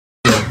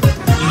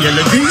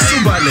Iyalagey sa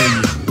Baley,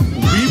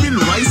 we will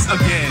rise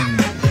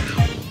again.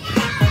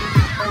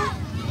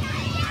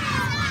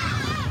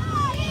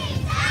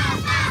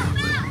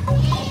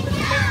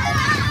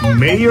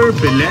 Mayor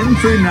Belen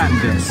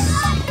Fernandez.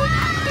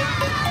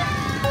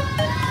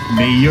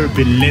 Mayor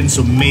Belen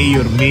so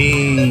Mayor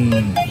May.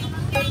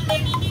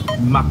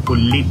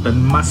 Makulitan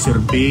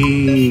maserbe.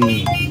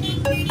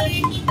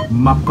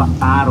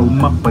 Mapaaraw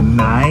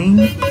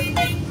mapanay.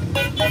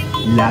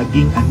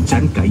 Laging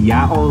andyan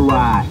kaya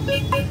alright.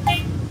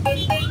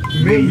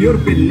 Mayor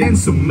Belen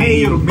so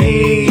Mayor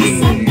May.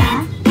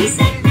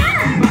 Isa na.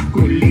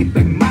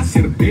 Makulitan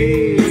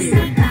maserbe.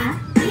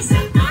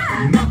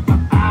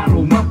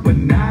 Mapaaraw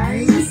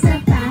mapanay. Isa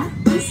pa.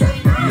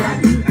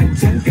 Laging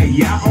andyan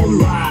kaya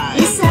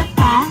alright. Isa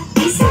pa.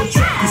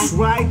 It's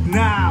right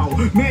now.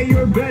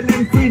 Mayor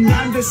Belen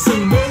Fernandez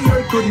ang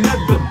mayor ko na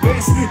the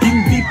best.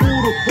 Hindi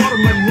puro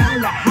forma lang,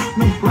 lahat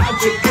ng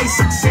project ay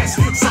success.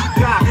 Sa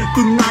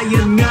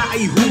katunayan nga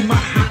ay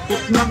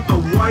humahakot ng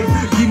award.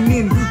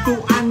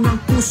 Ginintuan ng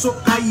puso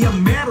kaya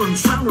meron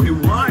siyang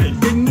reward.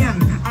 Ganyan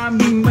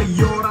aming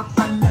mayora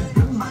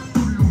talagang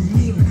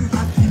matulungin.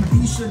 At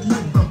hindi siya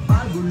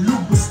nagbabago,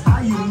 lubos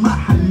tayong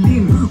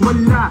mahalin.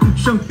 Wala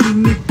siyang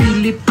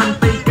pinipili,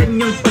 pantay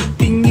kanyang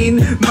pagtingin.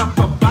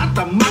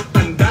 Mapabata,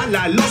 matanda,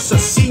 lalo sa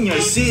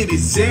senior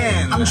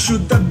citizen. Ang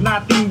syudad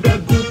nating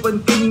dagupan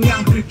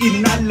kanyang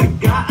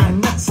inalagaan.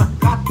 At sa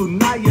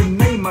katunayan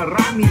ay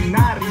marami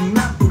na rin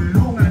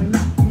natulungan.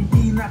 At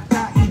hindi na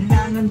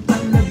kailangan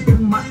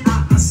talagang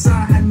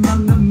maaasahan.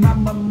 Mga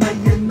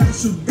mamamayan ng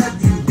syudad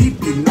hindi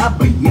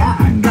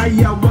pinabayaan.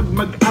 Kaya wag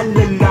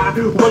mag-alala,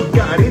 wag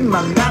ka rin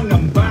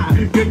mangangamba.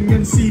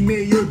 Ganyan si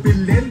Mayor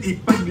Belen,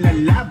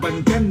 ipaglalaban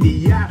ka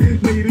niya.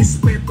 May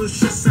respeto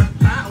siya sa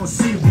tao,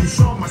 si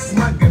Bisyo mas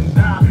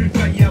maganda.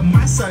 Kaya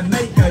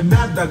masanay ka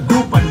na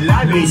dagupan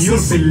lalo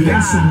sila.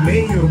 Si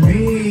Mayor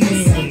May.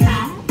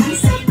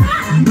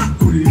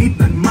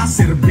 Makulitan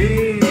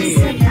maserbe.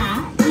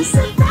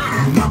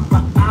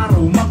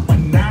 Mapaaraw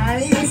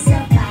mapanay.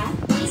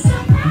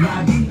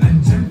 Laging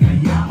andyan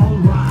kaya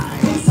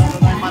alright.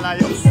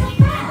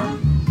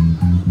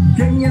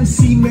 Ganyan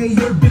si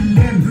Mayor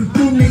Belen,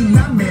 tunay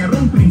na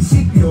merong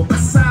prinsipyo.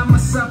 Kasama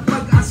sa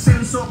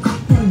pag-asenso,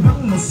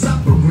 katuwang mo sa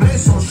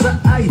progreso. Siya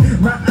ay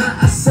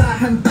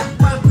maaasahan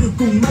tapat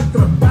kung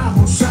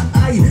magtrabaho. Siya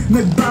ay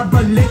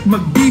nagbabalik,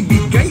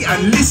 magbibigay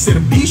alis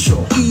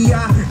serbisyo.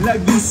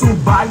 Iyalagey sa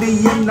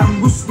Baley, yan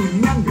ang gusto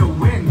niyang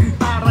gawin.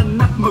 Tara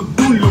na't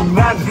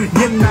magtulungan,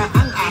 yan na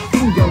ang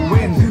ating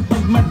gawin.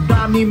 Pag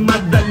madami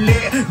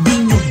madali, di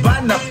nyo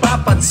ba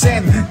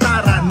napapansin?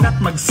 Tara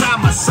na't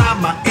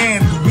magsama-sama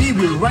and we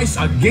will rise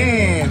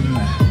again.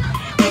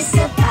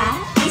 Isa pa.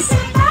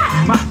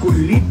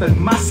 Makulitan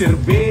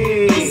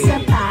maserbe. Isa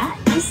pa.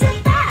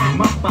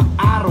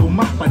 Mapaaraw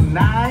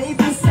mapanay.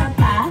 Isa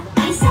pa.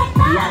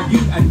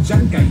 Laging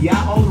andyan kaya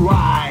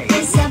alright.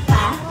 Isa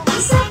pa.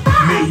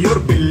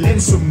 Mayor Belen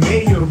so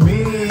Mayor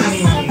May.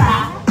 Isa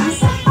pa.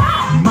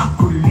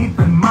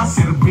 Makulitan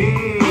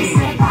maserbe.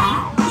 Isa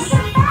pa.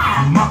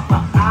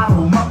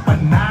 Mapaaraw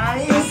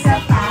mapanay.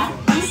 Isa pa.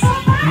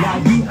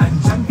 Laging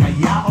andyan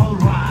kaya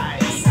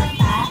alright. Isa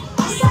pa.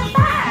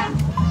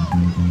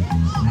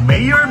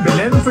 Mayor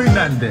Belen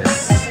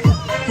Fernandez,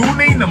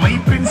 tunay na may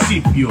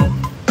prinsipyo,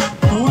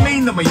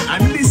 tunay na may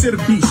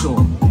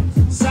anli-serbisyo.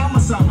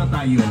 Sama-sama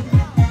tayo,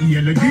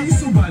 Iyalagey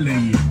sa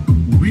Baley,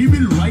 we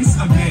will rise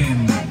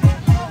again.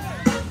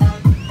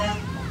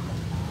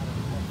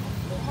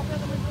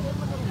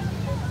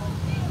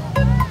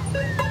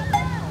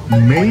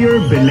 Mayor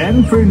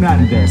Belen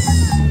Fernandez.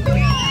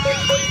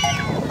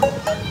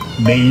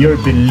 Mayor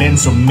Belen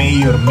so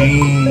Mayor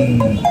May.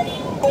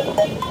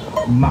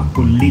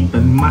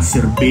 Makulitan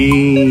maserbe.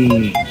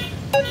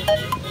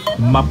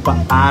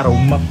 Mapaaraw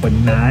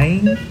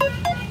mapanay.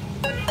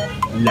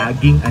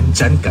 Laging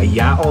andyan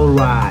kaya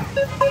alright.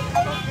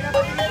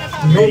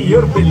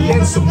 Mayor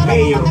Belen so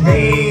Mayor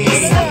May.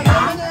 Isa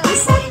pa.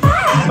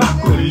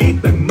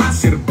 Makulitan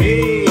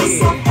maserbe.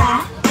 Isa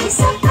pa.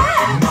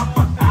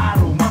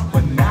 Mapaaraw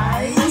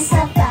mapanay.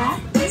 Isa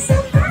pa.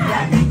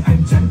 Laging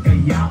andyan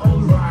kaya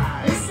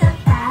alright. Isa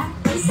pa.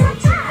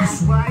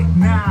 It's right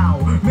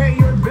now.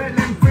 Mayor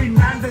Belen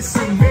Fernandez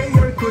ang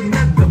mayor ko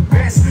na the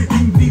best.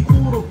 Hindi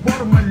puro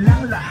forma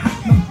lang, lahat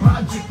ng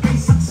project ay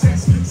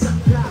success. Sa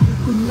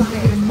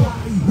katunayan mo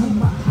ay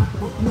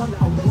humahakot ng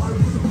award.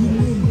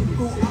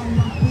 Hininto ang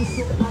mga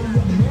puso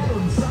kaya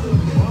meron sa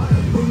award.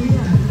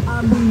 Ganyan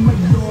aming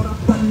mayora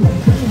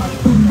talagang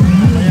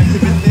matulungin.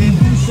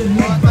 Hindi siya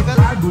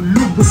nagbabago,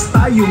 lubos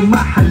tayong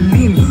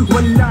mahalin.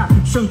 Wala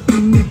siyang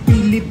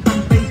pinipili,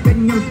 pantay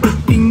kanyang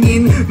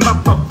pagtingin.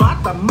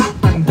 Mapabata,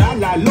 matanda,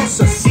 lalo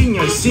sa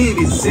senior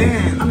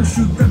citizen. Ang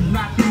syudad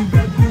natin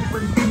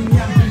dagupan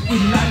kanyang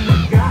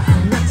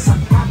inalagaan. At sa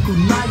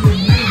katunayan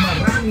ay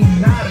maraming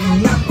na rin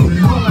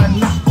natulungan.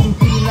 At kung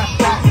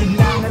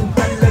pinakailangan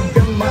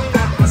talagang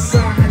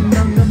maaasahan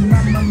ng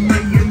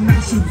mamamayan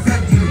ng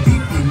syudad, hindi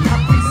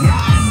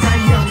pinabayaan.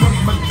 Kaya wag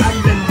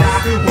mag-alala,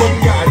 wag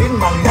ka rin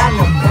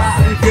mangangamba.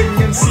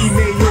 Ganyan si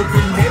Mayor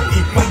Belen,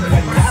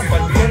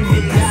 ipaglalaban ka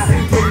nila.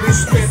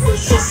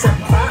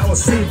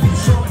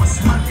 servisyo mas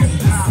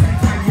maganda.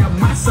 Kaya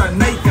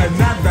masanay ka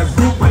na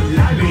dagupan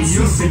lalo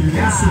yun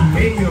sila si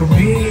Mayor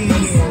May.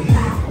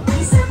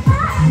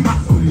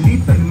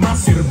 Makulitan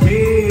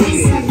masirbe,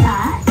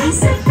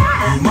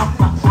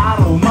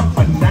 mapaparaw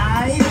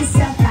mapanay,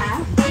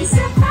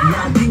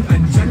 laging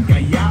andyan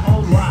kaya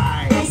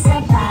alright.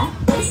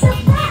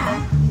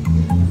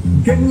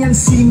 Ganyan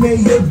si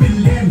Mayor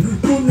Belen,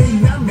 tunay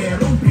na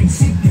merong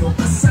prinsipyo.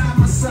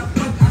 Kasama sa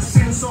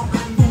pag-asenso,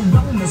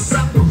 katulong mo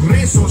sa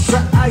progreso.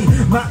 Siya ay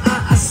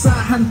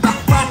maaasahan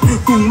tapat,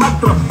 kung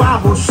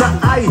magtrabaho siya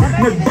ay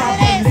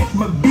nagbabalik,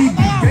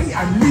 magbibigay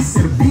alis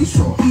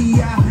serbisyo.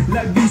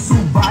 Iyalagey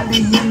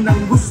subali, yan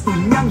ang gusto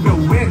niyang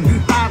gawin.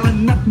 Para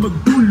na't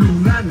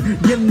magtulungan,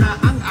 yan na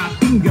ang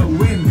ating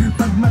gawin.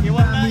 Pag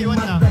madami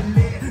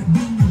madali,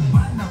 di nyo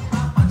ba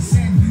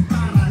napapansin?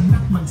 Para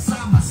na't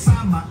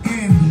magsama-sama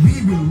and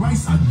we will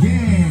rise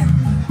again.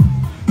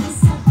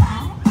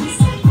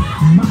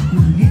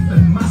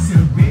 Makulitan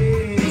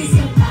masirbe,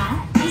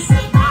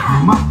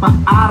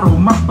 mapaaraw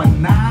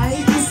mapanay,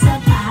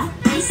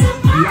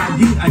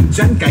 laging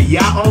andyan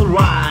kaya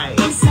alright.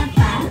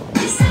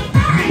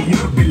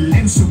 Mayor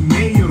Belen so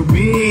Mayor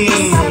May,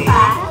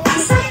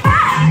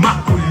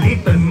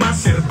 makulitan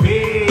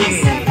masirbe,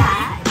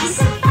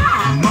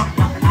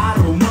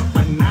 mapaaraw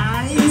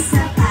mapanay,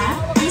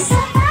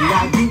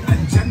 laging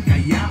andyan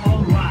kaya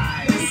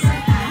alright.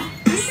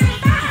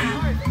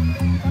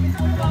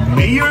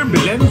 Mayor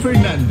Belen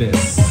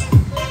Fernandez,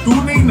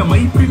 tunay na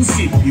may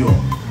prinsipyo,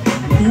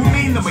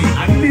 tunay na may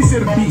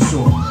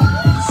anli-serbisyo.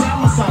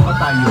 Sama-sama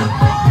tayo,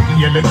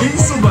 Iyalagey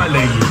sa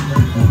Baley,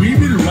 we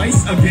will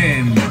rise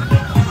again.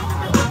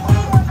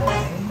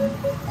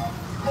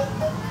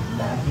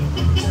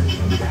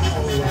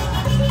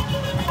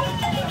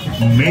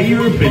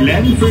 Mayor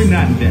Belen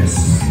Fernandez,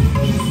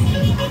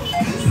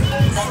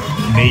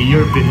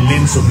 Mayor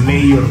Belen so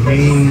Mayor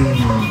May,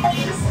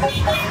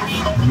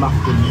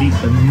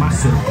 makulitan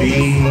masirbe,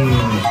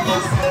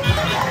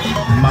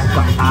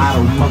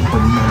 mapaaraw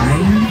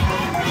mapanay,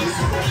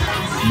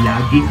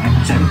 laging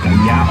andyan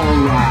kaya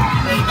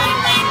alright.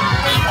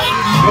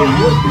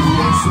 Mayor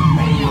Belen so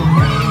Mayor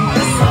May,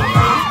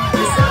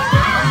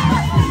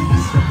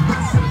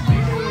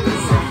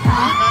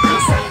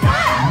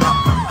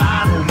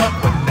 mapaaraw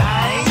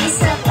mapanay,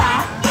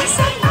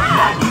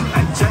 laging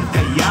andyan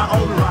kaya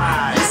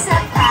alright.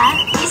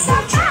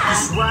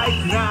 It's right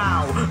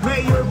now,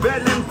 Mayor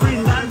Belen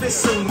Fernandez,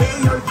 so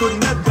mayor ko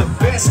na the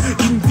best.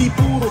 Hindi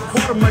puro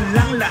formal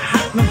lang,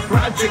 lahat ng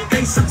project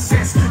ay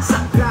success.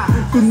 Sa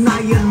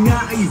katunayan nga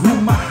ay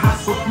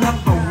humahasok ng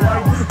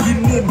award.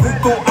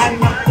 Ginibutuan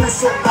ng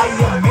puso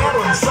kaya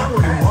meron siyang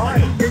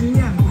reward.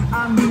 Ganyan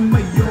aming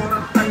mayor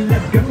at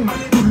talagang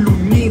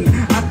matulungin,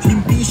 at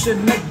hindi siya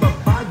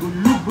nagbabago,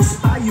 lubos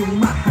tayong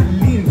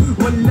mahalin.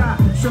 Wala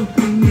siyang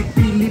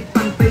pinipili,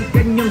 pantay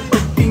kanyang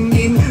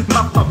pagtingin.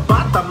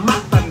 Mapabata,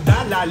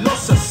 matanda, lalo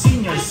sa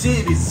senior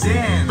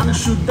citizen. Ang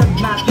syudad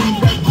natin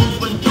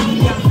dagupan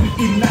kanyang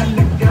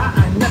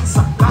inalagaan, at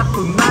sa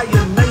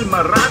katunayan ay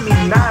marami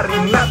na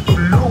rin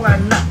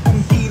natulungan. Na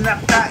kung di na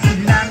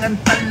kailangan,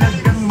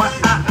 talagang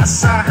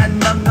maaasahan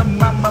ng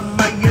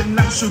mamamayan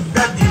ng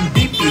syudad,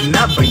 hindi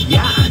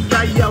pinabayaan.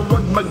 Kaya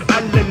wag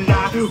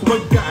mag-alala,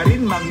 wag ka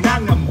rin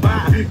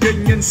mangangamba.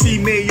 Ganyan si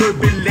Mayor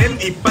Belen,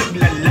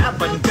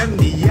 ipaglalaban ka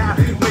niya.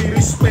 May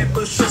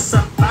respeto siya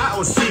sa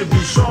tao,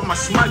 servisyo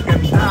mas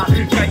maganda.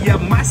 Kaya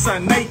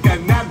masanay ka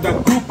na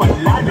dagupan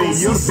lalo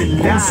Mayor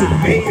Belen so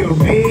Mayor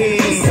May,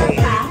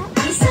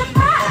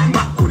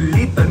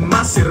 makulitan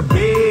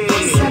masirbe,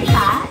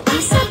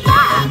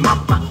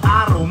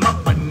 mapaaraw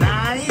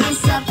mapanay,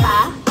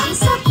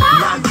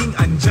 laging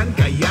andyan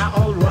kaya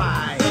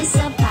alright.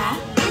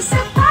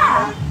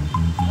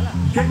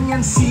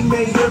 Ganyan si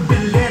Mayor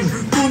Belen,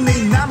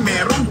 tunay na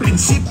merong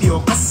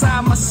prinsipyo.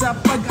 Kasama sa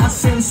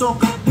pag-asenso,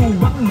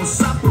 katuwang mo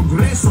sa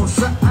progreso.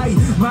 Siya ay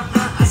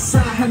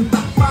maaasahan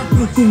tapat,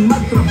 kung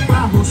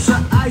magtrabaho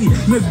siya ay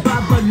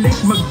nagbabalik,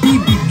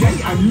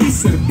 magbibigay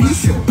alis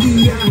serbisyo.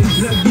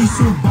 Iyalagey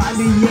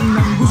subali, yan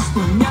ang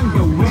gusto niyang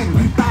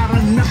gawin. Para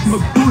na't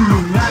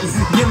magtulungan,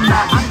 yan na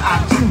ang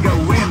ating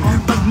gawin.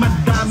 Pag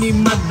madami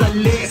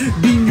madali,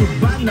 di nyo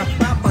ba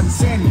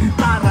napapansin?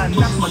 Para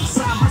na't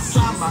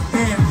magsama-sama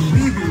and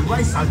we will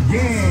rise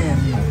again.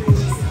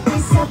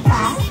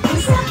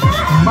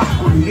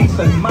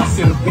 Makulitan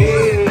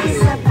masirbe,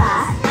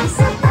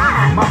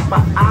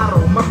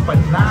 mapaaraw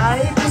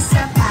mapanay,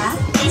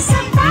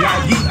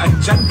 laging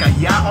andyan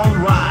kaya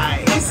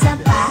alright.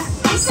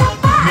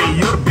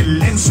 Mayor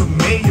Belen so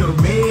Mayor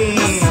May,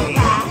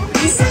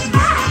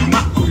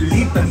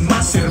 makulitan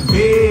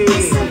masirbe,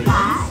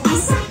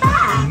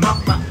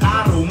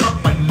 mapaaraw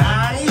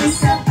mapanay,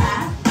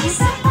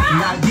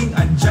 laging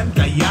andyan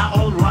kaya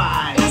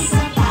alright.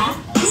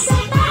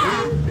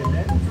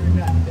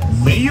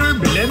 Mayor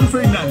Belen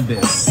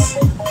Fernandez,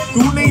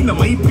 tunay na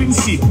may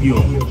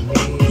prinsipyo,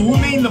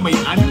 tunay na may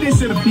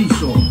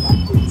anli-serbisyo.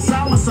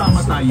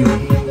 Sama-sama tayo,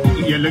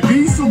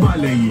 Iyalagey sa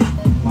Baley,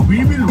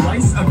 we will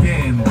rise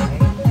again.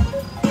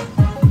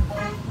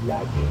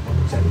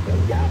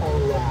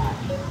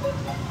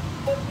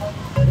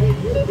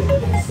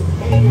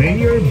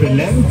 Mayor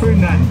Belen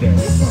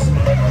Fernandez.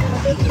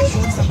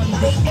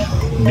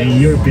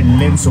 Mayor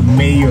Belen so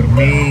Mayor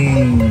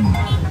May.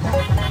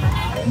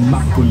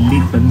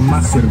 Makulitan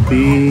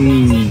maserbe.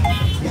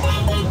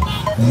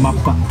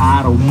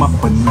 Mapaaraw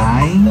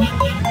mapanay.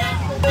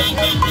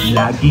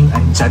 Laging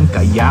andyan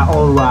kaya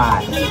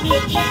alright.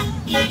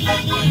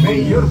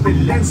 Mayor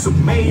Belen so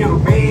Mayor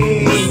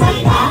May. Isa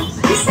pa,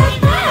 isa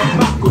pa.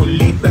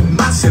 Makulitan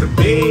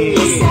maserbe.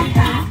 Isa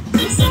pa,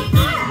 isa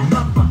pa.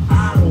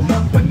 Mapaaraw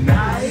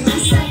mapanay.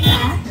 Isa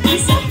pa,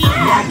 isa pa.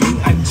 Laging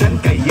andyan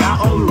kaya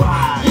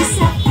alright.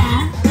 Isa pa,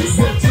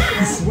 isa pa.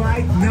 It's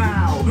right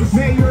now.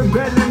 Mayor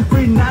Belen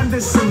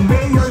Fernandez ang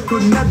mayor ko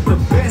na the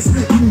best.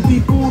 Hindi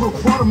puro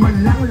formal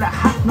lang,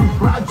 lahat ng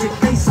project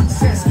ay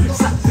success.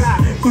 Sa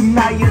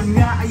katunayan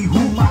nga ay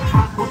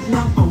humahakot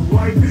ng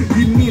award.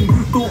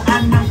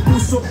 Dinintuan ng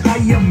puso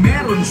kaya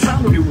meron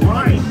siyang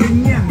reward.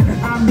 Ganyan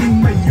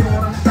aming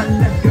mayor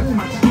talagang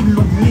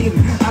matulungin.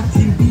 At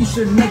hindi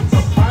siya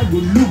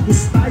nagpapago,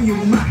 lubos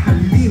tayong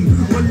mahalin.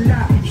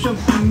 Wala siyang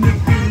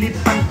pinipilit,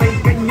 pantay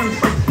kanyang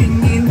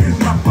pagtingin.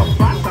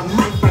 Mapabata,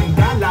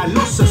 matanda,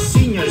 lalo sa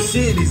senior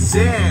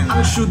citizen.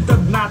 Ang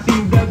syudad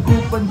nating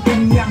dagupan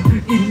kanyang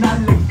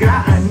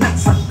inalagaan. At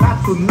sa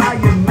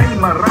katunayan ay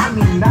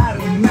maraming na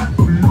rin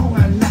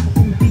natulungan. Na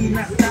kung di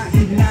na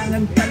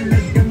kailangan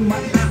talagang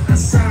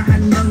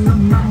maaasahan. Mga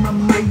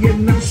mamamayan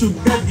ng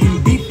syudad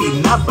hindi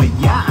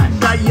pinabayaan.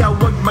 Kaya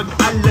wag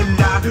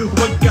mag-alala,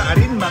 wag ka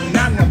rin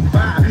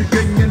mangangamba.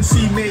 Ganyan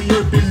si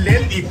Mayor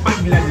Belen,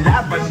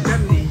 ipaglalaban ka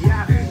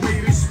niya.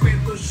 May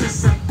respeto siya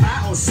sa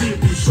tao,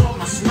 servisyo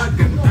mas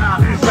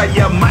maganda.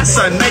 Kaya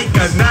masanay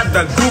ka na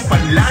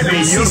dagupan lalo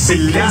si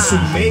Belen so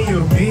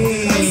Mayor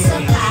May. Isa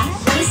pa,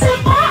 isa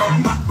pa.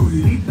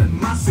 Makulitan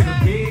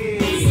maserbe.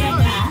 Isa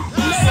pa,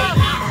 isa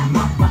pa.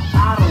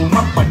 Mapaaraw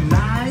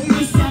mapanay.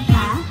 Isa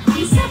pa,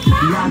 isa pa.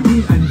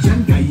 Laging andyan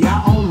kaya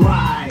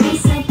alright.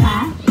 Isa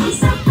pa,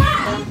 isa pa.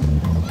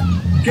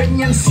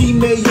 Ganyan si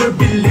Mayor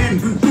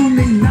Belen,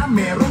 tunay na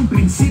merong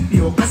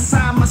prinsipyo.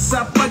 Kasama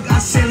sa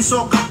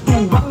pag-asenso,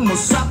 katuwang mo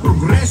sa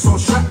progreso.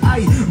 Siya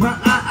ay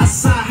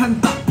maaasahan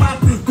tapat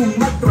kung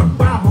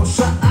magtrabaho.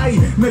 Siya ay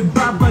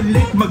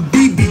nagbabalik,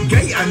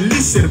 magbibigay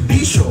anli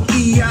serbisyo.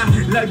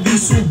 Iyalagey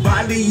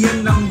subali,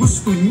 yan ang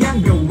gusto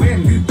niyang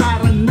gawin.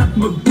 Tara na't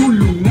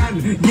magtulungan,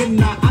 yan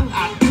na ang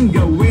ating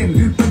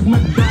gawin. Pag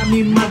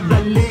madami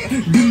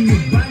madali, di nyo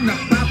ba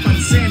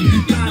napapansin?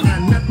 Tara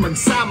na't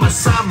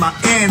magsama-sama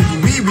and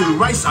we will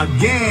rise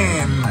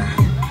again.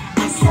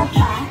 Isa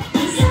pa,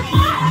 isa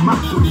pa.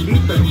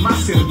 Makulitan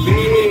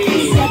maserbe.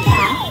 Isa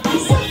pa,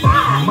 isa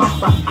pa.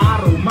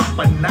 Mapaaraw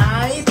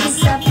mapanay.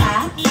 Isa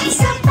pa,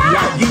 isa pa.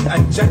 Laging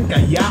andyan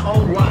kaya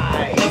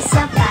alright.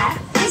 Isa pa,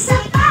 isa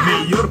pa.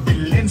 Mayor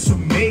Belen so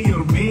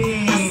Mayor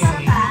May. Isa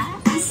pa,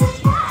 isa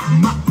pa.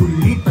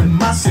 Makulitan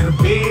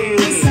maserbe.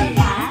 Isa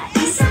pa,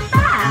 isa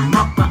pa.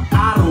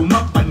 Mapaaraw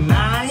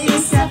mapanay.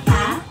 Isa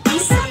pa,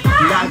 isa pa.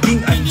 Laging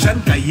andyan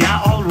kaya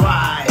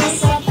alright.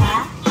 Isa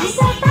pa,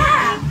 isa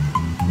pa.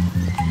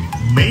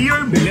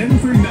 Mayor Belen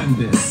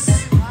Fernandez,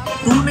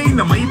 tunay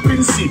na may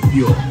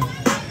prinsipyo,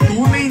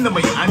 tunay na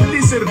may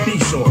anli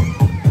serbisyo.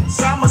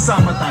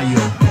 Sama-sama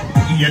tayo,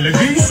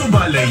 Iyalagey sa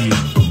Baley,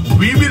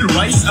 we will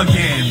rise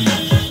again.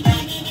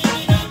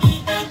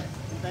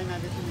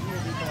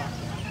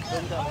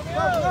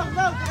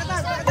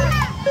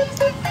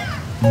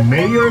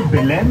 Mayor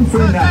Belen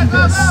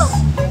Fernandez.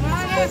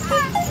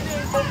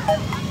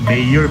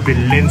 Mayor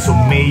Belen so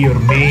Mayor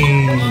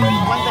May.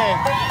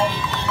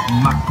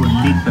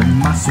 Makulitan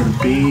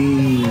maserbe.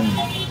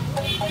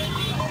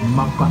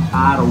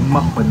 Mapaaraw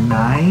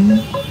mapanay.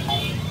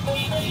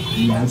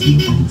 Laging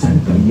andyan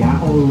kaya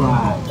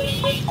alright.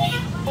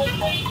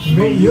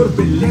 Mayor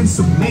Belen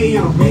so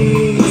Mayor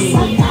May.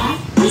 Isa pa,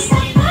 isa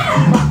pa.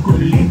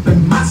 Makulitan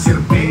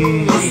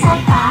maserbe. Isa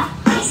pa,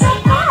 isa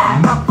pa.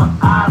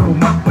 Mapaaraw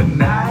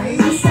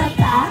mapanay. Isa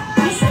pa,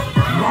 isa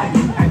pa.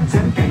 Laging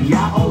andyan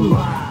kaya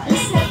alright.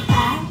 Isa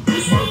pa,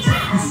 isa pa.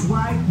 It's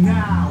right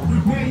now.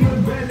 Mayor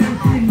Belen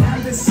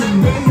Fernandez ang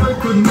mayor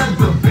ko na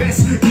the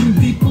best.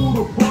 Hindi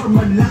puro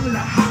formal lang,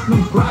 lahat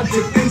ng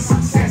project ay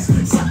success.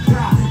 Sa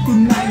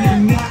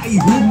katunayan nga ay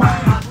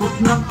humahakot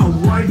ng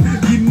award.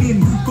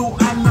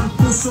 Dinintuan ng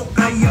puso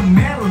kaya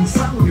meron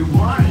siyang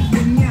reward.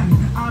 Ganyan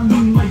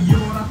aming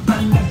mayor at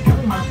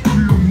talagang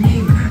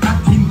matulungin.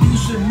 At hindi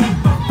siya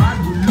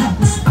nagbabago,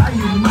 lubos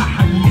tayong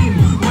mahalin.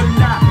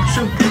 Wala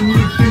siyang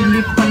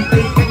pinipilit,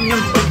 pantay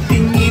kanyang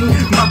pagtingin.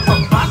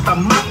 Mapabata,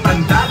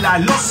 matanda,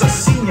 lalo sa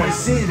senior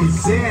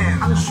citizen.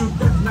 Ang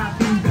syudad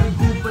natin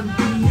dagupan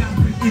kanyang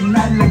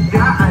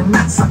inalagaan.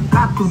 At sa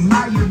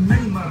katunayan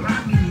ay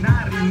marami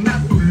na rin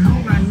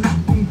natulungan. Na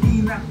kung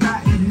di na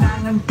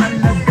kailangan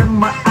talagang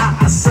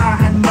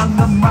maaasahan.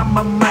 Mga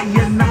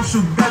mamamayan ng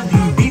syudad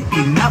hindi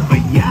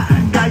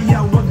pinabayaan. Kaya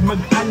wag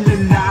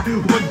mag-alala,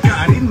 wag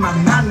ka rin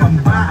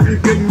mangangamba.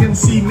 Ganyan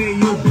si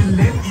Mayor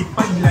Belen,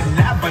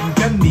 ipaglalaban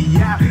ka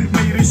niya.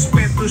 May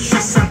respeto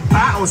siya sa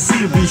tao,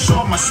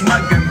 servisyo mas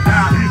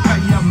maganda.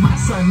 Kaya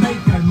masanay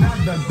ka na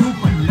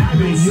dagupan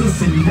Mayor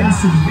sila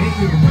si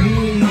Mayor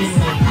May.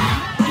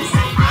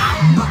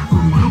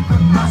 Makulit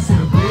ang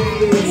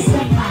maservice.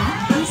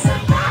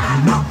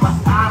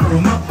 Mapataro,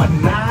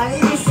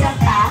 mapanay.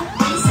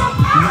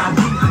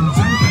 Laging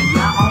andyan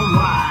kaya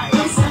alright.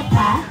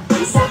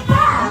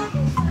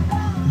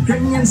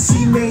 Ganyan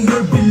si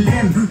Mayor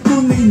Belen,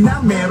 tunay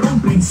na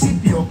merong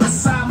prinsipyo.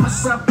 Kasama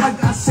sa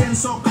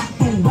pag-asenso,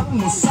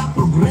 katuwang mo sa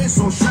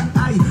progreso. Siya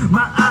ay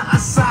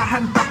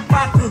maaasahan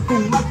tapat,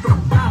 kung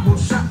magtrabaho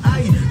siya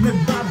ay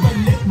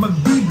nagbabalik,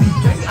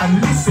 magbibigay ang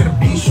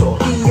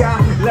serbisyo.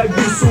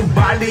 Iyalagey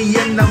subali,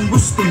 yan ang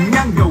gusto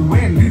niyang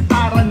gawin.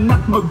 Para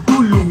na't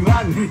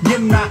magtulungan,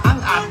 yan na ang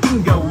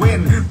ating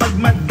gawin. Pag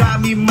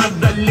madami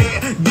madali,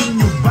 di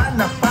nyo ba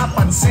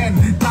napapansin?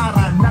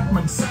 Tara na't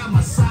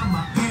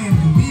magsama-sama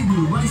and we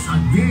will rise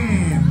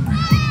again.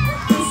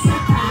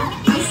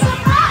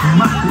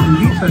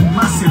 Makulitan,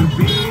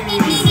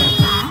 maservice.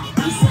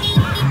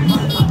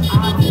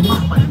 Mapag-araw,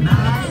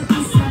 mapanay.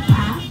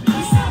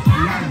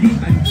 Laging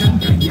andyan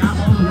kaya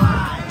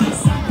alright.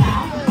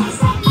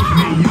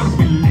 Mayor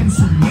Belen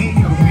si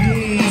Mayor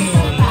May.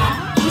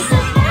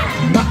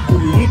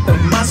 Makulitan,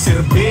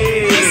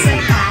 maservice.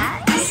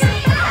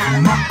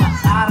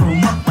 Mapag-araw,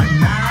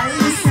 mapanay.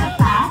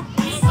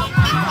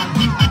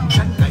 Laging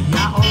andyan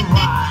kaya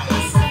alright.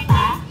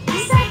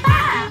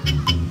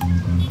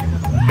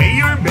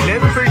 Mayor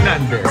Belen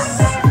Fernandez,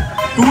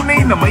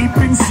 tunay na may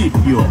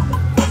prinsipyo,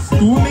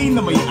 tunay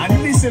na may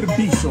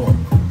anli-serbisyo.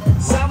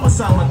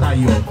 Sama-sama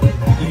tayo,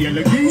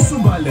 Iyalagey sa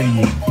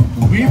Baley,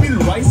 we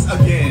will rise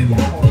again.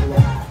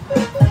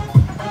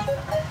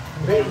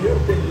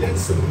 Mayor Belen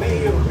sa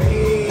Mayor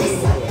May.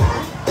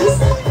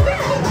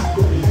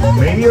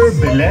 Mayor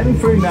Belen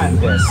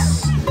Fernandez.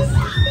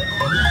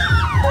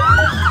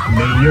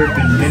 Mayor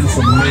Belen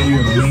sa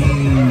Mayor May.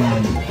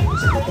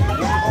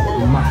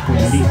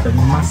 Makulit ang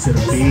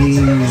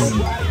maservice.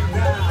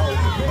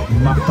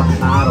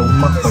 Mapang-araw,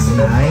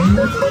 mapanay.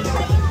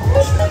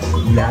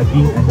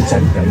 Laging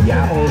andyan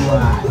kaya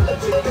alright.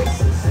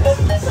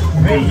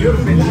 Mayor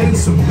Belen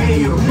sa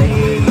Mayor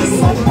May.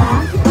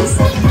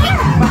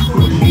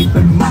 Makulit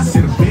ang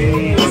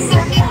maservice.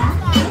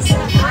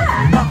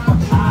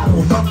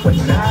 Mapang-araw,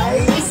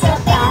 mapanay.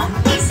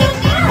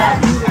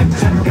 Laging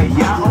andyan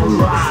kaya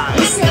alright.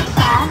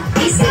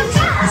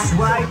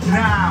 Right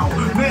now,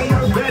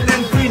 Mayor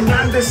Belen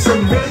Fernandez sa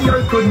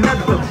mayor ko na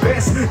the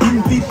best.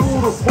 Hindi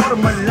puro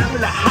formal lang,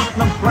 lahat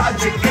ng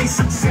project ay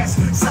success.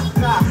 Sa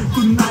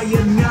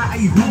katunayan nga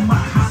ay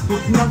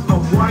humahakot ng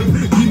award.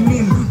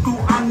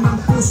 Hinintuan ng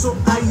puso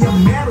kaya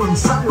meron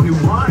siyang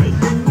reward.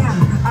 Ganyan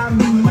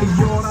aming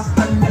mayora,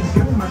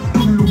 talagang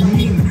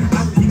matulungin.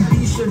 At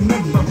hindi siya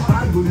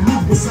nagbabago,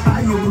 lubos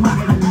tayong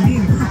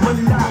mahalin.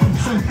 Wala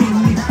siyang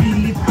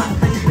pinipilit,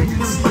 pantay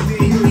kanyang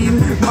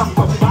pag-iinin.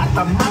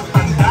 Mapabata,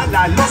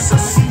 lalo sa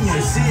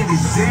senior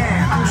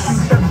citizen. Ang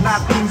syudad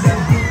natin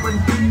different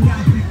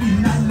kanyang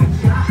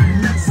inalagaan.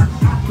 At sa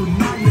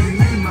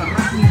katunayan ay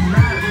maraming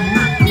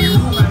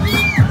natulungan.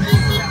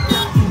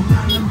 At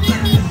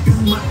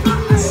talagang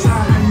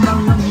maaasahan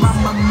mga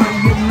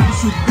mamamayan ng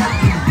syudad,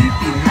 hindi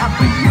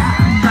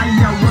pinabayaan.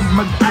 Kaya huwag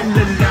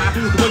mag-alala,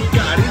 huwag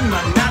ka rin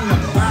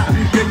mangangamba.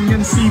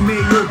 Ganyan si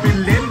Mayor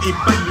Belen,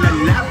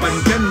 ipaglalaban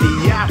ka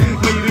niya.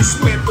 May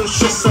respeto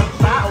siya sa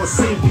tao,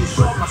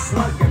 servisyo mas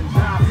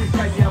maganda.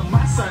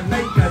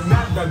 Sanay ka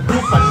na,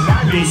 dagupan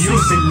na.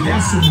 Mayor Belen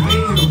sa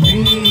Mayor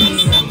May.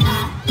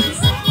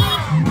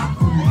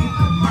 Makulit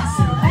ang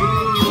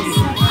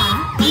maservice.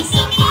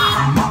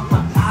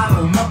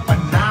 Mapang-araw,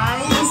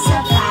 mapanay.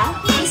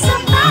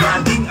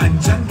 Laging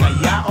andyan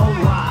kaya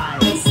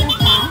alright.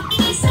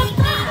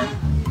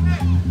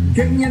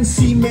 Ganyan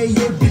si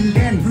Mayor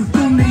Belen,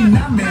 tunay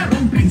na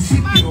merong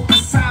prinsipyo.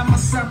 Kasama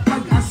sa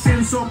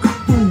pag-asenso,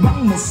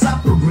 katuwang mo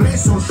sa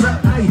progreso. Siya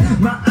ay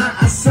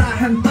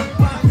maaasahan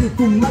tapat,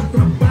 kung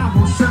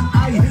magtrabaho siya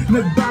ay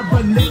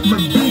nagbabalik,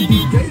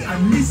 magbibigay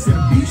ang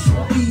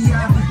serbisyo.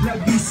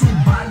 Iyalagey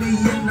subali,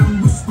 yan ang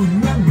gusto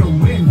niyang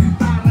gawin.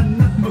 Para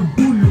na't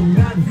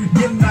magtulungan,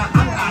 yan na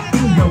ang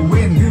ating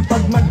gawin.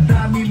 Pag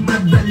madami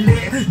madali,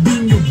 di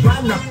nyo ba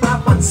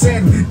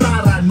napapansin?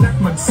 Para na't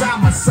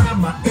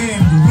magsama-sama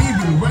and we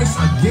will rise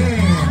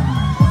again.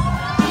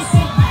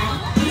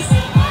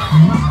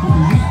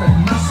 Makulit ang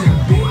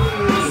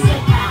maservice.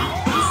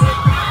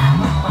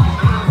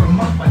 Mapang-araw,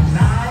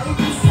 mapanay.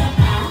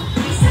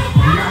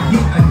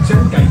 Laging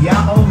andyan kaya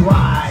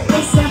alright.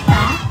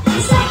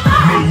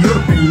 Mayor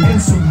Belen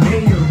sa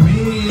Mayor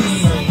May.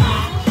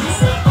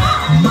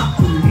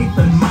 Makulit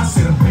ang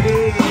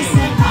maservice.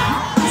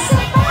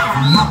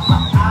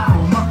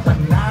 Mapang-araw,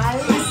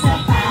 mapanay.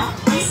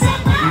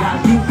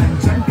 Laging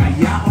andyan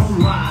kaya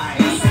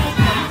alright.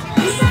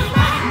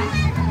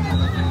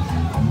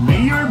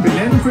 Mayor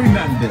Belen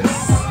Fernandez,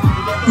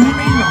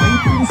 tunay na may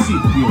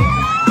prinsipyo,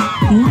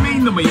 tunay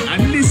na may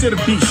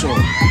anli-serbisyo.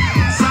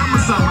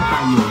 Sama-sama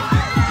tayo,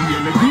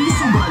 Iyalagey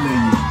sa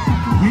Baley,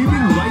 we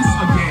will rise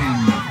again.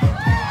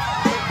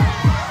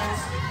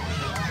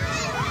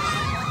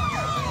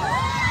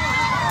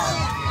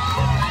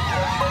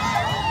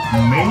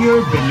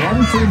 Mayor Belen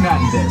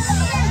Fernandez.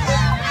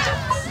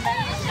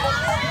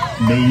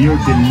 Mayor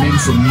Belen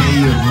sa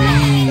Mayor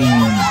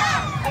Main.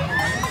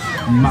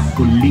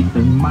 Makulit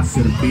ang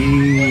maserve.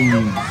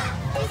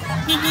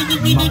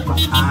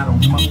 Mapaaraw,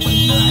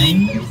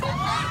 mapanay.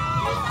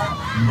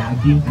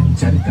 Laging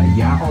andyan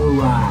kaya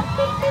alright.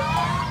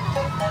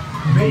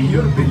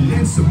 Mayor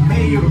Belen sa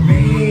Mayor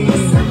Main.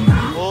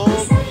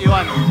 Oh,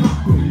 iwan.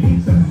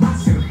 Makulit ang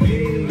maserve.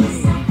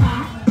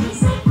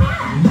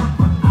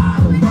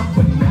 Mapaaraw,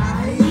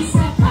 mapanay.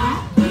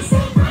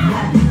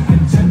 Laging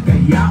andyan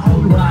kaya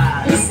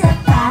alright.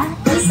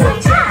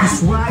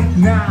 It's right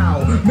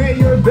now.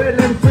 Mayor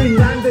Belen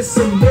Fernandez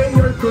sa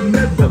mayor ko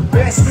na the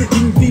best.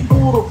 Hindi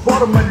puro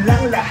formal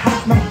lang,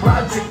 lahat ng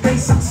project ay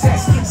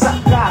success. Sa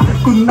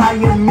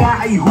katunayan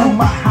nga ay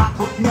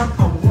humahakot ng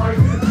award.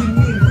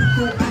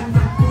 Hinintuan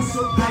ng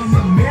puso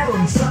kaya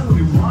meron siyang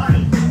reward.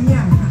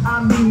 Ganyan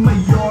aming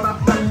mayora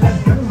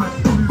talagang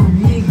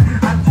matulungin.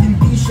 At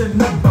hindi siya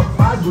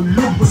nagbabago,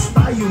 lubos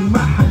tayong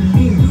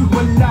mahalin.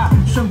 Wala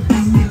siyang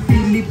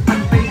pinipili,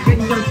 pantay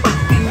kanyang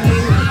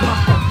pagtingin.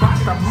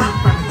 Mapabata,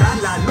 matanda,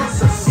 lalo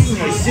sa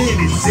senior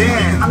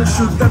citizen. Ang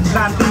syudad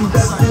natin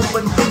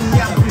dagupan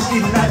kanyang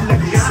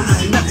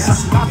inalagaan. At sa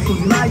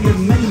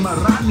katunayan ay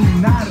marami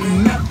na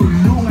rin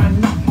natulungan.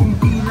 Na kung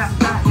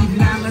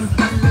pinakailangan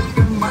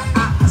talagang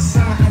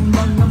maaasahan.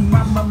 Mga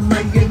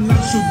mamamayan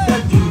ng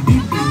syudad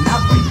hindi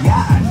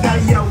pinabayaan.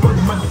 Kaya huwag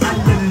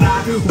mag-alala,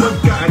 huwag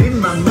ka rin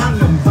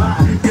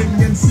mangangamba.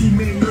 Ganyan si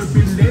Mayor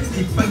Belen,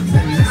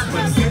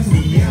 ipaglalaban ka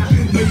niya.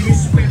 May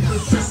respeto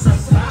siya sa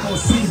tao,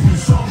 si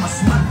Bisyo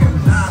mas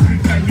maganda.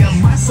 Kaya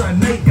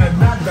masanay ka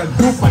na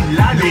dagupan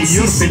lalo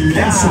si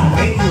Belen sa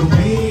Mayor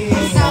Belen.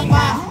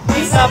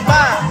 Isa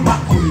pa.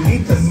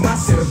 Makulit ang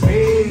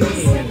maserve.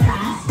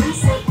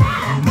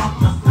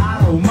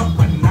 Mapaaraw,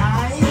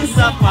 mapanay.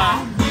 Isa pa.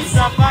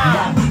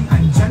 Laging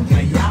andyan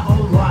kaya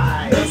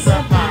alright. Isa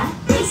pa.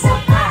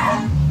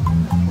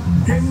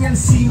 Ganyan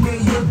si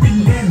Mayor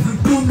Belen,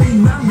 tunay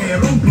na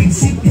merong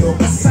prinsipyo.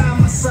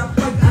 Kasama sa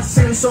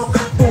pag-asenso,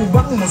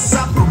 katuwang mo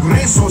sa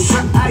progreso.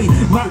 Siya ay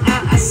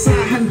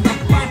maaasahan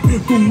tapat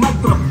kung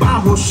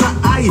magtrabaho. Siya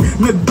ay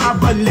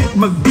nagbabalik,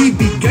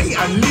 magbibigay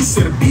alis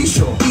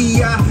serbisyo.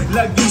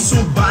 Iyalagey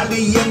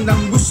subali, yan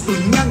ang gusto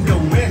niyang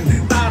gawin.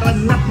 Tara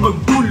na't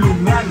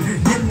magtulungan,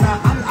 yan na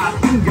ang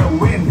ating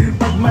gawin.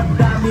 Pag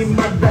madami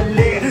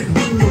madali,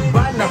 di nyo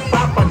ba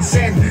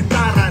napapansin?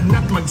 Tara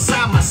na't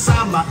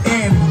magsama-sama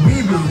and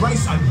we will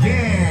rise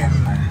again.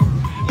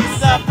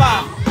 Isa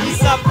pa.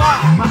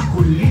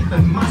 Makulit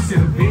ang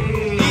maserve.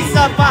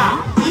 Isa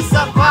pa.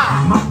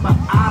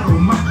 Mapaaraw,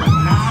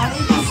 mapanay.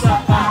 Isa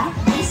pa.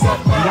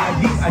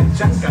 Laging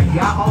andyan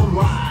kaya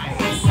alright.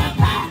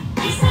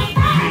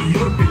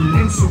 Mayor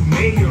Belen sa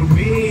Mayor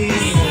Main.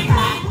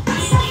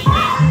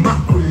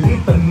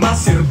 Makulit ang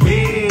maserve.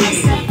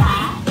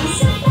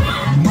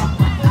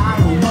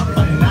 Mapaaraw,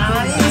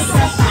 mapanay.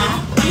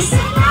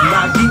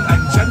 Laging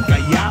andyan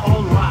kaya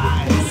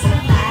alright.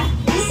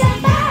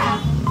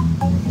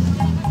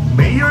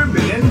 Mayor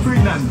Belen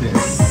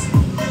Fernandez,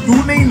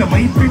 tunay na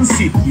may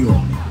prinsipyo,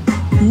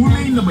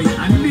 tunay na may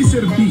anli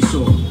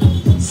serbisyo.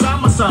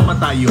 Sama-sama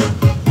tayo,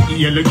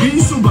 Iyalagey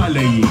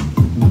subalay,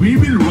 we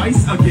will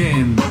rise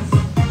again.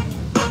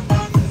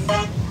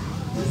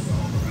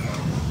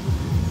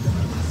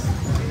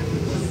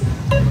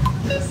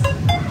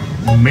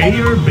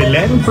 Mayor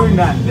Belen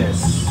Fernandez.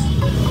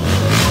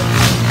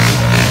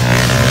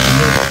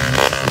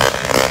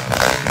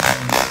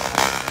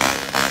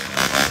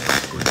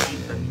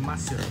 Kulitan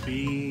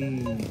maserve.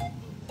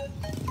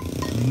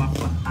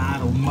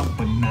 Mapaaraw,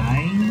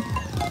 mapanay.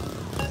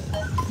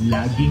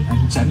 Laging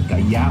andyan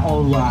kaya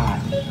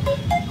alright.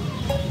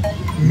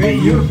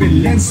 Mayor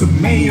Belen sa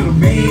Mayor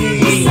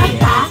Main.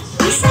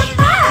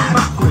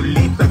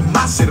 Makulit ang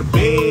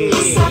maserve.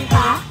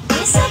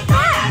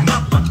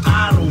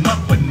 Mapaaraw,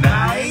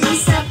 mapanay.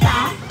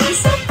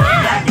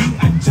 Laging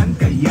andyan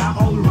kaya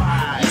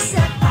alright.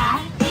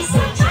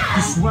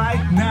 It's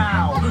right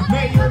now.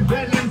 Mayor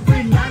Belen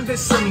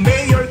Fernandez sa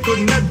mayor ko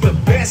na the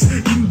best.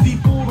 Hindi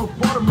puro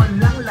formal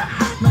lang,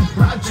 lahat ng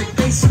project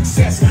ay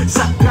success.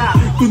 Sa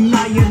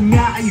katunayan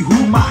nga ay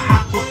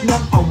humahakot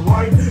ng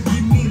award.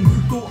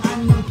 Hinintuan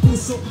ng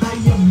puso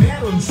kaya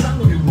meron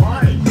siyang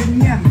reward.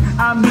 Ganyan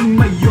aming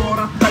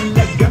mayora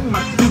talagang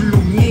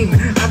matulungin.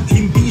 At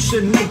hindi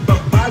siya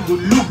nagbabago,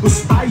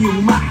 lubos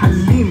tayong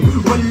mahalin.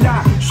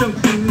 Wala siyang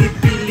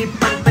pinipili,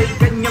 pantay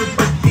kanyang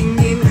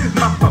pagtingin.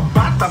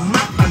 Mapabata,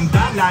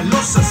 matanda,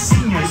 lalo sa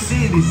senior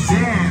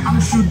citizen.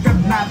 Ang syudad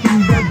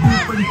natin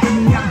dagupan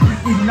kanyang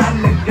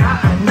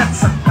inalagaan. At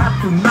sa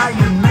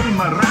katunayan ay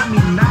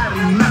marami na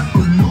rin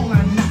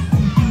natulungan. Na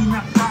kung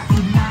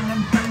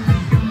pinakailangan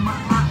talagang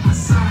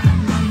maaasahan.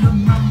 Ng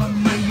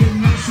mamamayan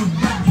ng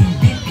syudad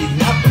hindi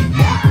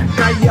pinabayaan.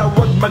 Kaya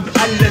huwag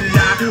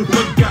mag-alala,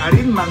 huwag ka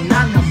rin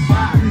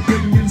mangangamba.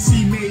 Ganyan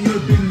si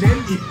Mayor Belen,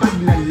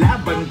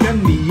 ipaglalaban ka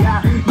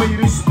niya. May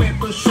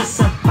respeto siya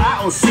sa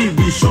tao, si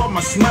Bisyo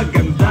mas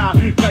maganda.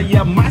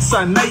 Kaya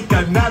masanay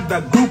ka na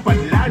dagupan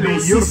lalo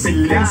Mayor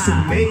Belen sa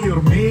Mayor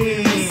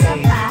Main.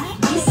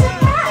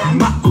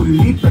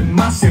 Makulit ang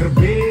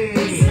maserve.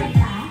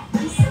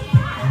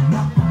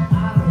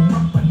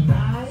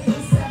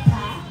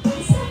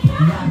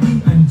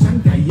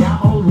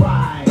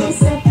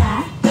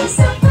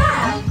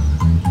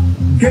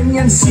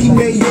 Ganyan si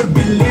Mayor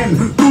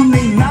Belen,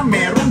 tunay na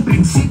merong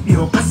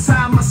prinsipyo.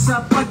 Kasama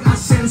sa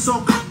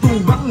pag-asenso,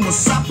 katubang mo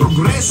sa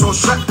progreso.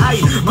 Siya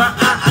ay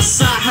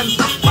maaasahan,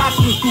 tapat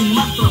kung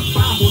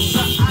matrabaho.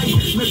 Siya ay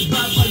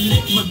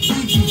nagbabalik,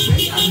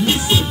 magbibigay ang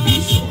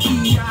servisyo.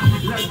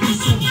 Iyalagey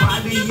sa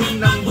Baley,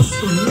 yan ang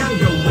gusto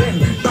niyang gawin.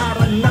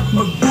 Para na't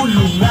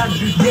magtulungan,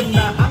 yan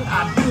na ang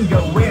ating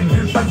gawin.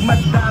 Pag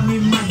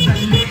madami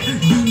madali,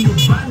 di nyo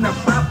ba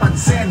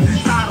napapansin?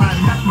 Tara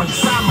na't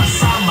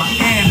magsama-sama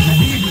and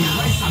we will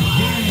rise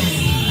again.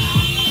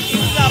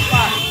 Isa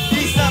pa!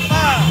 Isa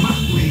pa!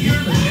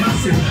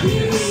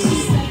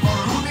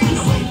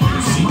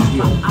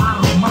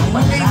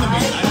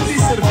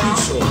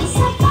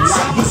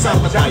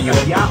 Sama-sama tayo,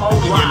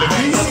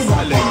 Iyalagey sa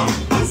Baley.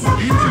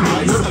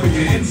 Mayor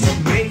Belen, si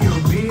Mayor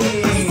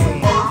Belen.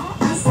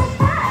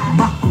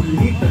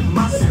 Makulit at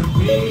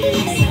maserbi.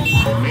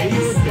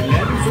 Mayor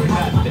Belen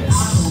Fernandez.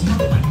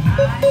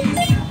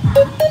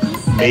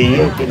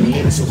 Mayor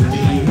Belen sa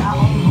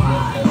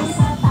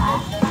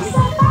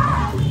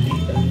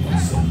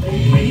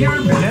Mayor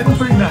Belen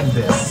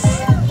Fernandez.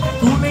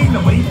 Tunay na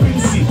may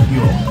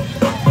prinsipyo.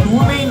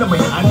 Tunay na may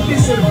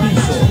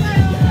anti-servisyo.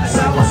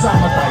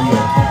 Sama-sama tayo.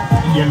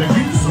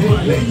 Iyalagey sa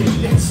Baley.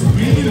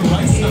 We will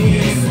rise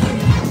again.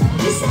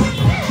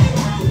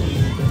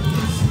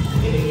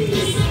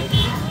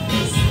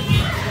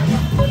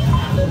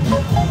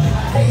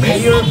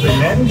 Mayor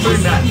Belen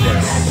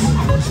Fernandez.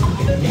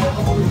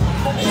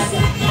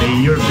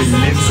 Mayor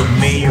Belen sa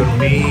Mayor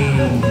May.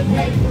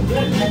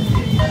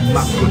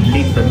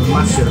 Makulit at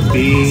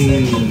maserbi.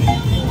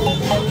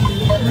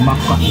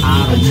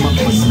 Mapaaral,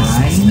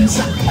 mapanay.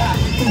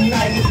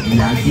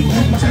 Lagi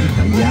nandyan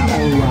kaya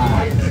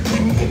alright.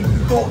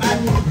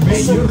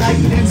 Mayor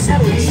Belen sa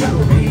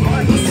Mayor May.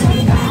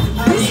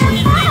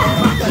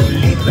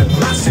 Makulit at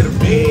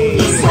maserbi.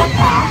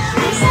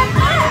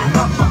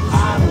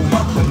 Mapaaral,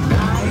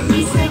 mapanay.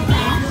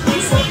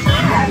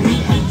 Lagi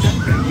nandyan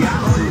kaya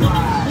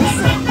alright.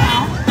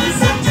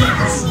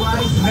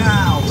 Right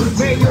now,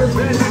 Mayor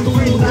Belen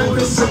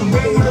Fernandez sa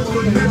Mayor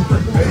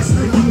Fernandez.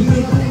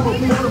 Hindi puro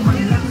formal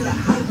lang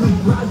lahat ng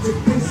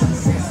project ay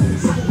success.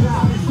 Saka,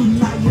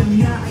 tunayan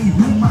niya ay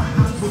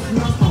humahabot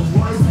ng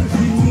award.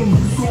 Tingin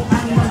ko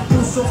ang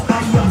puso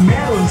kaya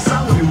meron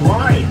siyang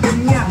reward.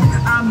 Ganyan,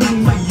 aming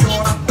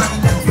mayor at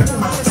talagang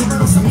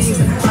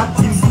matulungin. At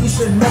hindi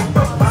siya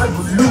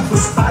nagbabago,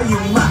 lubos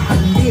tayong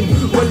mahalin.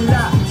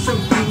 Wala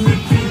siyang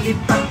pinipilit,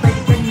 patay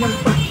kanyang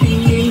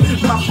pagtingin.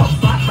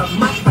 Mapabata,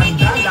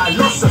 matanda,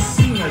 lalo sa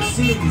senior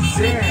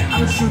citizen.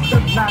 Ang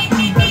syudad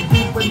natin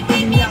dagupan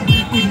kanyang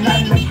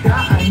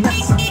inalagaan. At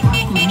sa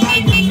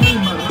patunayan ay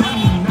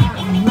marami na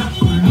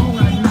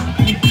natulungan. Ang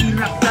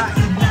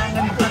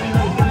pinakailangan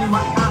talagang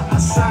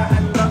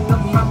maaasahan lang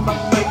ang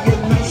mamamayan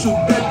ng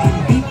syudad.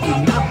 Hindi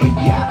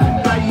pinabayaan,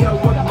 kaya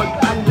huwag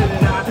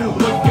mag-alala,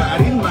 huwag ka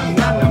rin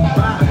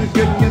mangangamba.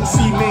 Ganyan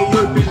si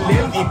Mayor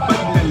Belen,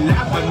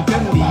 ipaglalaban ka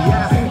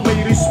niya. May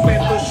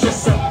respeto siya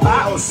sa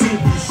tao,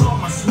 servisyo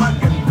mas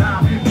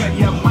maganda.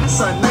 Kaya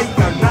masanay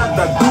ka na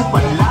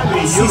dagupan lalo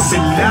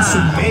sila si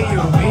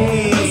Mayor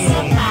May.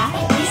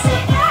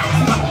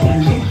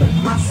 Makulit at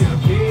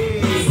maserbi.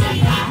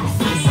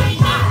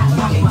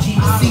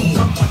 Mapaaral,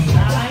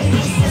 mapanay.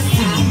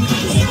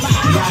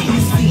 Lagi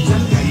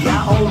nandyan kaya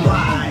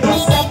alright.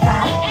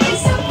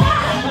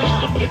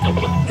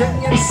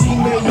 Ganyan si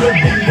Mayor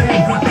Belen,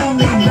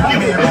 tunay na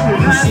merong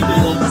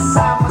prinsipyo.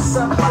 Kasama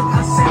sa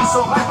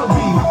pag-asenso,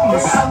 katubingan mo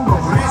sa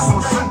progreso.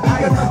 Siya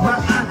ay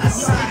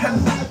maaasahan,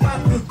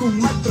 dapat kung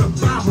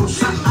magtrabaho.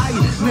 Siya ay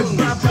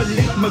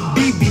nagbabalik,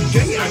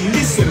 magbibigay ang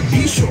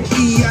servisyo.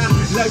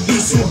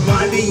 Iyalagey sa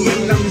Baley,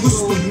 yan ang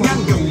gusto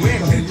niyang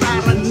gawin.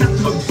 Tara na't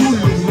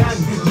magtulungan,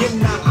 yan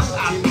na ang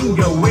ating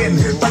gawin.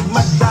 Pag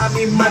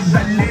madami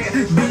madali,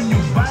 di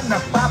nyo ba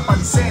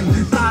napapansin?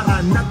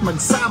 Tara na't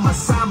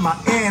magsama-sama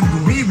and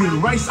we will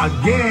rise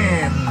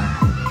again.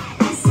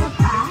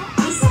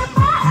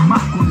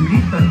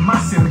 Makulitan,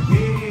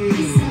 maserbi.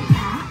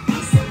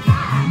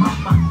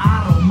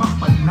 Mapaaraw,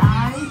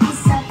 mapanay.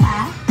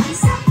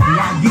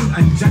 Laging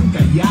andyan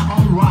kaya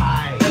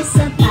alright.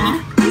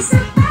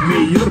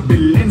 Mayor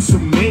Belen sa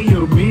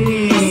Mayor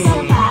May.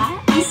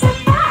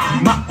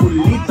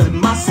 Makulitan,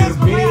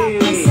 maserbi.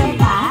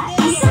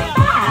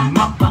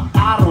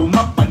 Mapaaraw,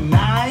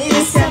 mapanay.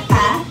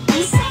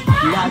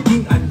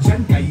 Laging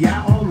andyan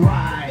kaya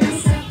alright.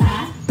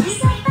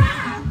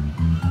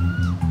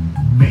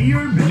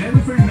 Mayor Belen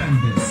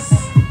Fernandez,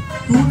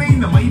 tunay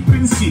na may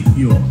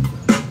prinsipyo,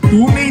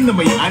 tunay na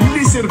may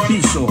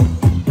anti-servisyo.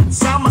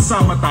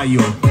 Sama-sama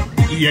tayo,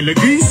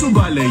 Iyalagey sa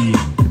Baley.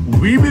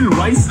 We will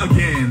rise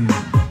again.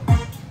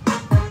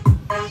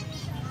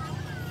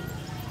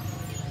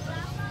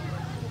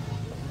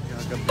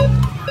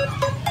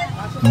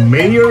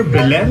 Mayor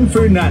Belen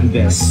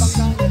Fernandez.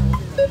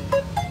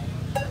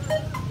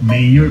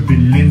 Mayor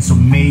Belen sa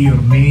Mayor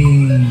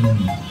May.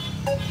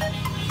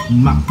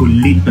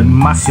 Makulitan,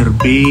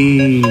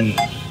 maserbi.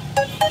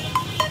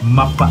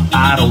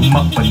 Mapaaraw,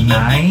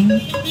 mapanay.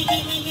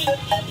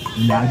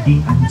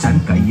 Laging andyan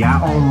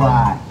kaya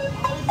alright.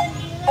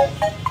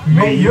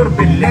 Mayor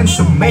Belen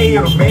sa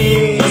Mayor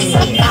May.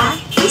 Isa pa,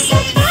 isa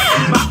pa.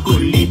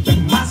 Makulit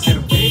at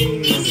maserve.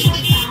 Isa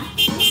pa,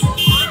 isa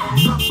pa.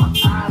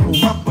 Mapang-araw,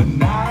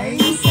 mapanay.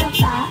 Isa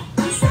pa,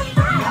 isa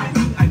pa.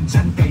 Laging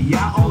andyan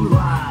kaya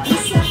alright.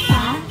 Isa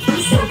pa,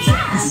 isa pa.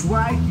 It's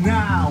right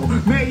now,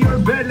 Mayor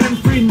Belen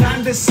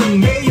Fernandez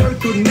ang mayor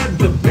ko na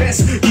the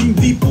best.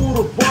 Hindi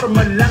puro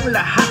formal lang,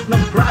 lahat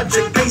ng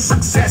project ay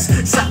success.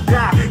 Sa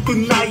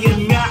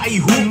katunayan nga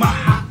ay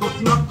humahakot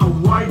ng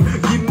award.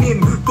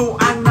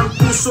 Ginintuan ng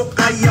puso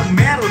kaya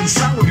meron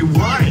siyang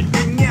reward.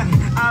 Ganyan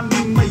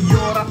aming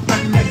mayor at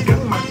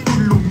talagang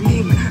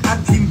matulungin.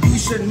 At hindi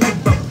siya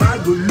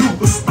nagbabago,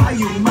 lubos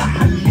tayong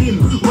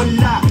mahalin.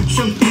 Wala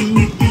siyang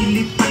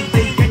pinipilit,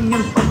 pantay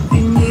kanyang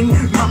pagtingin.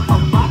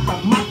 Mapabata,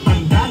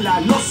 matanda,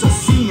 lalo sa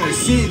senior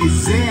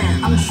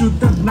citizen. Ang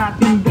syudad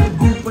natin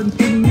dagupan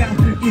kanyang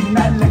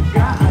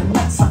inalagaan.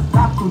 At sa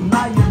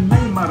katunayan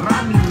ay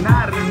marami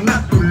na rin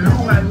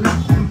natulungan. At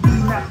hindi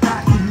na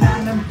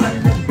kailangan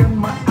talagang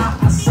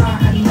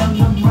maaasahan ng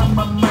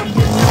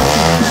mamamayan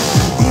na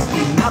hindi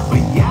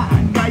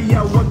pinabayaan.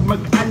 Kaya wag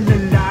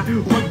mag-alala,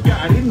 wag ka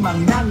rin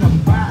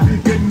mangangamba.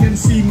 Ganyan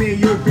si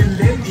Mayor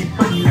Belen,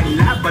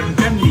 ipaglalaban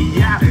ka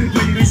niya.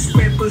 May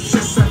respeto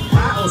siya sa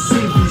tao,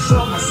 servisyo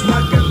mas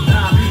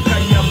maganda.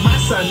 Kaya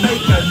masanay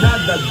ka na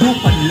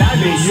dagupan lalo.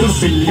 Mayor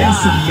Belen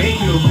si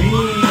Mayor May.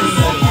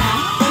 Isa pa,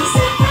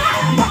 isa pa.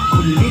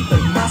 Makulit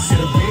at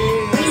maserve.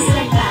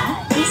 Isa pa,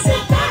 isa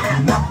pa.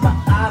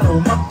 Mapa-araw,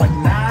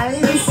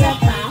 mapanay. Isa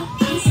pa,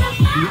 isa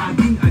pa.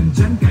 Laging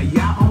andyan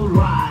kaya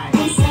alright.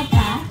 Isa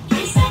pa,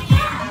 isa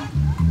pa.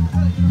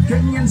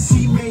 Ganyan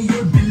si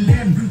Mayor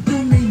Belen,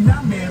 tunay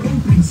na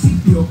merong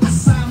prinsipyo.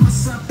 Kasama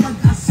sa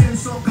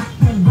pag-asenso,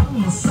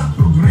 katubang mo sa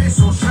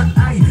progreso. Siya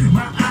ay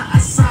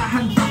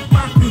maaasahan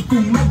tapat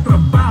kung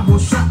magtrabaho.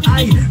 Siya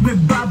ay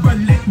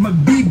nagbabalik,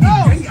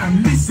 magbibigay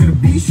ang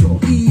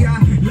serbisyo.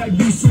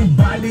 Iyalagey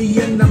subali,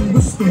 yan ang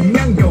gusto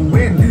niyang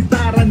gawin.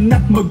 Tara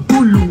na't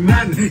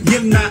magtulungan,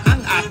 yan na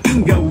ang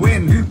ating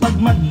gawin. Pag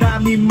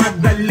madami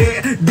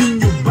madali,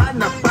 di nyo ba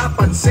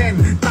napapansin?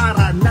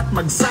 Tara na't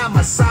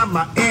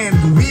magsama-sama and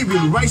we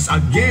will rise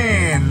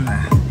again.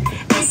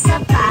 Isa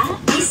pa,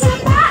 isa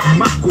pa.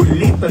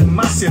 Makulit at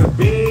maserve.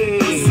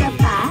 Isa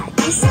pa,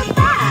 isa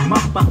pa.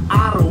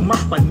 Mapa-araw,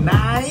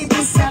 mapanay.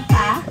 Isa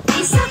pa,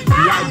 isa pa.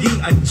 Laging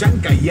andyan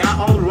kaya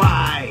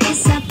alright.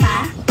 Isa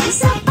pa,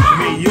 isa pa.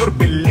 Mayor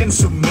Belen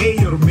sa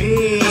Mayor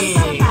May.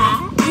 Isa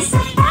pa,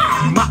 isa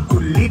pa.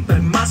 Makulit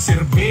at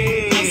maserve.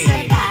 Isa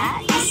pa,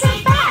 isa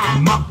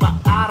pa.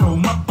 Mapa-araw,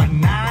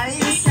 mapanay.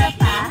 Isa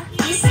pa,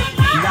 isa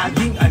pa.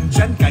 Laging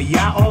andyan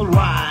kaya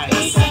alright.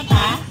 Isa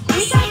pa,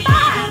 isa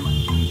pa.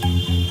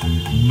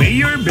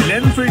 Mayor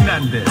Belen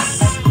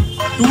Fernandez,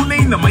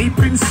 tunay na may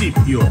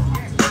prinsipyo,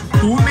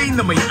 tunay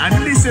na may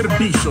anli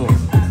serbisyo.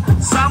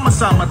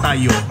 Sama-sama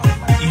tayo,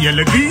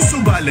 Iyalagey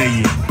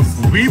subalay,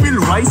 we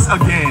will rise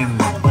again.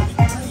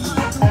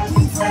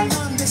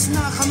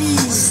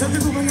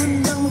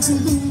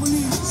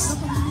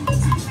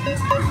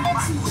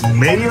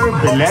 Mayor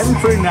Belen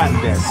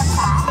Fernandez,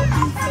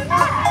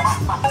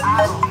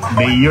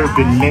 Mayor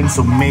Belen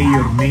sa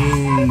Mayor May.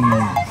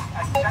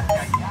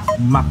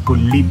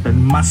 Makulitan,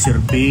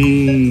 maserve.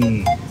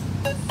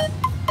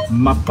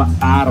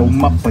 Mapa-araw,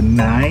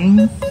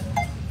 mapanay.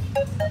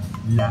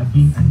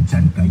 Laging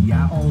andyan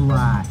kaya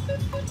alright.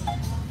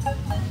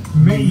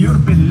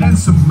 Mayor Belen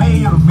sa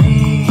Mayor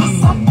May.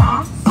 Isa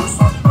pa,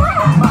 isa pa.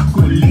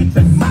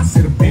 Makulitan,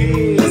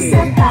 maserve.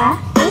 Isa pa,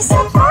 isa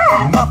pa.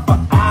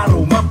 Mapa-araw,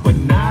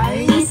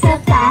 mapanay. Isa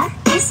pa,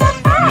 isa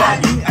pa.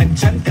 Laging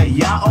andyan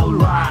kaya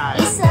alright.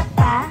 Isa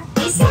pa,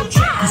 isa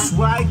pa. It's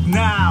right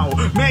now,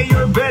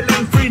 Mayor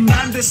Belen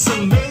Fernandez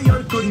ang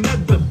mayor ko na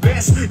the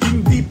best.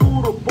 Hindi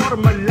puro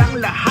formal lang,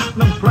 lahat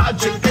ng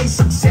project ay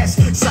success.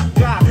 Sa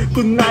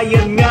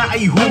katunayan nga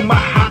ay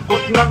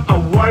humahakot ng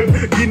award.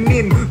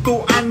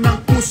 Ginintuan ng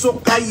puso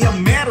kaya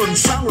meron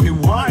siyang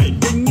reward.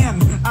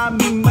 Ganyan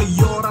aming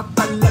mayor at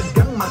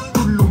talagang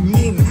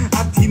matulungin.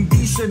 At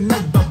hindi siya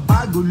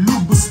nagbabago,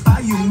 lubos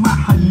tayong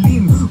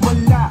mahalin.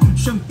 Wala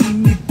siyang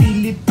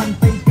pinipilit,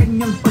 pantay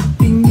kanyang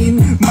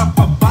pagtingin.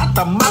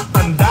 Mapabata,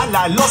 matanda,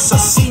 lalo sa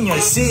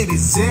senior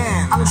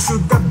citizen. Ang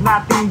syudad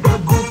nating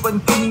dagupan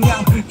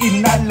kanyang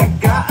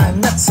inalagaan.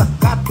 At sa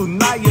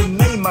katunayan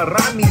ay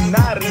marami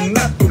na rin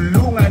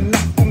natulungan.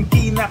 At kung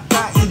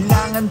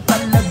kinakailangan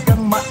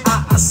talagang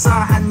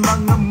maaasahan,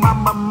 mga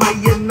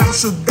mamamayan ng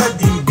syudad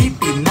hindi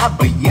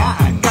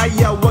pinabayaan.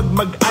 Kaya wag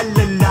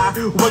mag-alala,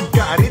 wag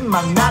ka rin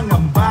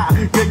mangangamba.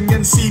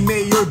 Ganyan si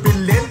Mayor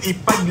Belen,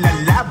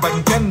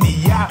 ipaglalaban ka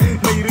niya.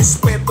 May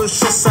respeto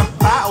siya sa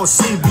tao,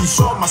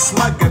 servisyo mas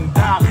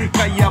maganda.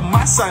 Kaya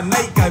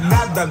masanay ka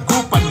na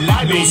dagupan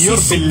lalo. Mayor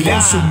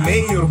Belen sa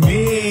Mayor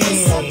May.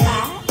 Isa pa,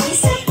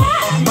 isa pa.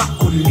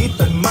 Makulit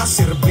at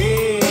maserve.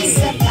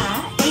 Isa pa,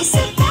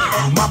 isa pa.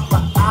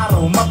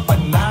 Mapa-araw,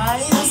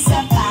 mapanay. Isa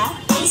pa,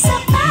 isa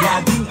pa.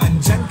 Laging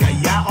andyan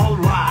kaya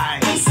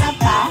alright. Isa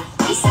pa,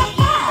 isa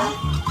pa.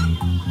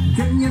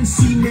 Ganyan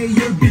si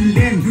Mayor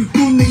Belen,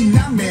 tunay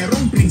na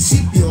merong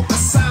prinsipyo.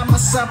 Kasama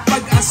sa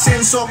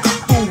pag-asenso,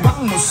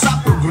 katubang mo sa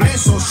progreso.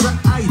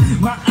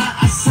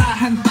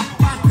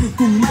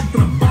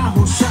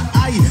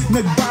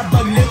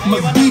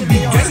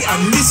 magbibigay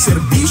ang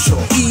serbisyo.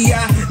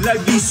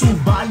 Iyalagey,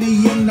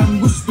 subali yan ang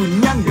gusto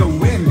niyang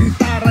gawin.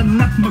 Tara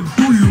na't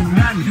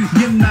magtulungan,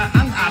 yan na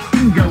ang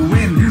ating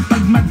gawin.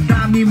 Pag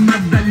madami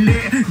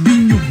madali,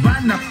 di nyo ba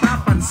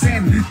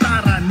napapansin?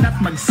 Tara na't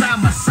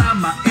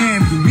magsama-sama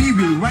and we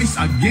will rise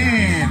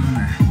again.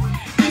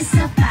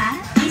 Isa pa,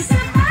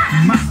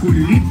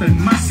 makulitan,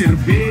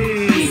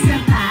 maserbe, isa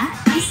pa,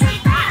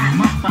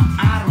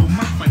 mapaaraw,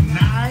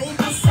 mapanay,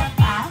 isa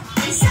pa,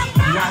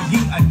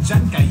 laging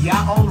andyan kaya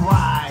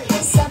alright.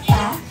 isa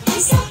pa,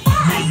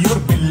 Mayor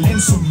Belen,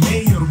 so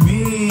Mayor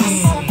me,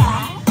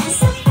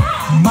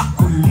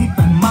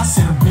 makulitan,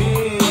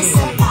 maserbe,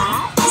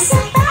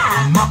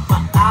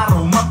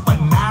 mapaaraw,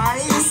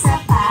 mapanay,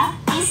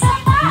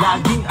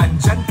 laging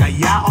andyan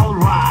kaya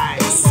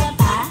alright.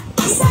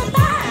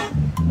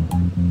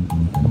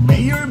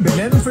 Mayor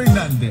Belen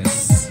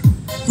Fernandez,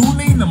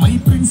 tunay na may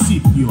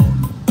prinsipyo,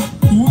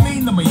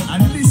 tunay na may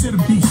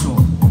serbisyo.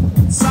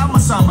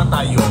 Sama-sama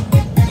tayo,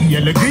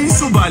 Iyalagey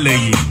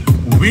subalay,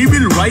 we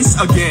will rise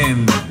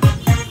again.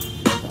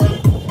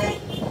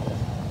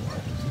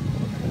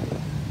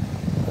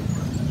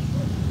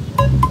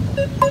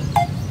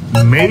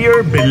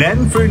 Mayor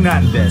Belen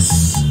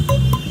Fernandez,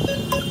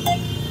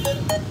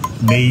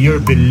 Mayor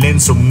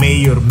Belen, so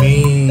Mayor me,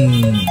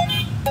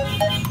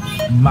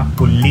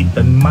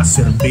 makulitan,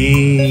 maserbe,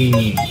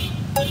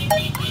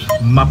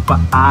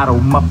 mapaaraw,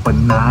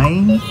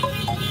 mapanay,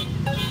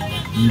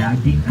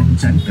 laging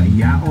andyan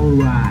kaya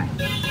alright.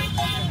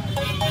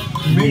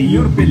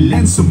 Mayor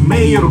Belen, so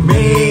Mayor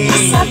me,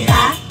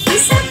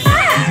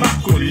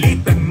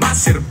 makulitan,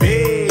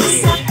 maserbe,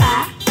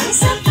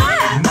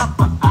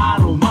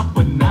 mapaaraw,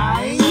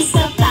 mapanay,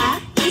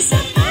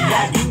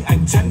 laging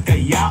andyan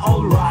kaya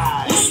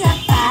alright.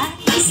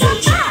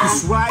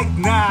 It's right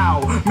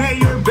now,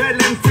 Mayor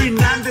Belen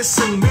Fernandez,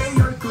 ang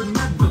mayor ko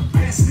na the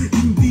best.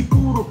 Hindi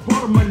puro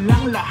formal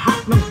lang,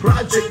 lahat ng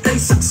project ay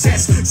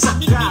success. Sa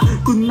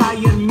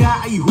katunayan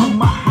nga ay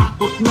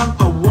humahakot ng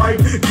award.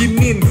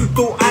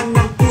 Ginintuan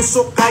ng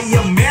puso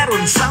kaya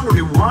meron siyang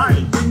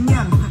reward.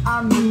 Ganyan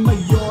aming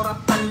mayora,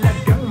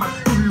 talagang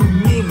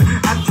matulungin.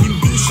 At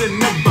hindi siya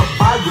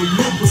nagbabago,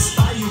 lubos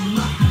tayong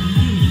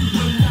mahalin.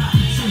 Wala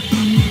siyang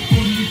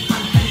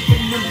pinipilitan ay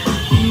kanyang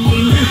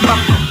pagtingin.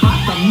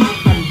 Makabatang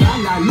matanda,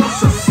 lalo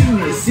sa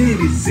senior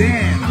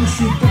citizen. Ang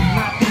syudad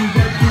natin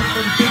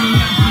dagutan,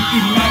 ganyan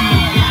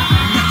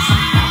inalagaan. At sa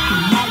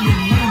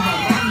katunayan na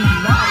maraming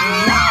lahat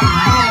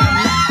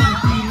ang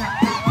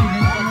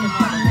pinakailangan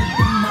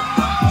talagang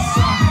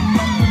maaasahan.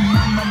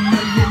 Naman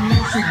na yan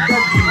ang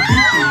syudad, hindi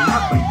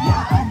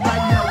pinabayaan.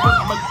 Kaya huwag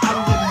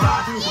mag-alala,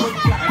 huwag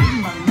ka rin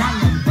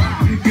mangangamba.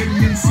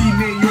 Ganyan si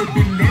Mayor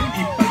Belen,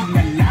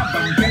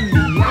 ipaglalaban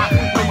ganyan.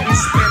 May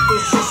respeto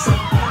siya sa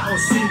tao,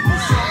 simple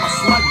siya, mas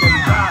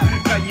maganda.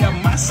 Kaya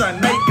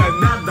masanay ka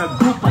na,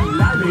 dagupan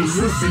lalo yung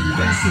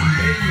sila si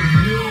Mayor.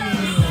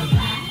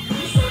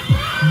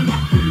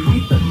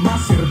 Makulitan,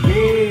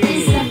 maserbe,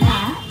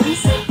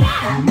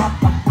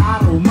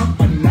 mapaaraw,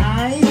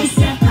 mapanay,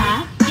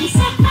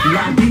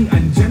 laging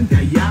andyan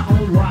kaya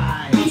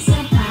alright.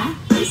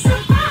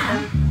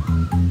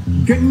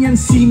 Ganyan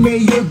si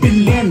Mayor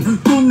Belen,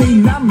 tunay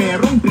na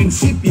merong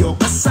prinsipyo.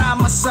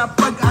 Kasama sa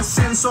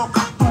pag-asenso,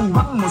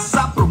 katuwang mo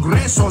sa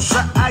progreso.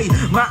 Siya ay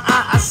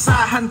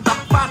maaasahan,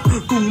 tapat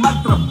kung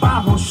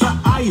magtrabaho. Siya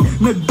ay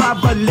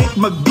nagbabalik,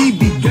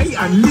 magbibigay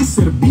ang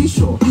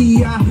serbisyo.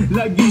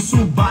 Iyalagey,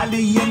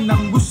 subali yan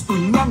ang gusto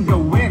niyang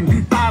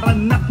gawin. Tara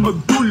na't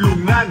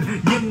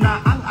magtulungan, yan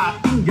na ang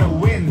ating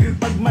gawin.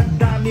 Pag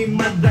madami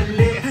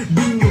madali,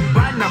 di nyo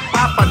ba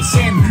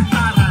napapansin?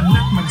 Tara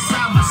na't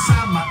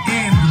magsama-sama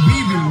and we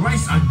will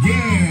rise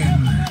again.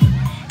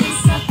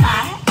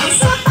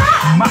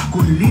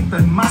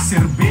 Makulitan,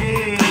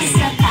 maserbe,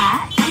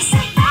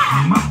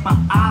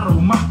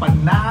 mapaaraw,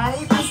 mapanay,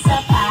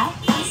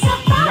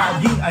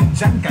 laging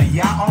andyan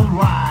kaya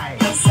alright.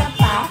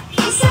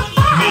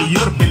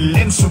 Mayor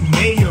Belen, so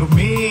Mayor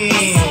me,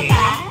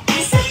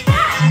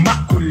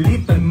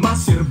 makulitan,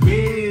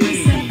 maserbe,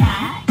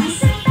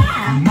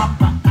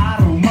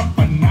 mapaaraw,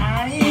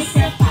 mapanay,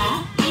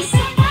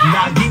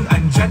 laging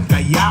andyan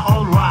kaya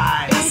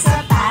alright.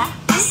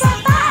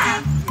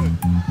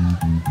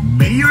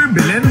 Mayor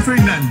Belen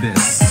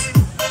Fernandez,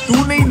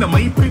 tunay na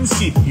may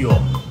prinsipyo,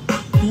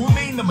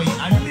 tunay na may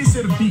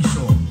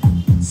serbisyo.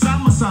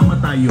 Sama-sama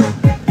tayo,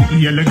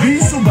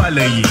 Iyalagey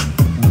subalay,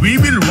 we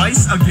will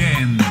rise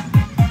again.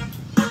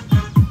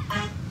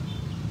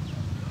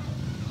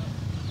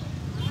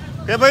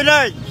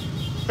 Bernard!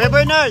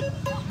 Bernard!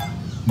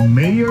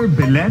 Mayor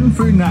Belen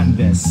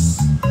Fernandez,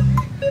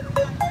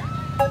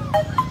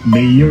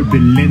 Mayor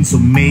Belen,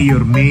 so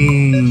Mayor me,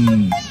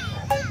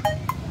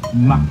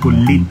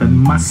 makulitan,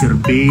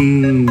 maserbe,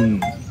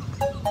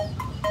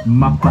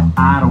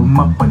 mapaaraw,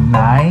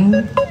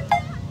 mapanay,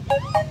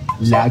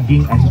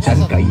 laging andyan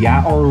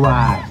kaya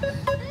alright.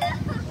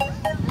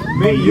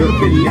 Mayor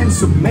Belen,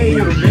 so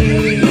Mayor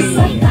me,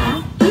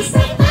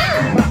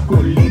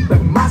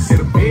 makulitan,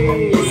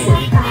 maserbe,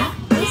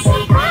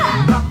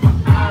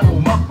 mapaaraw,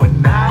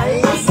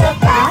 mapanay,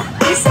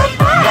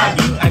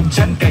 laging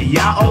andyan kaya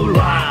kaya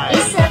alright.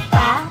 Isa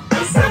pa,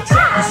 isa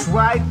pa. Is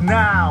right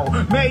now,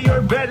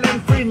 Mayor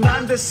Belen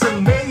Fernandez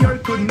ang mayor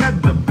ko na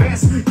the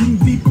best.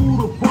 Hindi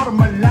puro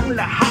formal lang,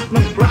 lahat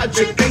ng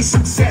project ay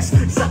success.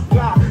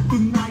 Saka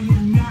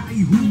tunayan nga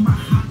ay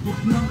humahakot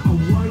ng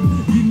award.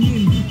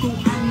 Hinin ko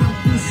ang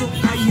puso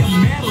kaya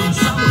meron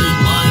sa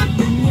reward.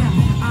 Ganyan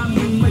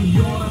aming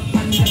mayor at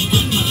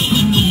talagang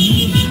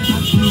matulungin.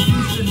 At hindi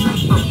siya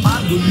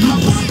nagpapago,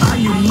 lubos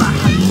tayo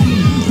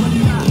mahalin.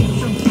 Wala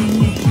siyang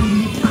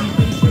pinipilit ang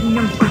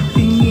kanyang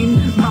pagtingin.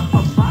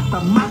 Mapabata,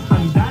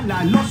 matanda,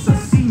 lalo sa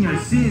senior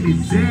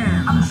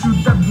citizen. Ang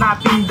syudad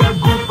natin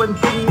dagupan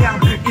kanyang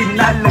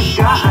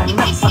inalagaan.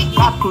 At sa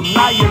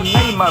katunayan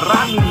ay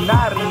marami na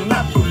rin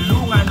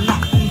natulungan. Na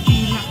kung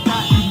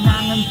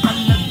kinakailangan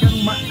talagang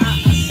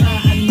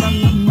maaasahan.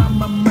 Mga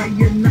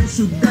mamamayan ng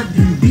syudad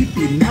hindi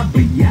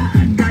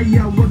pinabayaan.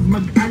 Kaya wag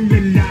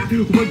mag-alala,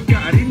 wag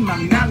ka rin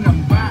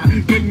mangangamba.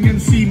 Ganyan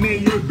si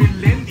Mayor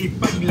Belen,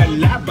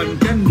 ipaglalaban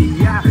ka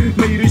niya.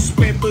 May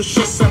respeto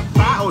siya sa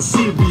tao,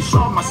 si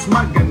Bisyo mas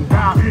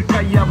maganda.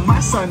 Kaya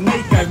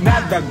masanay ka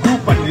na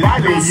dagupan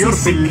lalo si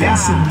Belen.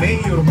 Si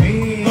Mayor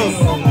May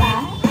Isa pa,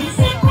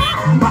 isa pa.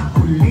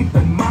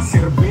 makulitan,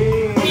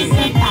 maserbe,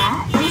 Isa pa,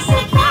 isa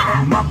pa.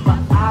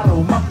 mapaaraw,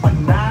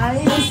 mapanay,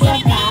 Isa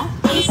pa,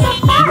 isa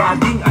pa.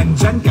 laging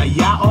andyan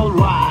kaya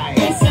alright.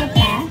 Isa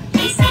pa,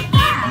 isa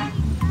pa.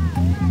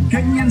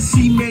 Ganyan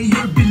si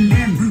Mayor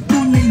Belen,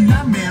 tunay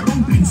na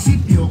merong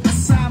prinsipyo.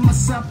 Kasama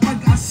sa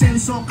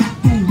pag-asenso,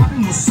 katuwang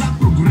mo sa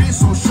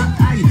progreso. Siya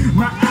ay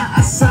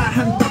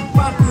maaasahan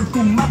tapat,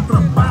 kung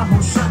matrabaho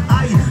siya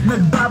ay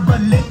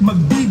nagbabalik,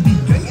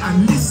 magbibigay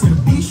ang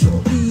serbisyo.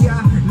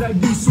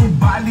 Iyalagey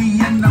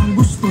subali yan ang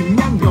gusto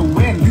niyang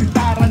gawin.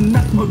 Tara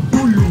na't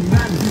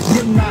magtulungan,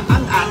 yan na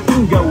ang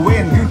ating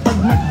gawin. Pag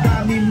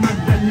nagdami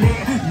madali,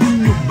 di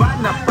nyo ba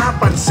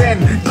napapansin?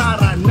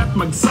 Tara na't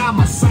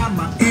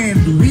magsama-sama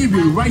and we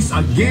will rise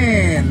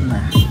again.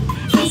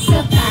 Isa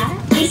pa,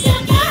 isa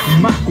pa.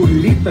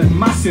 Makulitan,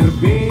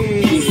 maserbe,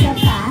 Isa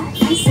pa,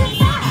 isa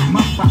pa.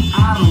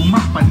 mapaaraw,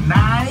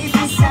 mapanay,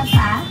 Isa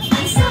pa,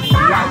 isa pa.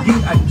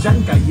 laging andyan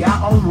kaya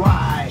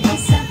alright.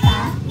 Isa pa,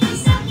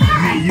 isa pa.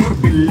 Mayor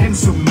Belen,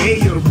 so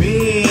Mayor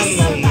May,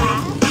 Isa pa,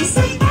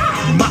 isa pa.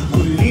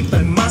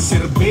 makulitan,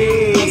 maserbe,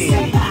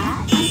 Isa pa,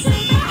 isa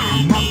pa.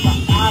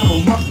 mapaaraw,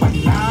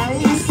 mapanay,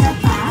 Isa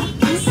pa,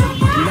 isa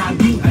pa.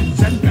 laging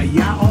andyan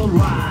kaya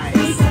alright.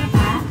 Isa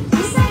pa,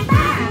 isa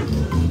pa.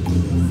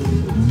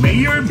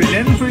 Mayor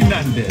Belen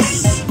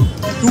Fernandez,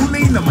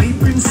 tunay na may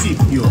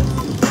prinsipyo,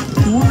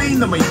 tunay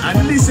na may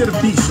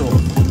serbisyo.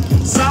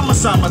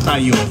 Sama-sama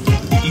tayo,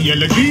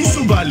 Iyalagey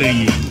sa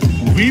Baley,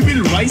 we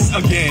will rise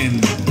again.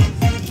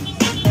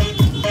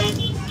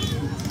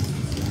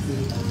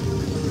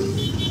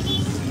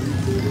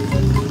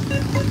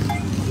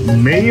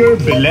 Mayor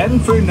Belen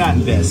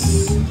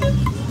Fernandez,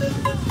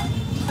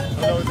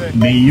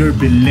 Mayor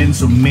Belen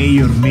so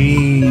Mayor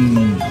May,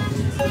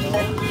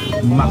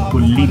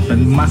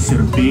 makulitan,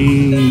 maserbe,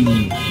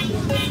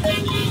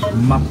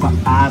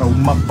 mapaaraw,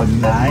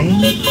 mapanay,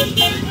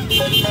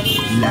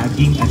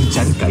 laging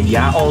andyan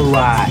kaya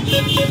alright.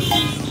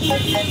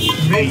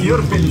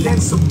 Mayor Belen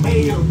so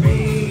Mayor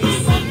May,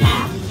 Isa pa,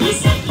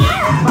 isa pa.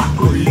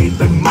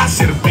 makulitan,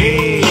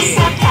 maserbe,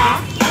 Isa pa,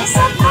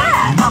 isa pa.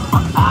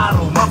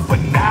 mapaaraw,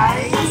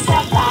 mapanay, Isa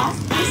pa,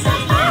 isa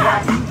pa.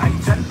 laging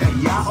andyan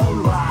kaya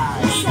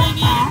alright. Isa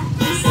pa,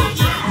 isa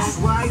pa. It's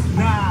right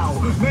now,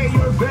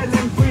 Mayor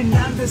Belen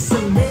Fernandez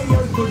ang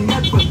mayor ko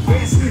na the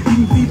best.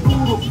 Hindi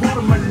puro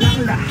formal lang,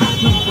 lahat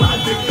ng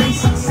project ay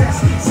success.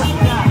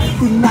 Saka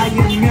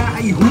tunayan nga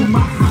ay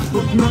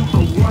humahakot ng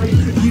award.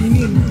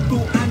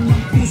 Hinintuan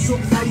ng puso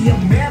kaya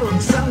meron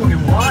siyang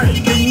reward.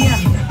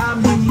 Ganyan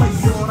aming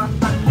mayor at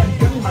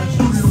talagang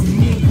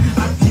matulungin.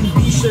 At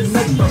hindi siya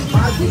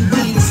nagbabago,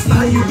 lubos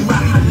tayo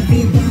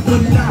mahalin.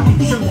 Wala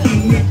siyang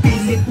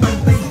pinipilit,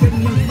 pantay ka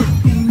ng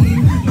pagtingin.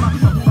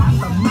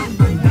 Matabata,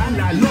 matanda,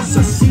 lalo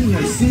sa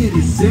senior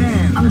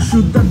citizen. Ang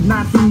syudad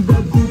natin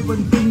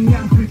dagupan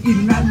kanyang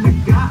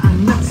inalagaan.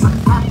 At sa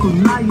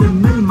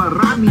katunayan ay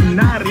marami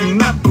na rin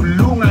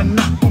natulungan.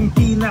 Na kung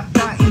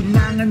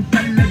kinakailangan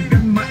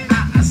talagang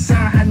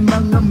maaasahan.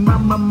 Mga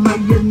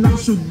mamamayan ng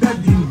syudad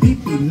hindi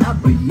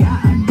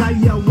pinabayaan.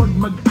 Kaya wag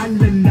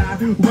mag-alala,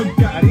 wag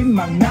ka rin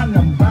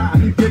mangangamba.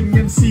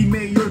 Ganyan si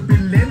Mayor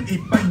Belen,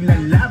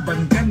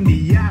 ipaglalaban ka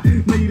niya.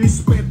 May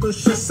respeto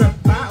siya sa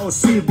tao,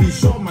 si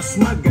Bisyo mas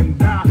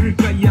maganda.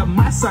 Kaya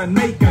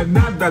masanay ka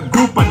na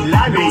dagupan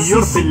lalo si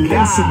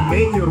Belen, si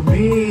Mayor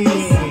May,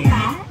 Isa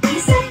pa,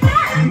 isa pa.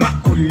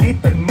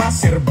 makulitan,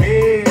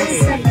 maserbe,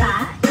 Isa pa,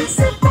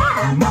 isa pa.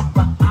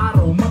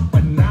 mapaaraw,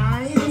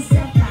 mapanay,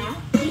 Isa pa,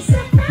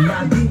 isa pa.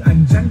 laging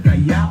andyan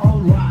kaya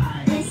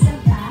alright. Isa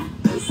pa,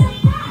 isa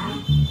pa.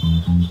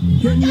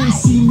 Ganyan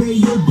si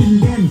Mayor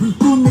Belen,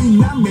 tunay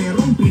na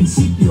merong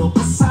prinsipyo.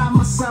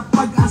 Kasama sa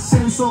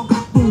pag-asenso,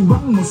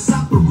 katuwang mo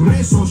sa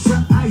progreso.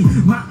 Siya ay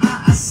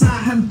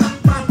maaasahan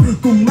tapat,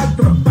 kung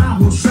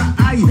nagtrabaho siya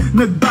ay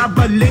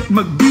nagbabalik,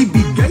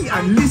 magbibigay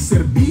ang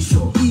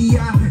serbisyo.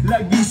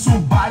 Iyalagey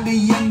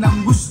subali yan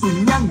ang gusto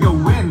niyang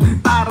gawin.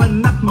 Tara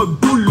na't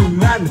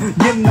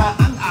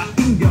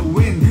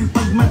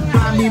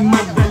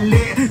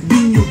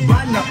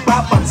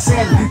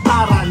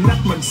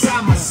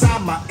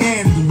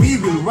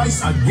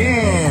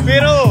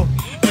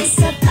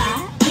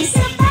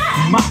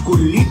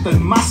Makulitan,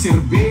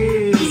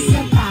 maserbe.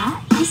 Isa pa,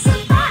 isa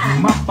pa.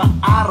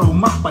 Mapaaraw,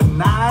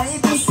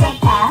 mapanay. Isa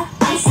pa,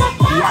 isa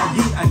pa.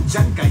 Laging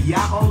andyan kaya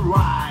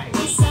alright.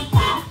 Isa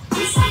pa,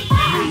 isa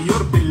pa.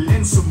 Mayor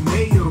Belen, so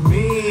Mayor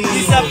May.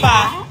 Isa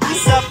pa,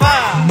 isa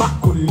pa.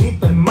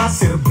 Makulitan,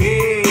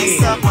 maserbe.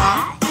 Isa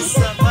pa,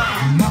 isa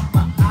pa.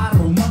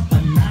 Mapaaraw,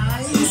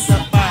 mapanay.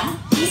 Isa pa,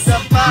 isa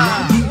pa.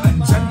 Laging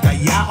andyan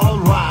kaya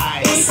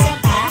alright. Isa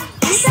pa,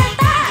 isa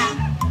pa.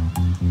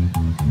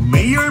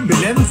 Mayor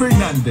Belen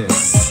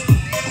Fernandez,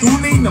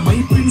 tunay na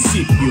may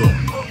prinsipyo,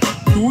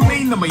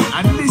 tunay na may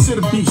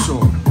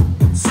anli-serbisyo.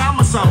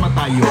 Sama-sama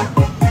tayo,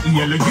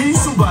 iyalagay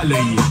sa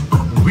balay,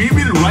 we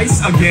will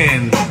rise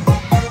again.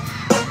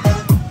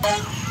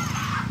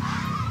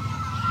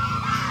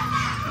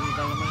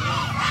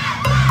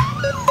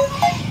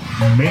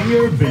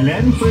 Mayor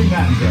Belen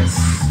Fernandez,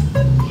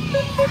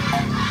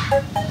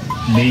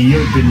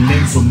 Mayor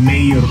Belen, so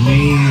Mayor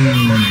May.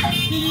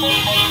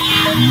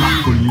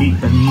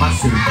 Makulitan,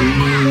 maserbe.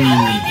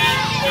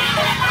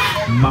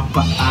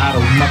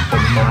 Mapaaraw,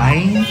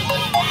 mapanay.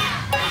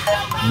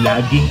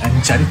 Laging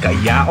andyan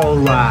kaya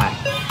alright.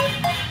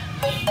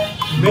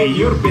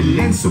 Mayor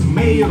Belen, so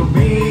Mayor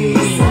May.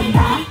 Isa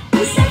pa,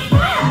 isa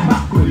pa.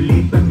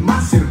 Makulitan,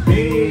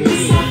 maserbe.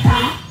 Isa pa,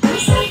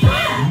 isa pa.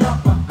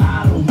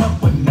 Mapaaraw,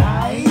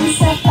 mapanay.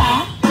 Isa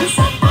pa,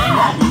 isa pa.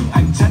 Laging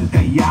andyan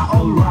kaya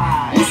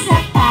alright. Isa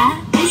pa,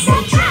 isa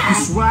pa.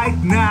 It's right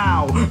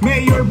now,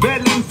 Mayor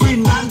Belen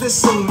Fernandez,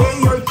 so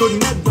Mayor ko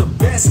na the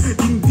best.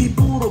 Hindi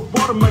puro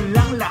forma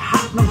lang,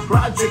 lahat ng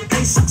project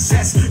ay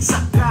success. Sa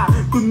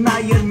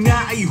katunayan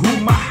nga ay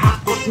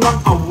humahakot ng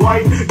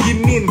award.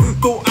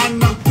 Ginintuan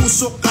ng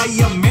puso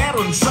kaya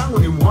meron siyang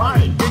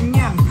reward.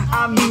 Ganyan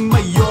aming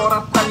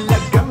mayora,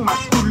 talagang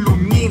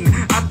matulungin.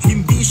 At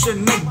hindi siya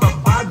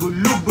nagbabago,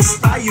 lubos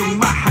tayong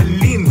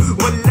mahalin.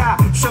 Wala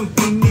siyang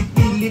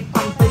pinipili,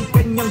 pantay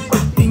kanyang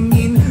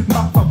pagtingin.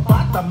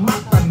 Mapabata,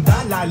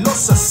 matanda, lalo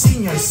sa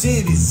senior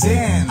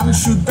citizen. Ang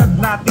syudad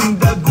nating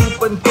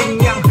dagupan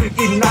kanyang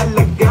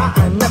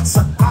inalagaan. At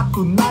sa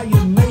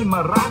katunayan ay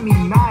marami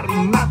na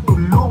rin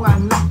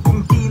natulungan. At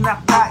kung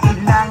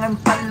kinakailangan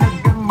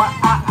talagang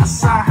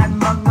maaasahan,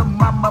 mga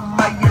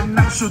mamamayan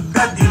ng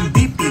syudad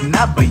hindi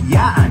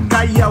pinabayaan.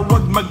 Kaya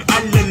wag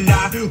mag-alala,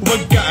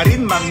 wag ka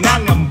rin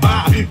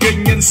mangangamba.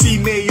 Ganyan si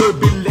Mayor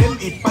Belen,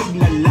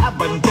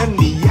 ipaglalaban ka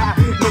niya.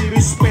 May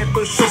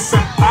respeto siya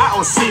sa tao,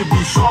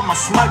 servisyo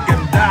mas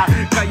maganda.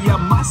 Kaya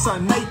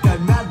masanay ka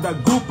na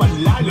dagupan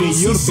lalo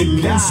Mayor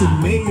Belen, so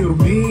Mayor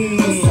May.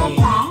 Isa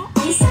pa,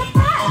 isa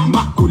pa.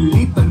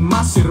 Makulitan,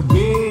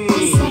 maserbe.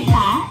 Isa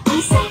pa,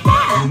 isa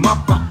pa.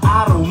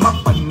 Mapaaraw,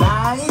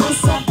 mapanay.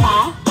 Isa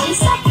pa,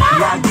 isa pa.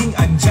 Laging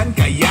andyan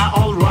kaya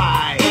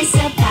alright.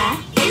 Isa pa,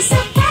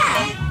 isa pa.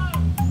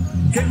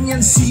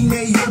 Ganyan si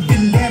Mayor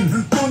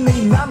Belen,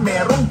 tunay na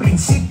merong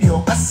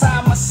prinsipyo.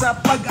 Kasama sa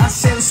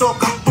pag-asenso,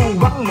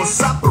 katuwang mo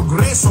sa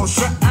progreso.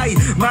 Siya ay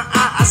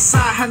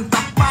maaasahan,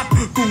 tapat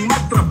kung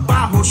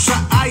magtrabaho. Siya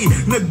ay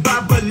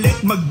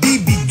nagbabalik,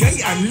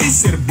 magbibigay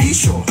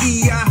anli-serbisyo.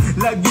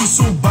 Iyalagey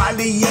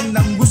subali, yan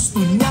ang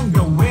gusto niyang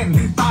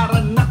gawin.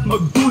 Tara na't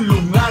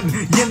magtulungan,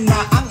 yan na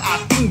ang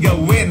ating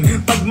gawin.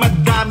 Pag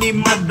madami,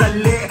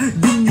 madali,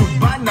 di nyo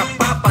ba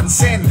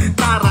napapansin?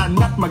 Tara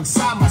na't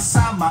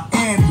magsama-sama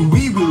and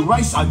we will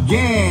rise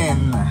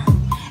again.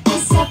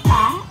 Isa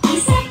pa,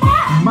 isa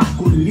pa.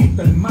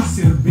 Makulitan,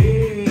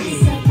 maserbe.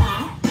 Isa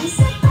pa,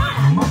 isa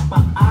pa.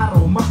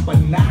 Mapaaraw,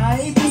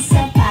 mapanay.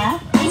 Isa pa,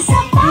 isa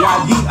pa.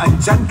 Laging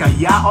andyan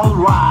kaya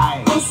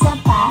alright. Isa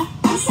pa,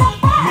 isa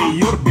pa.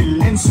 Mayor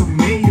Belen, so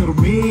Mayor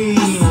May.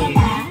 Isa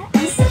pa,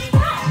 isa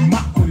pa.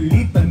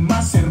 Makulitan,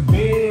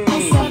 maserbe.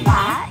 Isa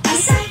pa,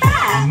 isa pa.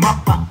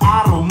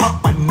 Mapaaraw,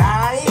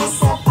 mapanay.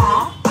 Isa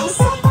pa,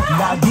 isa pa.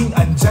 Laging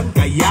andyan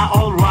kaya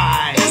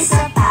alright.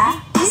 Isa pa,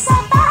 isa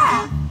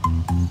pa.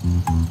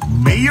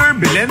 Mayor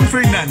Belen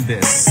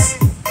Fernandez,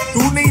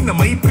 tunay na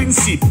may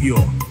prinsipyo,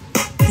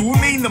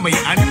 tunay na may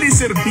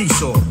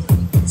anli-serbisyo.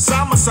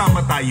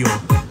 Sama-sama tayo,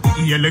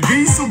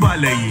 iyalagay sa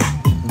balay,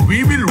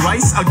 we will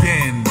rise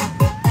again.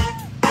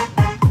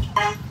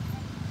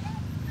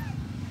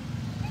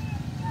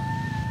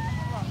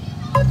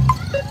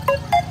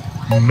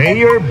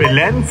 Mayor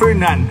Belen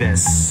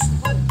Fernandez,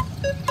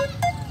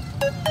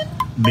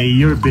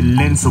 Mayor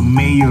Belen, so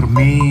Mayor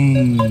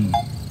May.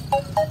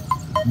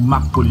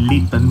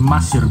 Makulitan,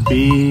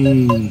 maserbe.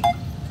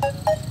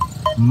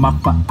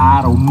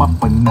 Mapaaraw,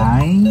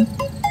 mapanay.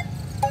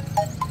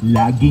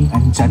 Laging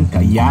andyan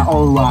kaya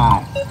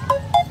alright.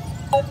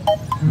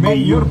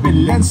 Mayor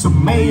Belen, so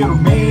Mayor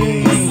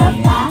May. Isa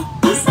pa,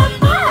 isa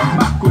pa.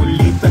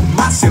 Makulitan,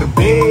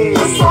 maserbe.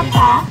 Isa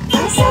pa,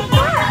 isa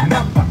pa.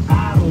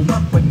 Mapaaraw,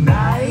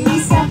 mapanay.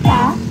 Isa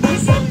pa,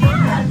 isa pa.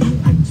 Laging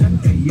andyan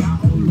kaya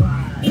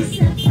alright.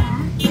 Isa pa,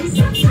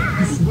 isa pa.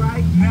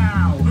 Right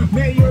now,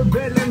 Mayor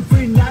Belen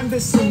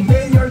Fernandez, so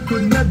Mayor ko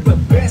na the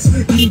best.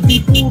 Hindi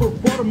puro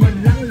forma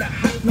lang,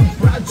 lahat ng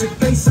project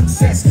ay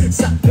success.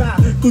 Sa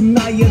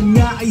katunayan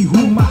nga ay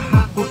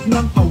humahakot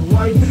ng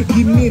award.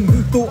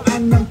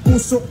 Ginintuan ng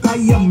puso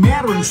kaya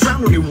meron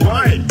siyang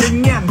reward.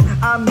 Ganyan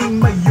aming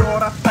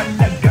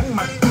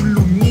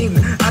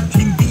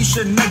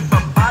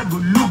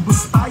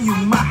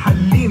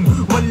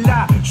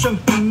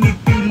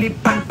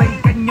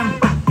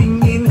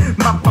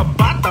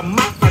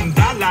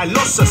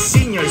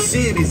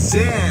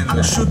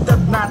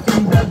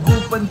nating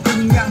dagupan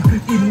kanyang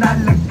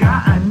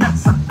inalagaan at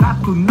sa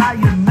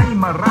katunayan ay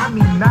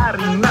marami na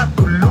rin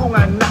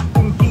natulungan na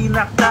kung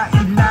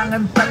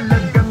kinakailangan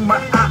talagang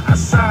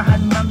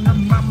maaasahan ng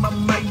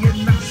mamamayan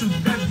ng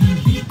syudad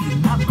hindi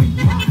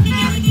pinabayaan.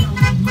 Kaya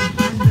huwag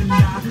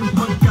mag-alala,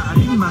 huwag ka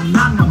rin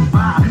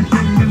mangangamba.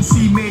 Ganyan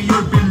si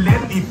Mayor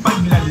Belen,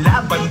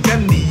 ipaglalaban ka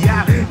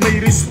niya. May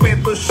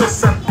respeto siya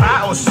sa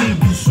tao,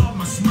 silbisyo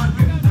mas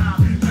maganda.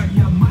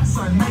 Kaya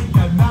masanay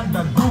ka na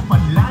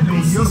dagupan lalo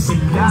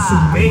sila. Si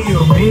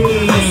Mayor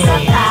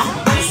Belen,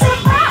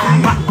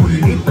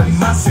 makulit at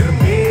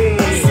maserbe,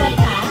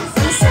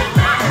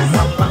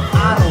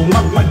 mapang-araw,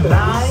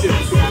 mapanay,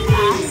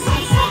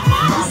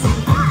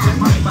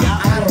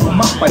 mapang-araw,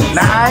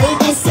 mapanay.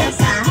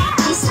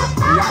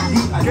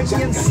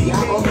 Ganyan si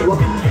Mayor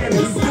Belen,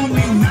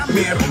 tunay na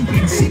merong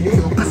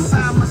prinsipyo.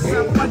 Kasama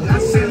sa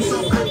pag-asenso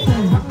at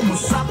tuwak mo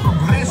sa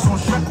progreso.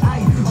 Siya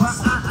ay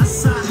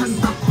maaasahan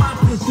tapat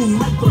kung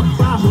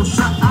magtrabaho.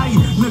 Siya ay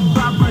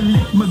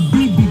nagbabalik,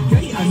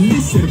 magbibigay ang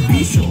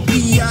serbisyo.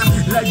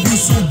 Iyalagey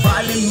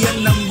subali,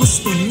 yan ang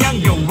gusto niyang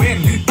gawin.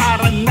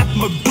 Tara't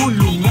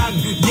magtulungan,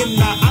 yan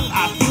na ang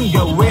ating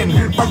gawin.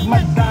 Pag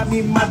madami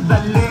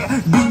madali,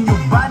 di nyo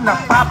ba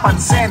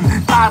napapansin?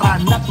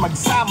 Tara't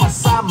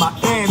magsama-sama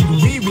and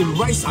we will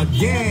rise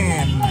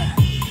again.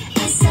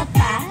 Isa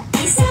pa,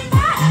 isa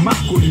pa.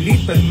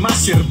 Makulitan,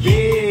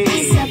 maserbe,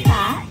 Isa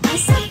pa,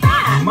 isa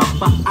pa.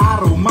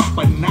 mapa-araw,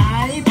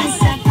 mapanay.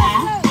 Isa pa,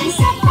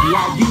 isa pa.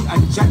 Laging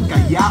andyan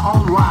kaya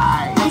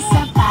alright.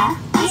 Isa pa,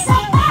 isa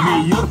pa.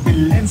 Mayor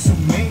Belen sa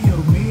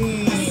Mayor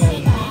May,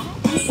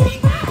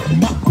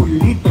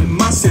 makulitan,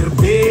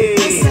 maserbe,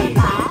 Isa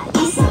pa,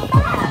 isa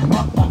pa.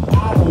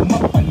 mapa-araw,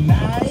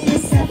 mapanay.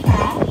 Isa pa,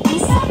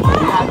 isa pa.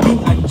 Laging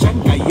andyan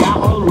kaya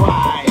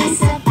alright.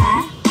 Isa pa,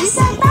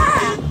 isa pa.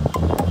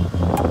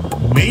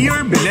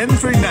 Mayor Belen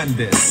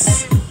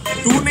Fernandez,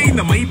 tunay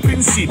na may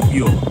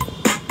prinsipyo,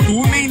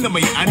 tunay na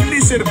may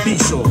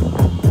anli-serbisyo.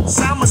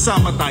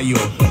 Sama-sama tayo,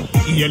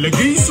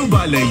 Iyalagey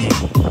subalay,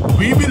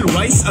 we will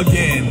rise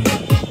again.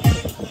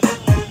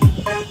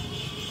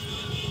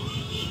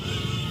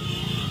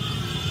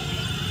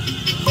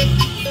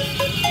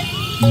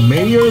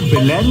 Mayor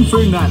Belen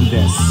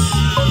Fernandez,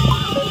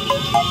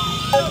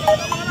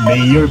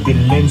 Mayor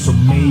Belen sa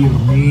Mayor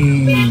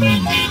May,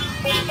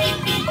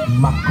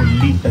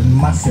 makulitan,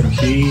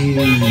 maserbe,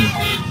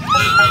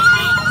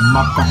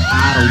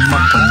 mapang-araw,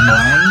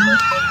 mapanay.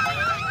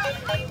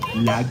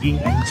 Laging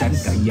andyan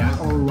kaya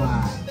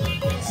alright.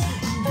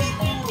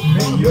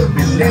 Mayor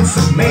Belen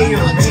sa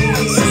Mayor May,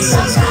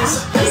 Isa pa,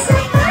 isa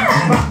pa.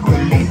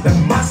 makulitan,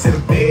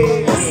 maserbe,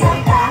 Isa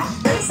pa,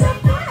 isa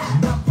pa.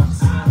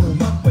 mapang-araw,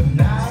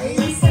 mapanay.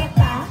 Isa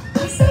pa,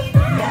 isa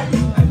pa.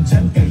 Laging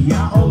andyan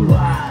kaya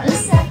alright.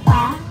 Isa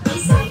pa,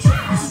 isa pa.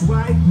 It's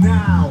right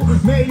now,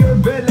 Mayor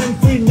Belen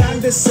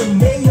Fernandez sa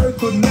mayor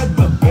ko na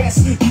the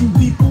best.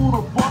 Hindi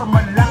puro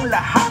formal lang,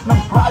 lahat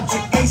ng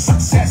project ay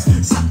success.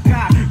 Sa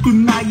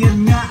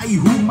katunayan nga ay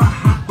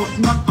humahakot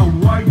ng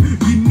award.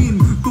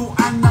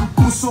 Ginintuan ng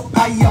puso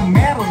kaya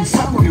meron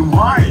siyang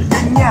reward.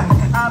 Ganyan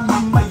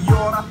aming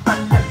mayora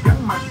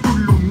talagang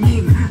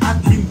matulungin.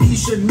 At hindi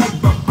siya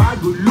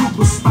nagbabago,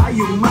 lubos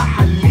tayong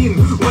mahalin.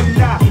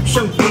 Wala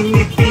siyang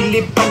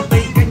pinipili,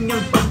 pantay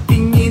kanyang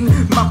pagtingin.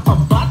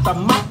 Mapabata,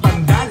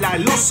 matanda,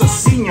 lalo sa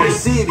senior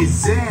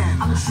citizen.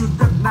 Ang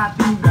syudad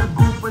nating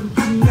dagupan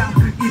kanyang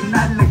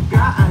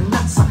inalagaan.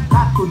 At sa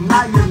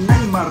katunayan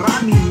ay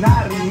marami na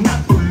rin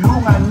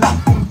natulungan. Na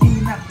kung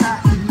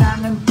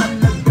kinakailangan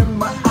talagang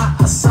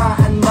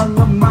maaasahan,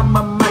 mga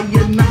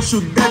mamamayan ng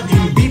syudad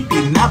hindi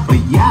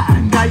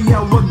pinabayaan. Kaya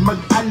huwag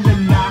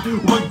mag-alala,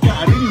 huwag ka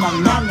rin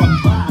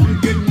mangangamba.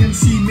 Ganyan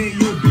si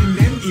Mayor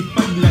Belen,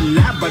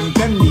 ipaglalaban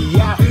ka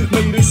niya.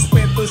 May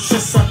respeto siya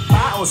sa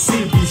tao,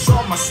 silbisyo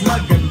mas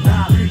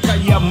maganda.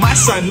 Kaya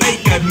masanay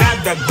ka na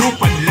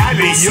dagupan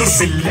lalo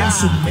sila.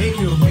 Si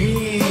Mayor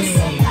May,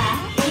 Isa pa,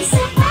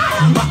 isa pa.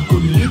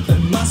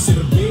 makulitan,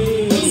 maserbe,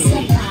 Isa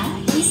pa,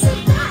 isa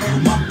pa.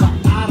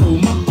 mapa-araw,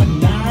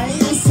 mapanay.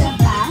 Isa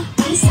pa,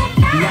 isa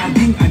pa.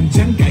 Laging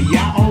andyan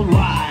kaya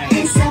alright.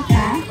 Isa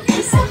pa,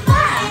 isa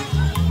pa.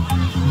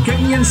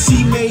 Ganyan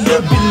si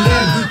Mayor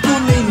Belen,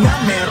 tunay na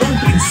merong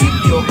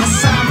prinsipyo.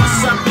 Kasama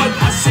sa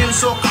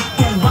pag-asenso,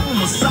 katuwang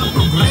mo sa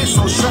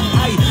progreso. Siya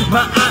ay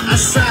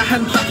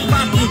maaasahan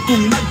tapat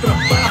kung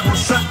nagtrabaho.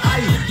 Siya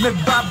ay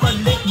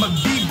nagbabalik,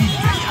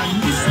 magbibigay ang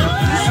mismo.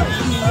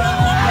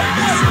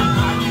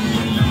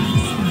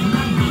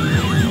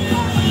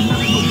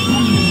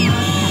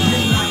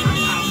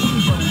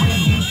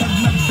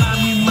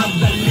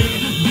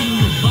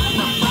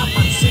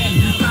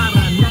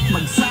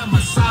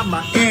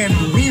 And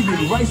we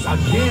will rise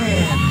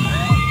again.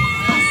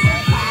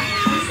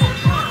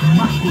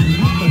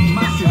 Makulitan,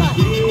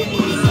 maserbe,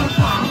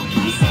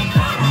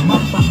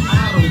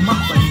 mapang-araw,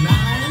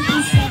 mapanay.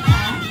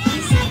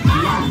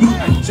 Laging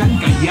andyan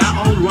kaya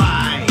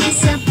alright.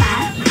 Isa pa,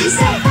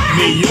 isa pa.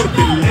 Mayor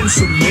Belen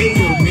sa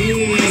Mayor May,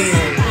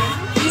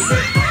 Isa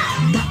pa,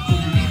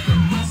 makulitan,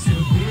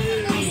 maserbe,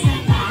 isa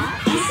pa,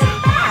 isa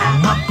pa.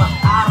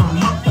 mapang-araw,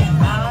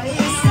 mapanay.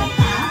 Isa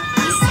pa,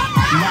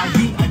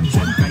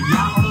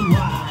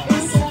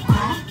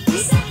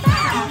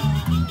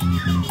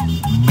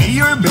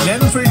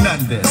 Belen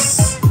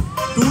Fernandez.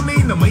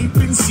 Tunay na may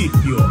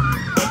prinsipyo.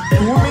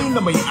 Tunay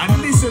na may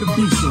anli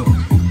serbisyo.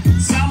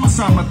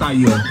 Sama-sama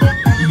tayo.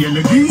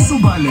 Iyalagey sa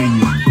Baley.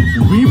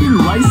 We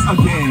will rise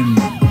again.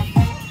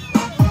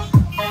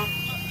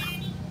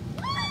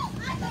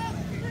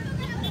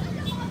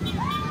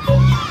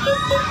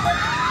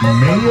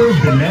 Mayor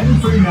Belen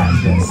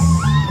Fernandez.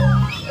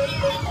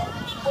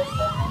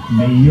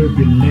 Mayor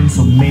Belen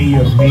sa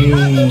Mayor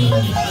May.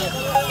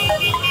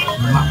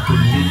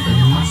 Makulit at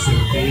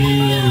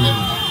maserbil.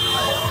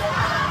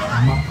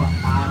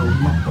 Mapaaraw,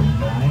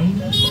 mapagay.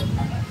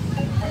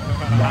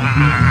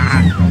 Lagi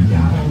ang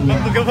kanyang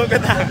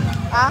Magkabagata.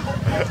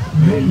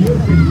 Mayor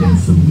Belen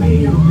sa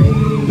Mayor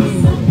May.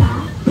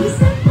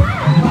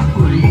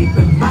 Makulit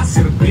at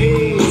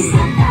maserbil.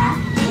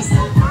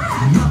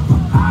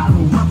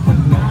 Mapaaraw,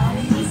 mapagay.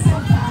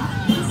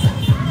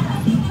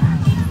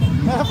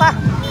 Meron pa.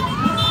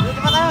 Dito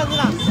pa tayo. Dito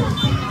lang.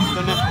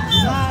 Ito na.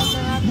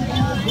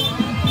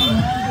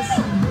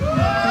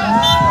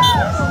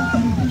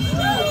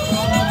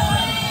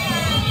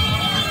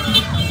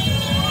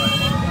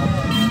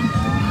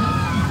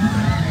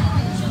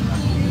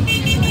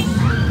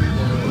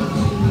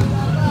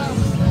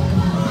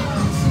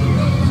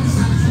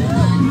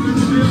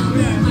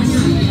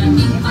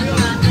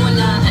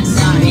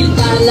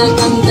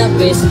 Talagang the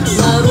best.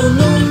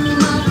 Marunong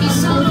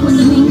mag-isang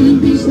madaling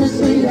business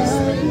sa life.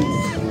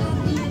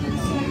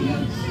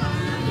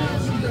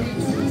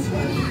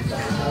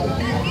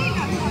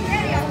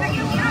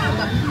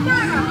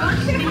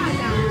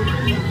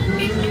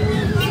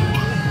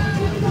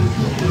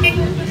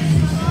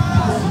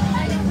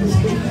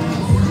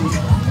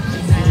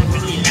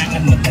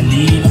 Kailangan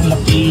madali ang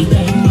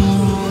lapitan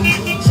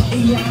sa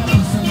iyan.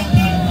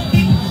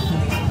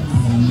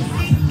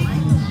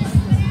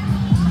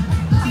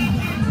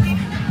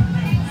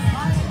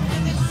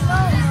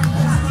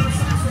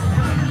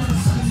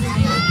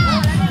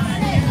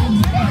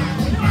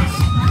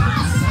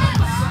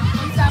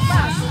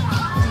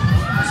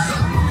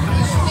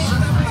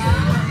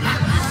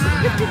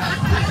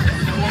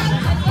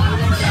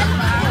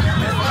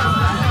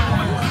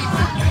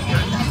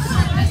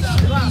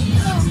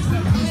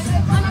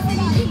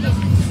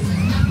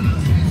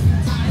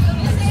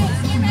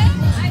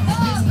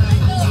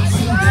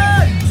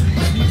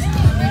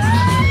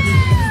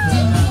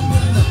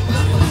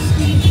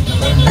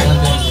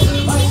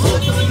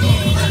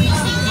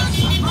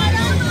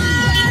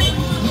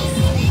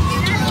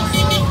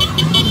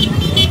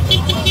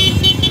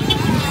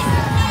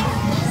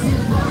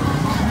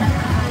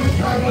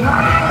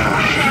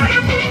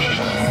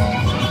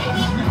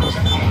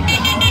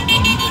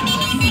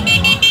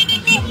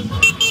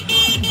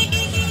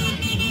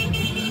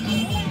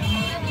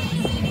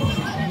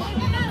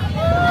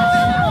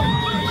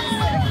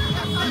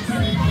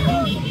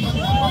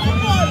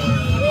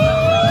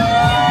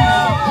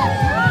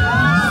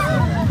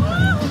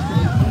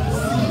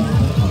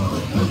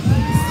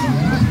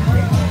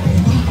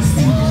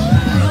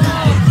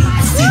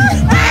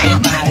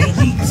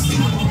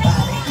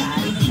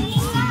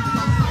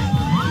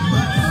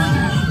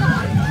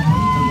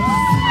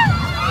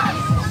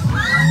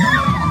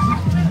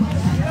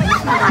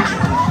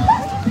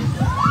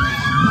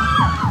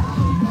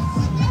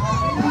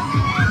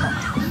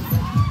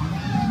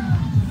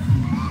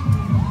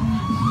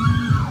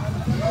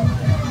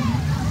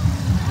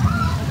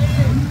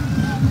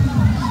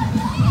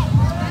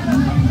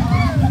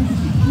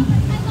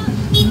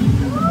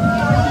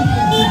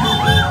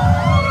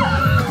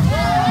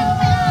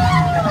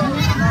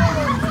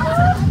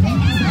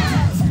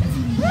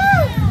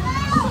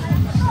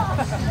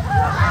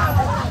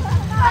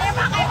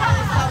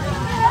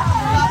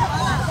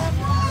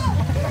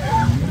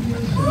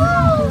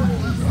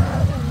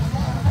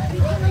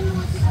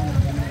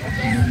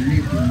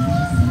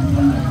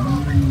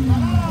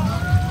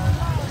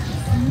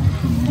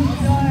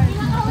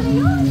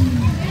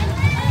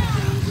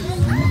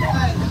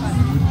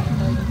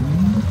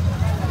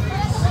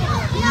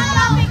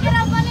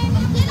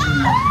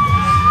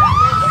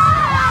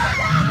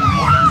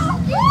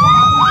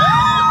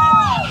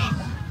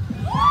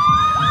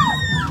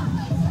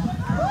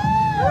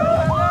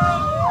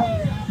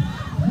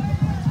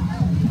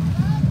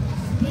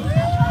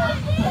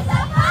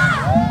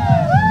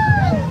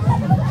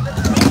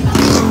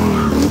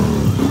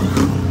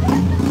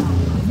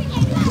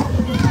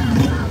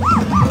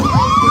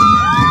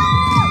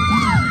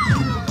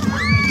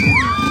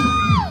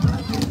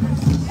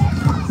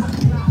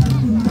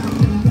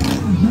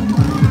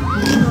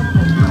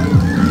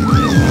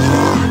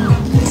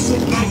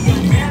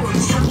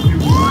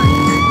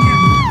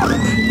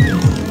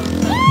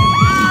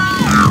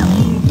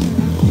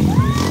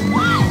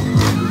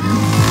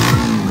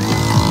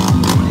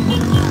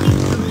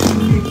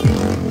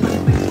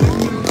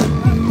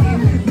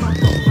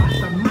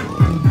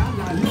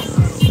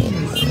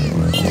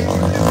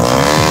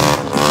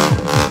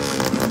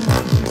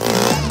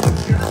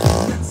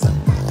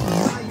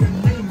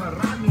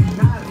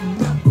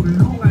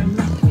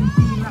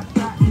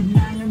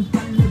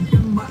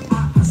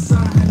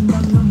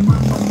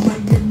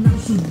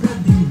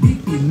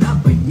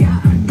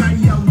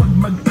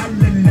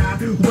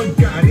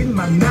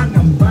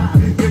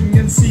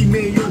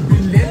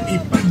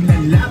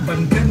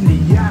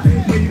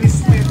 May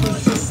respeto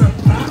siya sa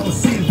tao,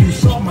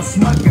 servisyo mas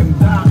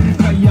maganda.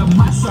 Kaya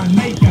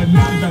masanay ka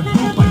na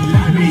dagupan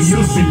lang.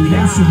 Mayor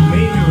Belen,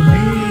 sumayo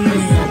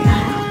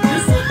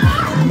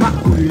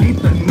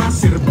makulitan,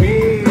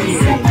 maserbe,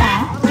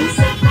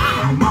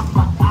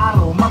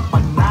 mapaparaw,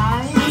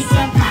 mapanay,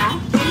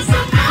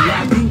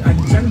 laging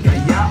andyan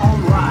kaya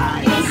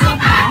alright.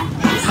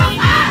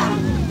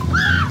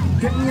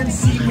 Ganyan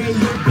si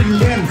Mayor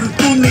Belen,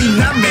 tunay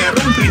na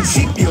merong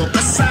prinsipyo.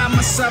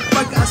 Kasama sa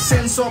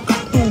pag-asenso,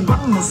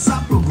 katubang mo sa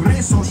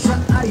progreso. Siya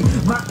ay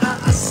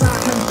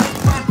maaasahan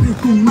tapat,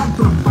 kung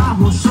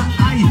magtrabaho siya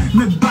ay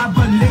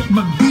nagbabalik,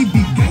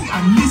 magbibigay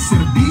ang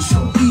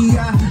serbisyo.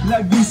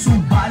 Iyalagey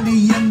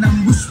subali, yan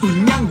ang gusto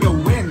niyang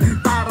gawin.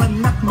 Tara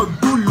na't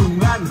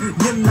magtulungan,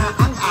 yan na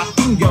ang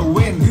ating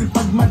gawin.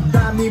 Pag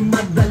madami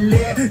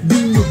madali,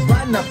 di nyo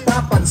ba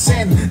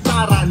napapansin?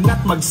 Tara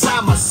na't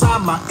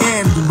magsama-sama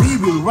and we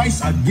will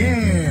rise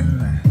again.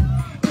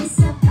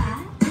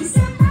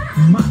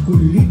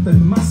 Makulitan,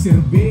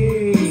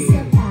 maserbe,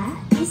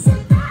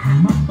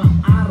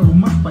 mapaaraw,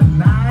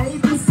 mapanay,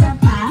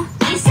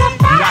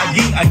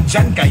 laging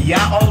andyan kaya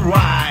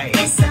alright.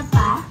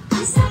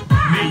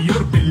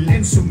 Mayor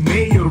Belen,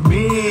 sumayor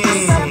me,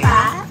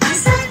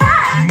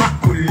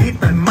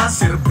 makulitan,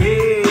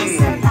 maserbe,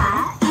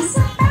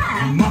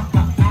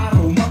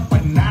 mapaaraw,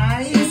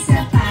 mapanay,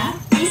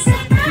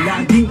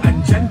 laging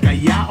andyan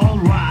kaya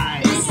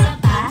alright.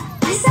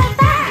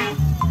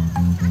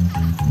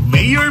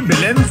 Mayor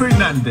Belen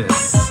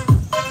Fernandez,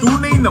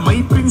 tunay na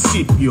may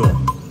prinsipyo,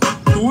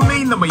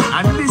 tunay na may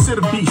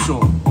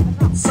anti-serbisyo.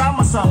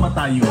 Sama-sama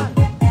tayo,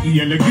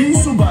 Iyalagey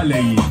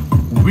subalay,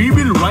 we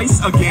will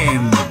rise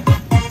again.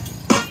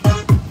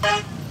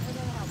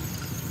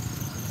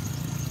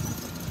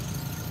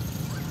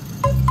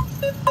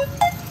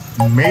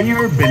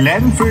 Mayor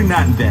Belen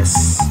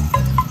Fernandez,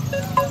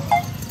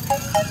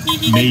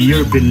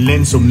 Mayor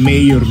Belen, so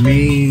Mayor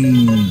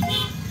me,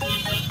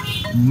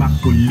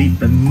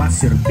 makulitan,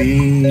 maserbe,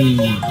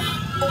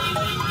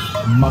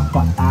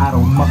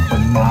 mapaaraw,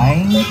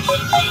 mapanay,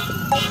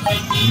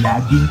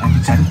 laging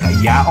andyan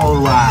kaya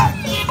alright.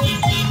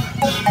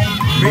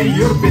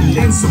 Mayor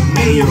Belen, so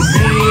Mayor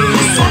me,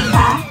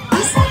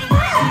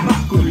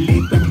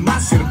 makulitan,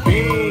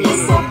 maserbe,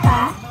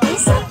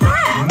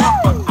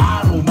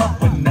 mapaaraw,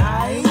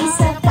 mapanay,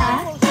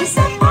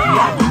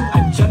 laging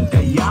andyan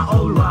kaya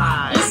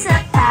alright.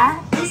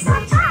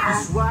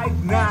 Right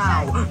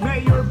now,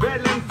 Mayor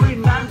Belen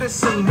Fernandez,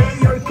 ang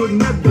mayor ko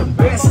na the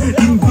best.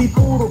 Hindi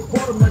puro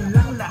forma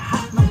lang,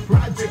 lahat ng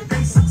project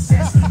ay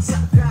success. Sa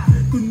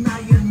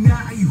katunayan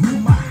nga ay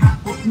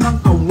humahakot ng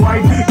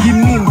award.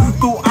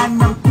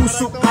 Ginintuan ng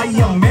puso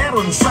kaya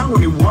meron siyang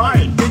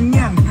reward.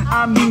 Ganyan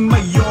aming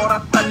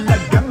mayora,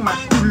 talagang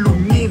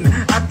matulungin.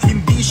 At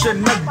hindi siya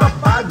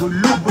nagbabago,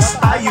 lubos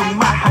tayong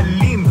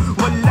mahalin.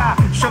 Wala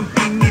siyang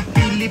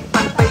pinipili,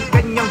 pantay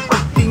kanyang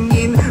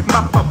pagtingin.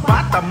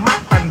 Mapabata,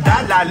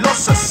 matanda, lalo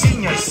sa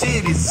senior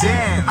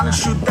citizen. Ang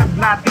syudad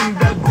nating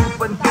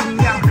dagupan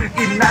kanyang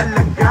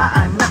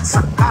inalagaan. At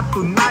sa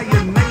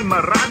katunayan ay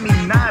marami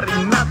na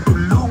rin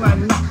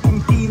natulungan. Na kung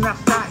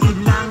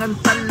kinakailangan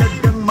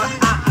talagang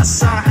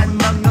maaasahan,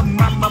 mga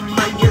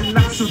mamamayan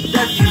ng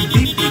syudad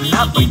hindi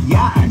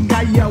pinabayaan.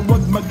 Kaya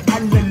wag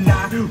mag-alala,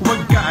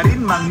 wag ka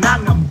rin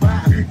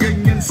mangangamba.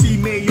 Ganyan si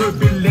Mayor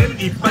Belen,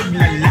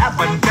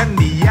 ipaglalaban ka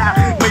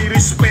niya. May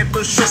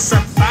respeto siya sa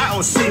tao,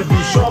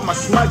 servisyo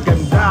mas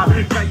maganda.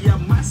 Kaya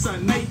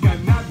masanay ka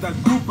na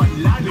dagupan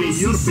lalo.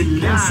 Mayor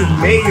Belen, si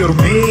Mayor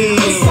me,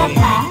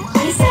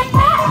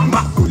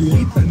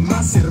 makulitan,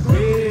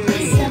 maserbe,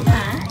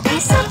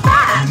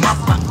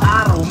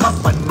 mapaaraw,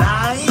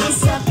 mapanay,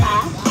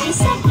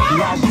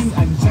 laging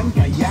andyan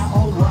kaya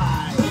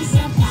alright.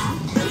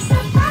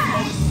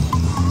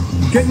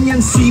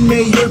 Ganyan si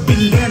Mayor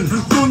Belen,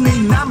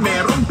 tunay na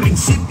merong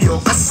prinsipyo.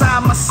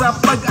 Kasama sa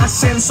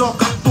pag-asenso,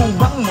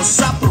 katubang mo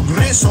sa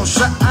progreso.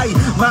 Siya ay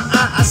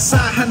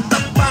maaasahan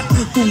tapat,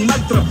 kung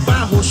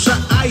magtrabaho siya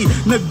ay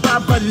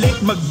nagbabalik,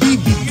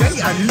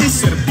 magbibigay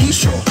alis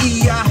serbisyo.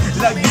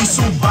 Iyalagey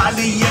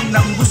subali, yan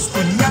ang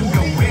gusto niyang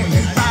gawin.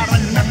 Para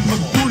na't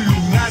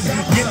magtulungan,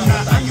 yan na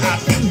ang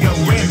ating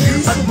gawin.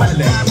 Pag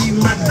madami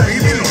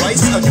madali,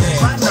 rise again.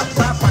 Pa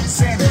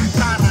napapansin,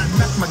 para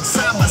na't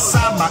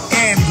magsama-sama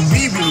and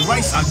we will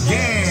rise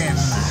again.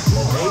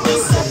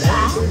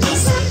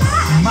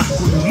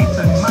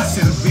 Makulitan,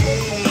 maserbe,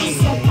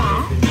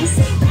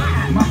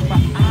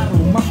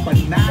 mapaaraw,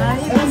 mapanay,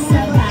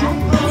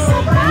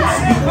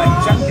 laging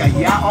andyan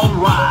kaya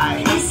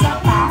alright.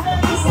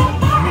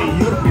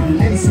 Mayor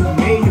Belen, so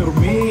Mayor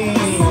me,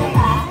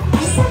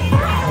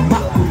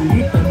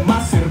 makulitan,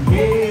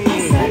 maserbe,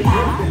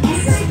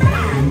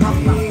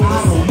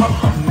 mapaaraw,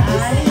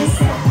 mapanay,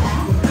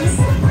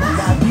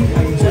 laging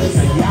andyan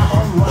kaya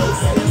alright.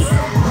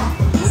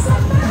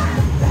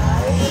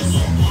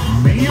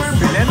 Mayor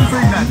Belen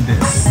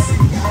Fernandez,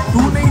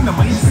 tunay na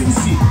may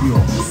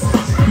prinsipyo,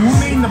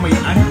 tunay na may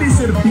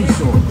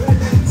anti-serbisyo.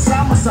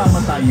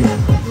 Sama-sama tayo,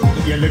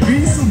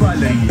 Iyalagey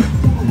subalay,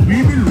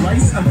 we will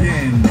rise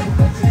again.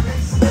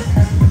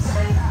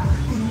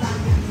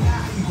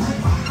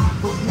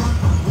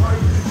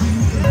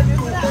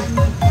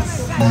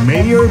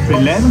 Mayor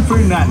Belen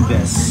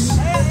Fernandez.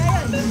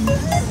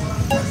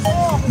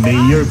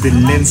 Mayor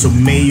Belen so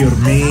Mayor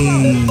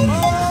May.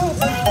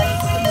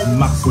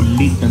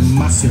 Makulit at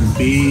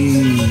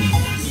masilbi,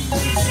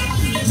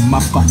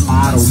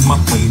 mapaaraw,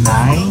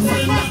 mapainay,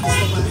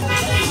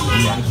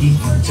 laging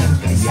andyan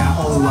kaya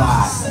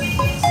alright.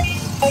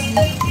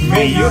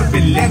 Mayor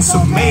Belen so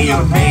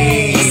Mayor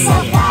May. Isa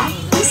pa,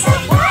 isa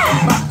pa.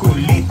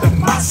 Makulit at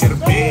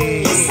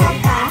masilbi, Isa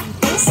pa,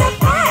 isa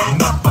pa.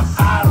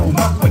 mapaaraw,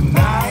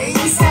 mapanay,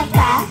 Isa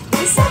pa,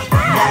 isa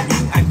pa.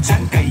 laging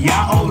andyan kaya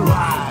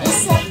alright.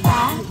 Isa pa,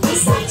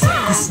 isa pa.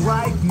 Cause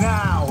right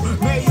now,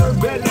 Mayor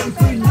Belen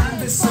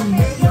Fernandez ang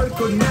mayor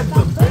ko na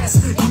the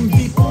best.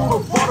 Hindi puro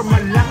forma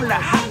lang,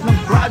 lahat ng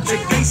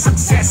project ay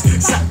success.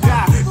 Sa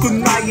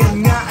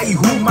katunayan nga ay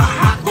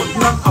humahakot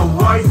ng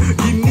award.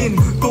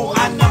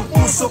 Hinintuan ng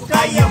puso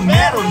kaya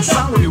meron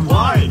siyang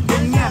reward.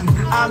 Ganyan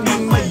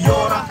aming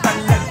mayora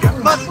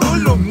talagang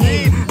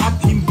matulungin. At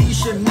hindi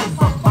siya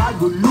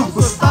nagbabago,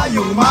 lubos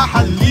tayong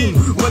mahalin.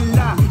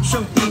 Wala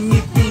siyang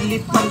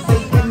pinipilit,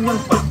 pantay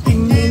kanyang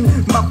pagtingin.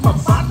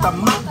 Mapabata,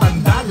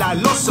 matanda,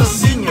 lalo sa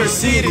senior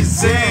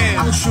citizen.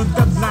 Ang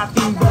syudad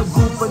nating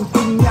dagupan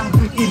kunyang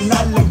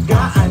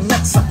inalagaan.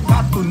 At sa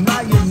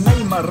katunayan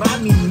ay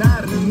marami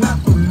na rin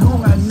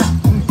natulungan. Na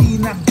kung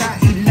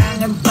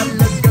pinakailangan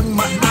talagang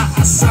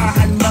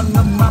maaasahan. Mga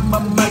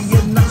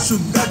mamamayan ng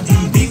syudad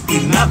hindi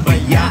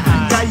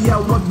pinabayaan. Kaya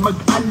wag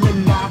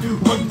mag-alala,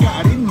 wag ka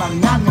rin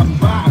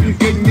mangangamba.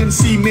 Ganyan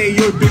si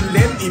Mayor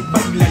Belen,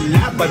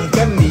 ipaglalaban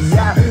ka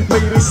niya.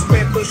 May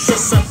respeto siya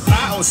sa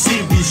tao,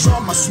 si Bisyo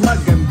mas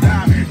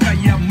maganda.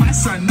 Kaya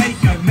masanay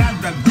ka na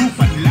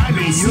dagupan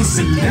lalo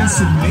sila.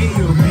 Si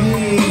Mayor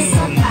May,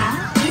 Isa pa,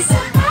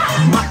 isa pa.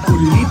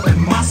 makulit at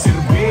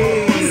maserbe,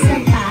 Isa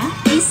pa,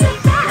 isa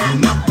pa.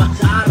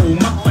 mapakaraw,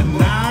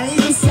 mapanay,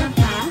 Isa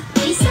pa,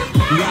 isa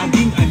pa.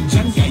 laging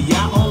andyan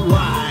kaya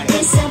alright.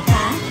 Isa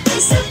pa,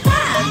 isa pa.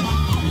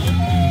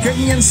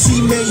 Ganyan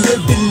si Mayor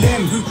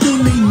Belen,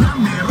 tunay na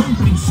merong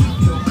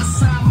prinsipyo.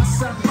 Kasama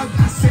sa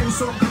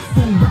pag-asenso at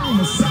tumaw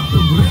sa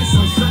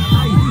progreso. Siya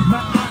ay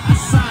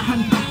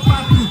maaasahan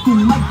tapat,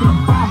 kung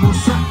magtrabaho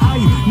siya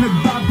ay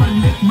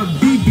nagbabalik,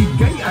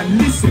 magbibigay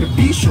alis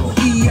serbisyo.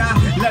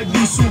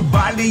 Iyalagey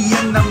subali,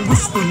 yan ang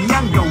gusto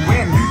niyang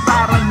gawin.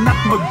 Tara na't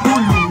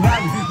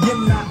magtulungan, yan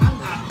na ang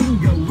ating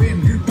gawin.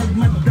 Pag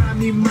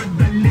madami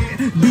madali,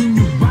 di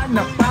nyo ba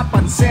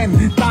napapansin?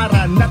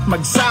 Tara na't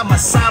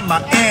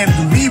magsama-sama and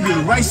we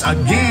will rise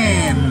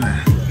again.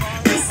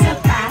 Isa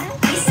pa,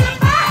 isa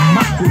pa.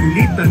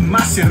 Makulit at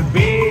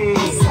maserbe,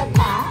 Isa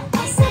pa,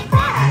 isa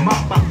pa.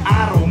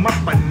 mapaaraw,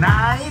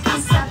 mapanay,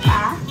 Isa pa,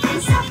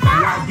 isa pa.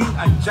 laging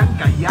andyan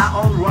kaya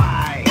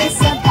alright.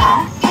 Isa pa,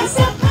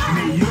 isa pa.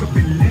 Mayor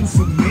Belen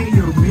so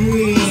Mayor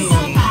May.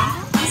 Isa pa,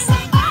 isa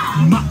pa.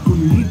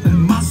 Makulit at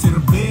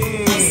maserbe,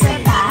 Isa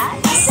pa,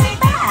 isa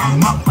pa.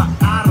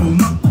 mapaaraw,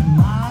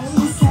 mapanay,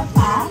 Isa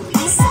pa,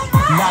 isa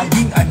pa.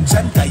 laging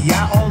andyan kaya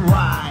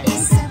alright.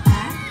 Isa pa,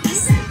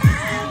 isa pa.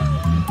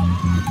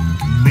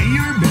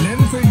 Mayor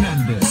Belen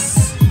Fernandez,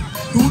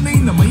 tunay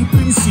na may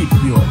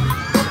prinsipyo,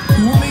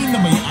 tunay na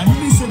may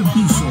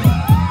serbisyo.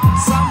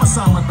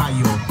 Sama-sama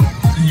tayo,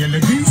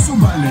 Iyalagey sa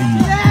Baley,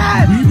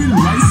 we will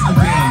rise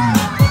again.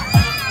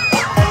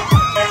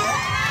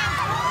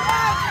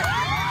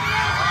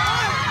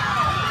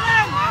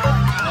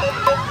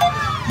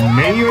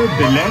 Mayor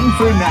Belen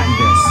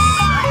Fernandez,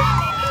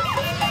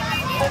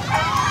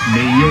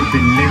 Mayor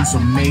Belen so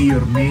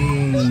Mayor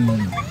May.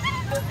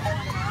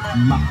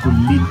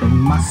 Makulit ang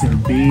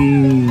maserbe,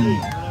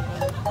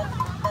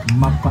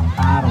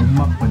 mapaaraw,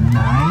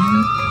 mapanay,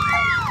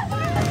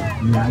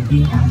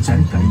 laging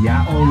andyan kaya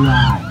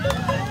alright.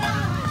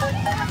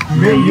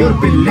 Mayor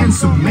Belen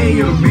so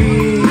Mayor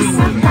May.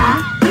 Isa pa,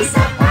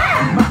 isa pa.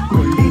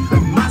 Makulit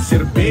ang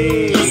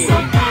maserbe, Isa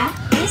pa,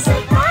 isa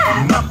pa.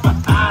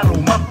 mapaaraw,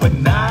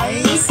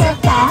 mapanay, Isa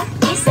pa,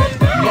 isa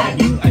pa.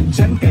 laging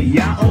andyan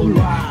kaya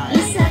alright.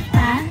 Isa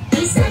pa,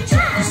 isa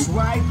pa. Cause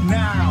right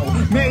now,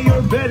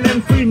 Mayor Belen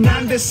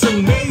Fernandez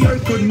ang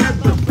mayor ko na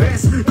the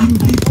best.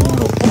 Hindi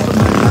puro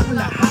forma lang,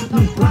 lahat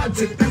ng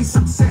project ay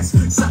success.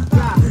 Sa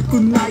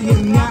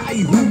katunayan nga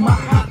ay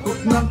humahakot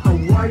ng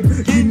award.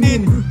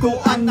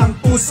 Hinintuan ng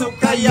puso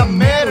kaya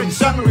meron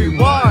siyang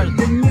reward.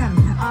 Ganyan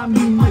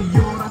aming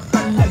mayora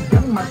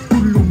talagang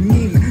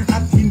matulungin.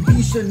 At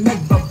hindi siya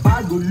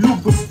nagbabago,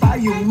 lubos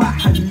tayong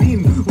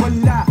mahalin.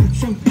 Wala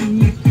siyang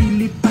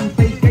pinipili,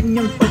 pantay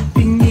kanyang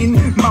pagtingin.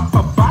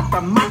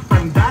 Mapabata,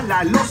 matanda,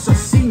 lalo sa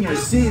senior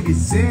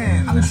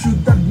citizen. Ang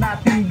syudad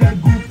natin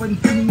dagupan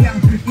kanyang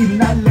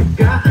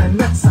inalagaan.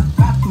 At sa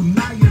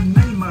katunayan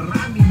ay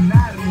marami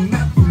na rin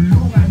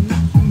natulungan.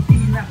 At kung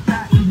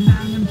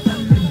pinakailangan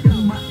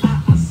talagang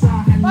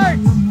maaasahan.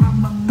 Mga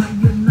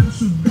mamamayan ng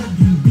syudad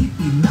hindi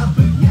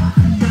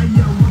pinabayaan.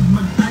 Kaya wag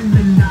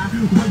mag-alala,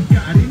 wag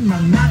ka rin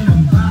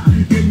mangangamba.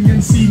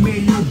 Ganyan si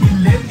Mayor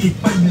Belen,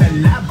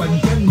 ipaglalaban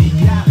ka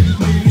niya.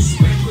 May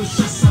respeto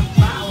siya sa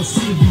tao,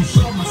 si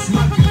Bisyo mas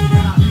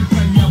maganda.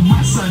 Kaya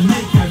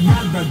masanay ka na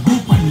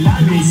dagupan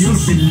lalo. Mayor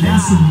Belen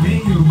so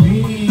Mayor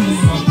May.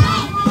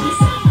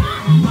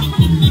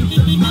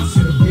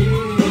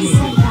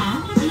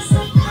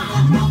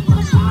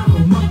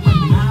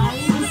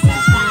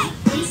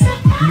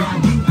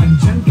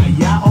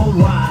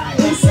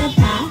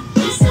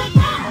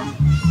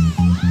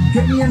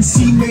 Ganyan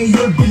si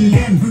Mayor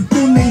Belen,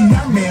 tunay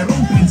na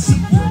merong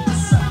prinsipyo.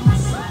 Kasama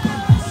sa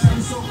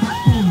pag-asenso at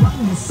tuwang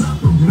mo sa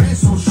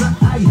progreso. Siya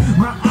ay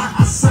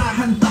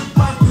maaasahan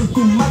tapat,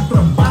 kung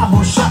magtrabaho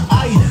siya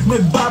ay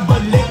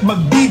nagbabalik,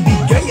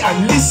 magbibigay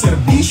ang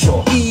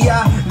serbisyo.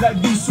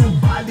 Iyalagey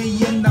subali,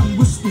 yan ang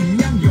gusto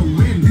niyang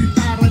gawin.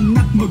 Para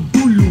na't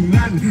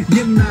magtulungan,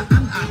 yan na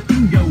ang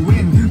ating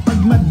gawin. Pag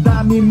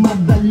madami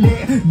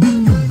madali, di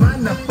nyo ba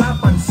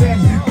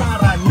napapansin?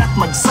 Para na't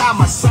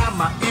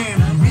magsama-sama and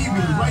we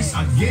will rise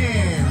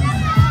again.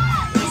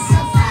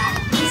 Isa pa,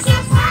 isa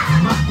pa.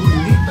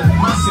 Makulit at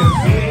maserve,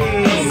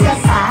 Isa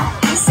pa,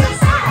 isa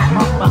pa.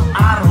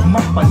 mapaaraw,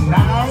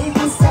 mapanay,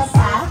 Isa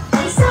pa,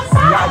 isa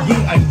pa.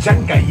 laging andyan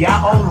kaya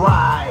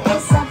alright.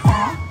 Isa pa,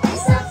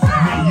 isa pa.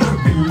 Mayor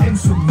Belen,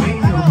 so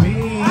Mayor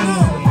May,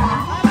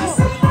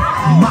 Isa pa,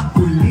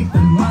 makulit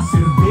at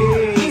maserve,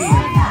 isa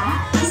pa,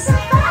 isa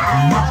pa.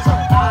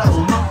 mapaaraw,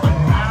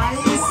 mapanay,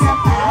 Isa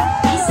pa,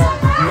 isa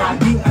pa.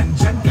 laging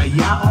andyan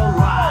kaya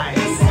alright.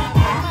 Isa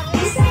pa,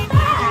 isa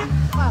pa.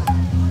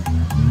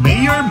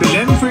 Mayor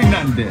Belen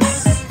Fernandez,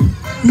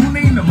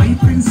 tunay na may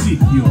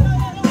prinsipyo,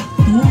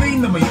 tunay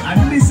na may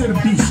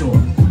serbisyo.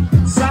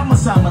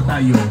 Sama-sama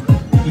tayo,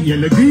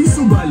 iyalagay sa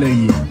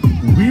balay,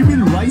 we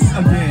will rise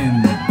again.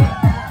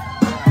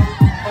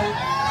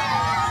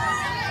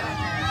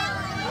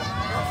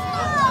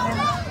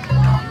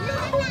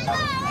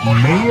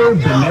 Mayor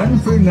Belen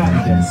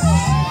Fernandez,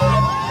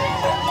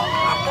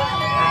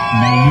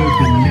 Mayor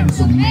Belen,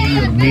 so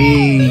Mayor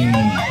May,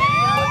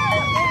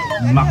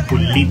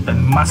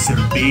 makulitan,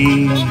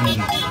 maserbe,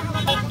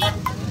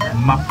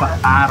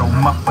 mapaaraw,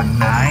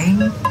 mapanay,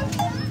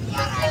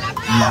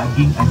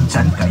 laging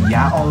andyan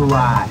kaya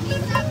alright.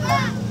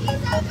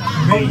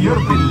 Mayor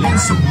Belen,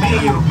 so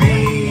Mayor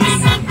May,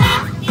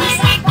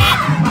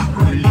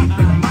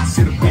 makulitan,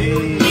 maserbe,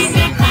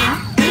 Isa pa,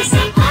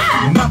 isa pa.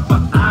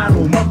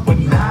 mapaaraw,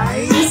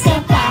 mapanay, Isa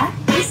pa,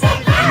 isa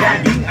pa.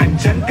 laging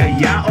andyan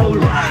kaya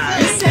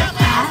alright. Isa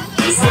pa,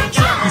 isa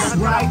pa. It's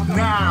right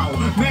now,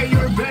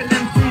 Mayor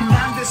Belen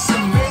Fernandez,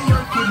 ang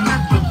mayor ko na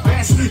the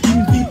best.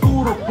 Hindi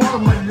puro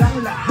formal lang,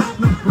 lahat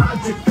ng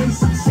project ay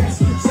success.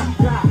 Sa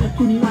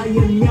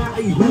katunayan nga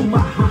ay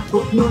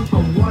humahakot ng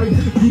award.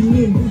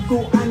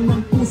 Hinintuan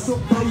ng puso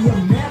kaya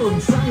meron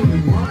siyang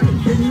reward.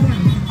 Ganyan,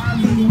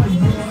 aming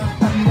mayor at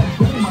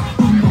talagang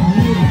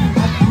matulungin.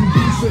 At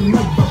hindi siya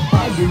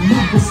nagbabago,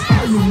 lubos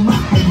tayong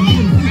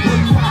mahalin.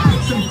 Wala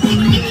siyang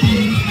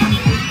pinipilit, ang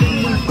itong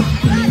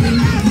mapagpilin.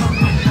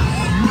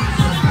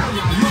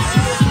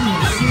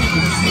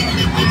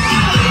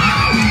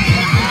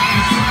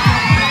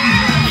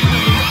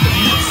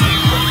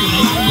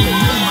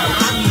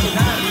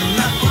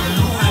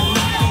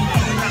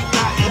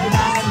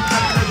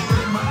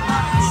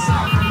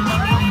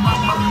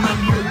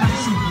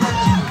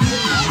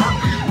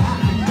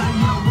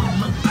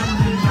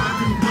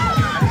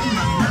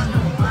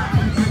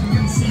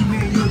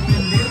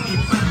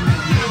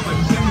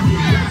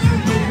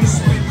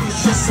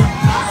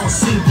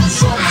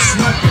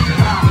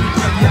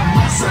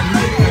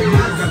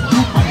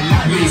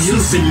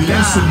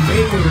 Sila sa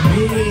Mayor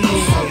May,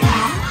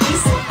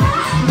 Isa pa,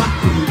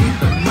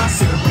 makulit at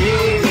maserbe,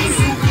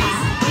 isa pa.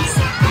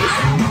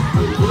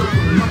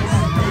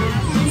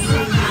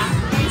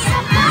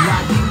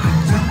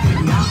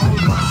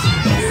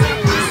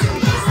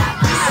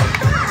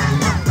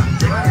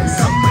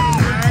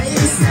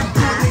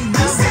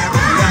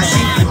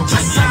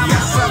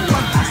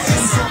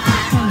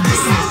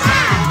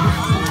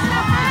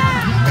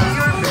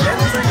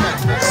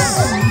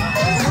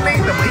 tunay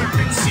na may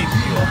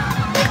prinsipyo,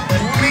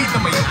 tunay na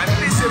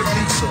may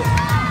serbisyo.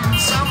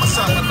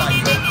 Sama-sama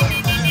tayo,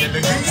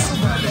 iyalagay sa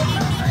balay.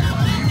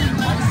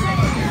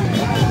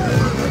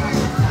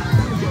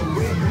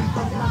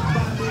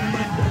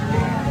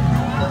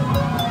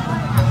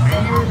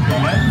 Mayor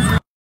Belen.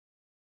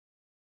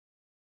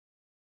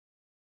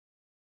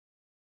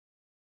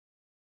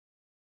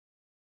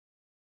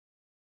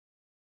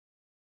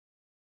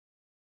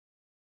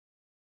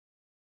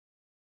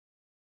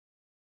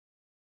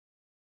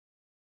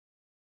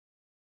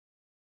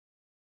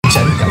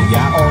 Diyan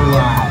kaya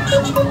alright.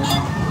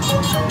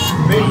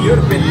 Mayor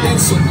Belen,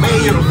 so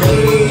Mayor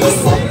May,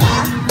 Isa pa,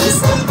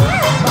 isa pa.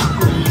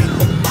 makulit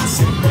at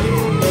maserbe,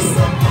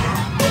 Isa pa,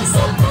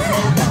 isa pa.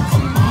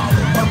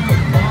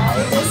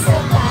 Isa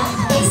pa,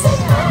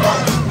 isa pa.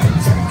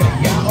 diyan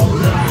kaya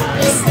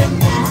alright. Isa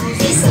pa,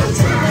 isa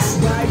pa.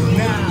 Right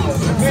now,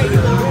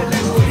 Mayor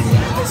Belen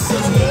Fernandez, so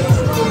Mayor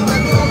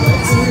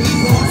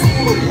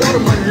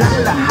formal lang,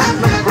 lahat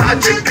ng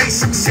project ay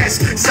success.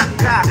 Sa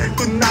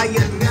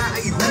katunayan nga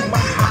ay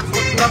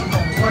humahakot ng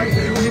award.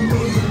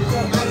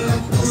 Hinihintuan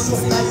ng puso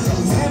kaya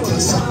meron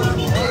siyang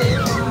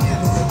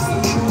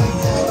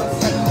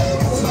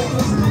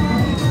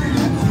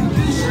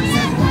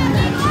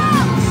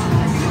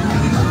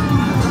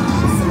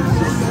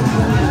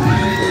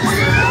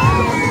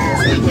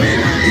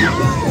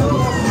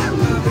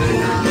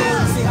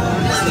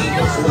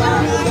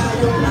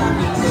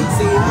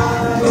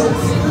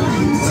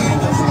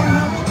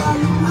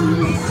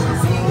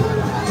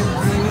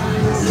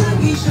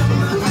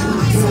Isang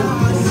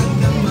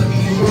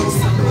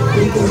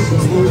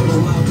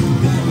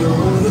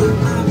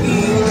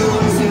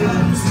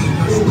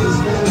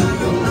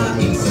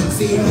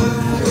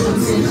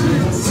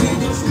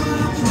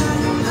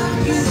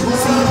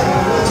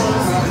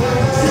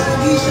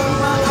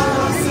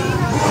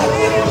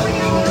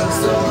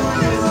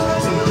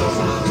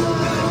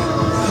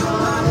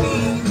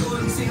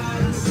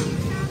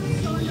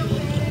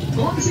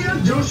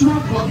Joshua,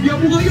 pagya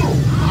mo kayo!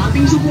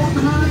 Ating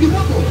suportahan at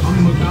iwapo ang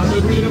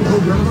magkagawin ng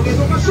programang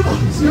edukasyon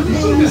sa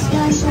Pilipinas.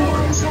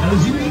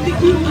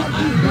 LGBTQ at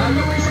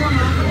galaway sa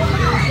mga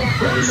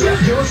Konsya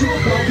Joshua,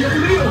 pagya mo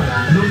kayo!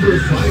 Number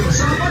 5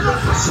 sa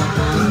palakasan.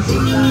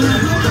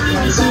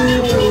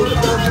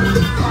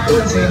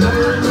 Konsya na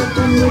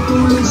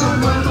tumutulong sa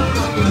mga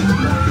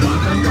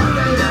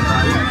pagkakapagay na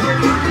tayo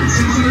ay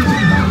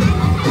sisilihan.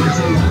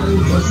 Konsya na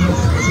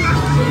Joshua,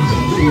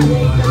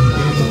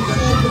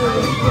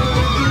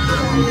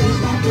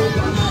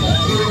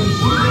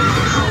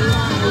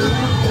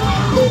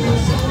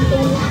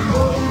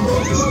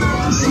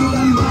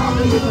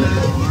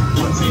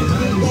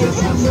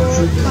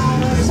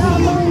 Sa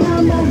mga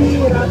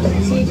mahirap at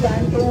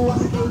sigan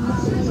tuwang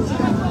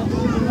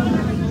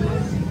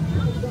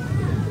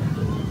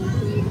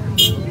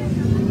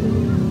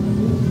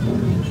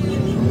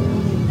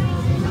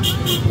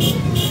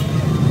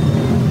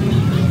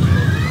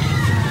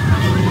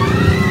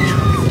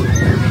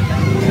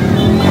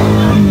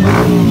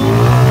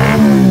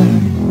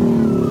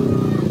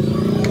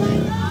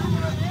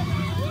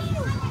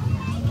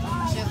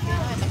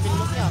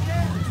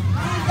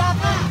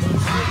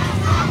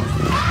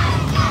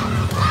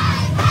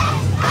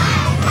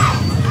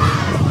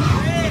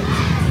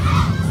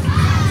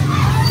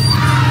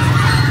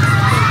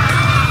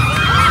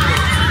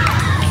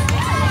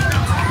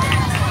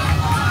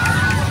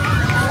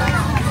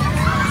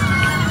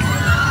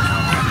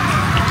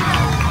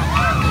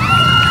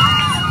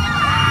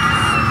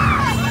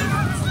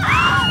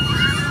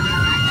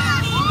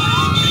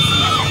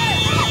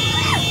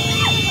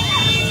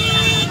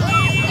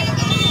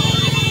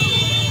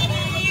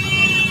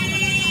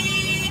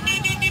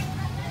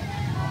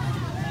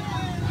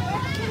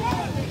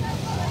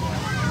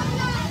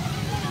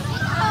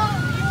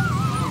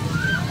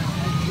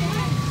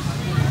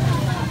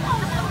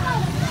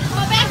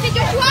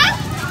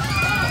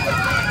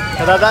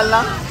Nadadaan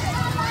lang?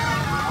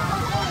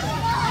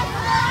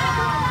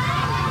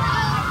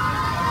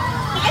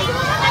 Ay,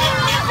 gumawa kayo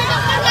ng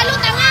pinagpagalo,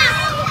 tanga!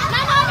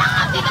 Nanonood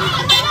ang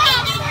pinagpagalo!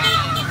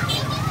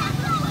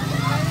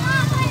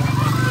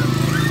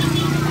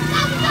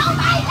 Sangsang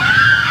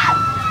Thailand!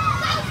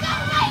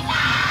 Sangsang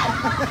Thailand!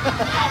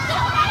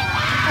 Sangsang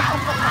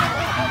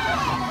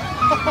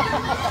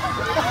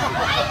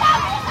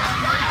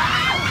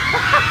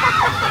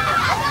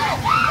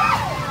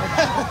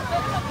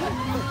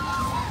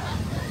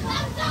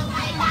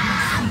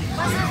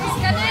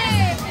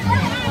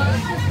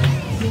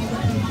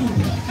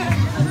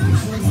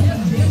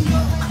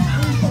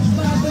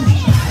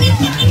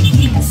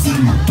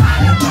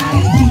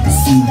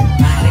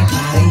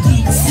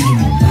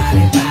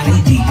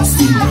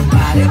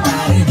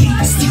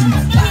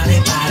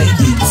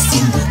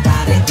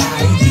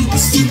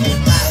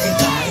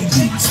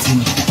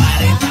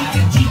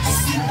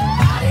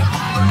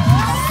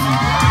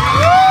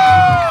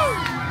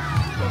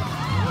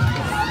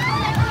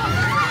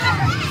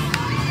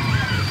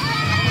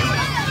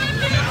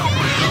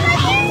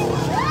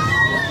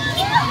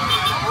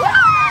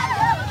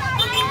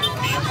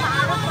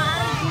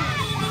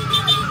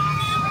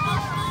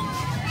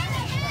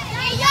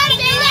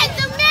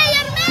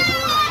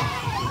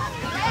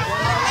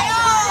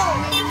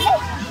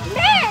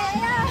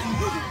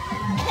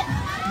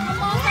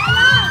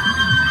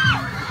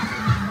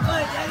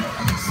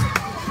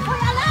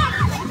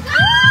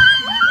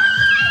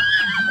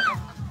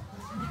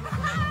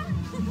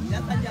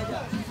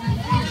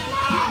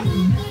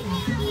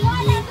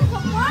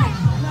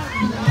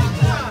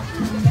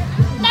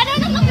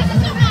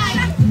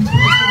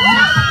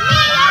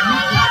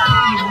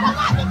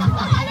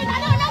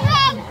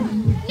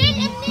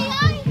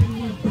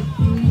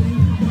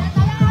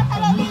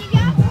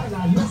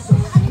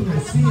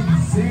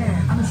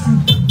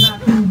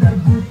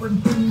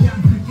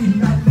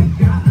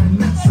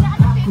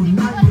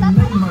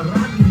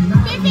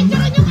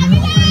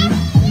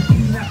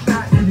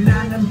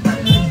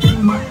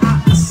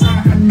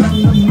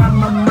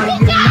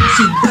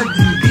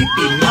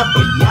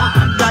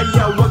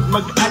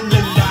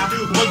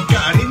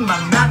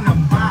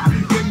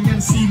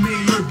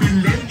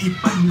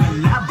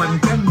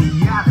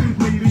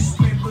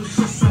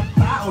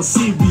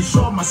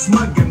mas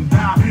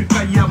maganda,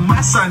 kaya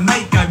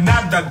masanay ka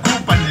na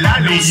dagupan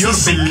lalo yun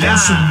sila.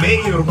 Si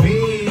Mayor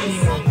Bay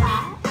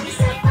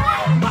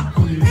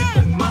makulit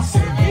ang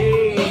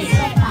masabi,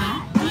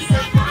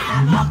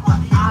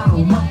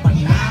 mapaaraw,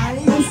 mapanay,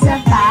 isa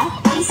pa,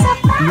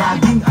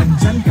 laging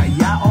andyan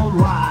kaya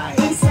alright.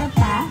 isa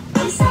pa.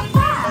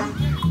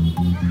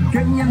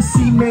 Ganyan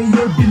si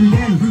Mayor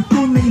Belen,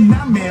 tunay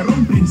na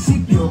merong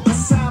prinsipyo,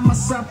 kasama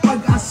sa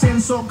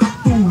pag-asenso,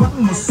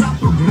 katuwang mo sa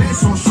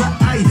progreso. Siya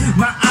ay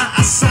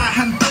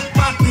maaasahan,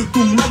 tapat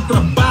kung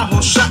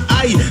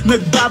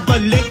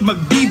nagbabalik,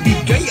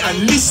 magbibigay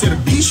alis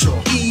serbisyo.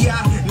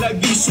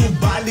 Iyalagey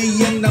subali,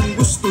 yan ang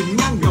gusto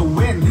niyang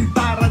gawin.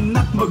 Tara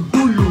na't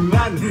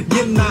magtulungan,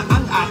 yan na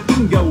ang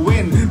ating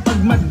gawin.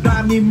 Pag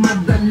madami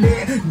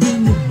madali,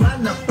 di nyo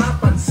ba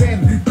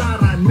napapansin?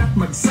 Tara na't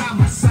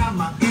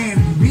magsama-sama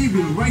and we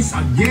will rise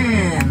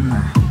again.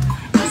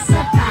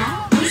 Isa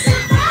pa,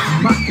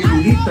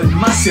 Makulitan,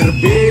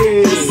 maserbe,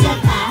 isa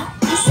pa,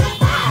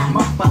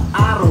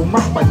 mapaaraw,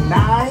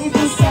 mapanay,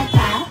 isa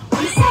pa,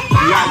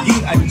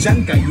 laging andyan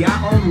kaya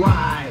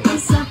alright.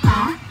 isa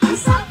pa,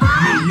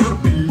 Mayor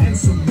Belen,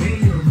 so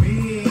Mayor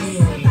May,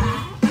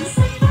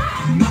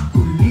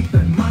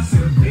 makulitan,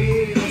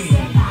 maserbe,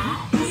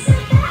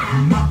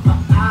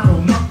 mapaaraw,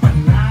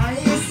 mapanay,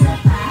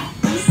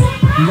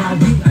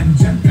 laging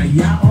andyan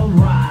kaya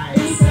alright.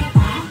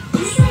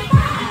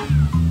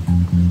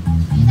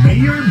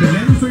 Mayor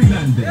Belen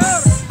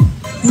Fernandez,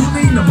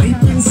 tunay na may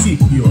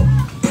prinsipyo,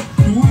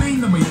 tunay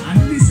na may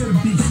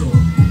anti-serbisyo.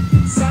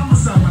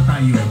 Sama-sama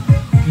tayo,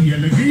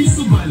 Iyalagey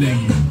subalay,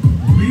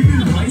 we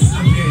will rise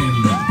again.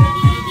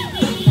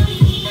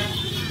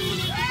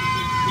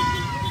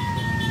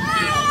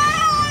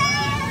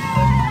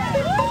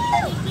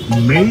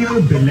 Mayor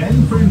Belen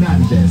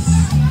Fernandez,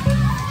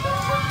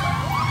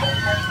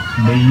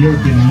 Mayor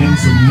Belen,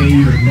 so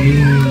Mayor May,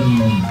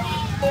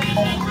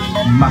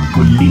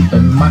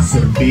 makulitan,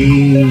 maserbe,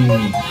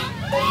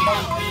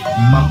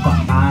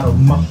 mapaaraw,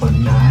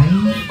 mapanay,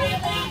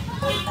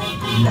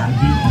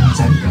 lagi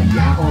andyan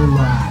kaya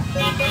alright.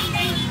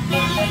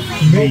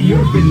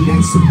 Mayor Belen,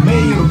 so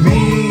Mayor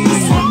May,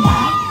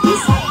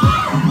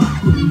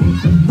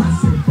 makulitan,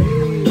 maserbe,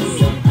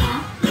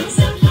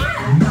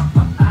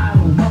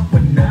 mapaaraw,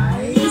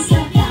 mapanay,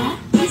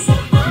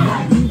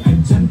 laging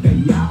andyan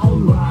kaya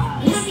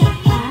alright.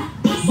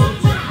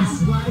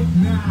 It's right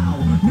now,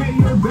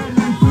 Mayor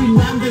Belen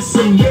Fernandez,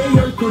 sa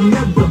mayor ko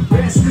na the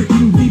best.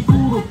 Hindi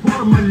puro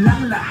forma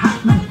lang,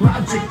 lahat ng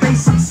project ay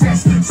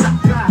success. Sa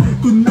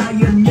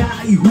katunayan niya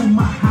ay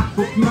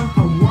humahakot ng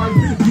award.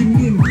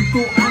 Ginin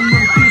ko ang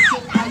ng puso,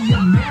 kaya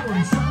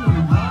meron sa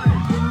award.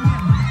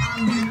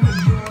 Ang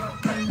mayor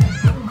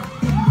talagang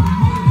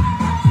matulungin,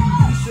 at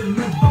hindi siya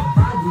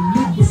nagbabago,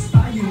 lubos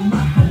tayo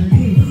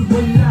mahalin.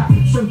 Wala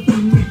siyang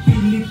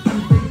pinipilit,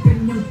 pantay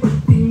kanyang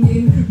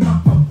pagtingin.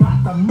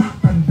 Mapabata,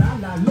 matanda,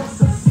 lalo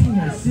sa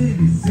senior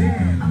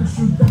citizen. Ang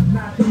syudad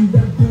natin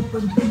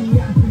dagupan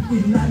ganyan,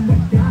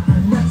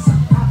 inalagaan at sa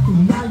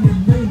katunayan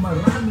ay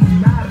marami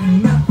na rin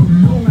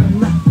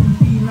natulungan. At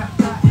hindi na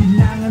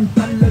kailangan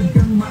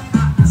talagang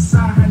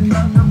maaasahan,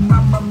 mga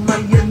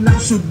mamamayan ng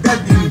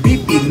syudad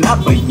hindi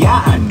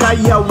pinabayaan.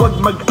 Kaya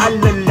wag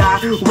mag-alala,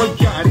 wag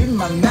ka rin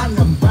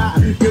mangangamba.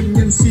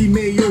 Ganyan si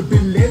Mayor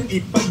Belen,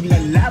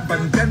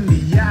 ipaglalaban ka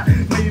niya.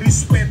 May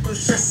respeto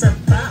siya sa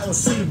tao,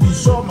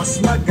 servisyo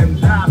mas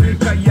maganda.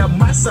 Kaya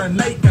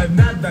masanay ka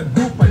na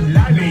dagupan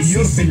lalo.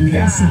 Mayor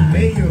Belen, si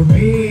Mayor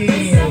May,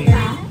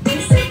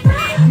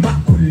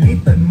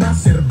 makulitan,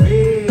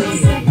 maserbe,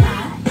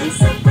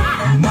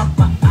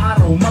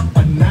 mapaaraw,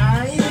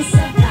 mapanay,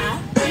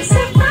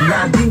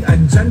 laging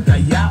andyan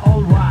kaya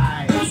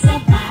alright.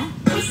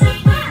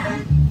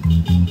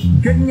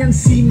 Ganyan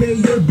si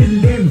Mayor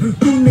Belen,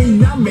 tunay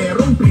na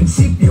merong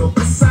prinsipyo.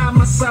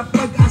 Kasama sa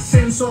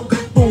pag-asenso,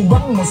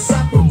 katuwang mo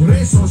sa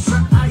progreso.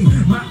 Siya ay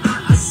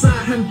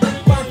maaasahan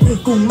tapat,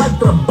 kung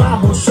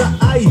magtrabaho siya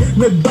ay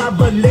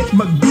nagbabalik,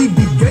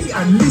 magbibigay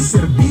alis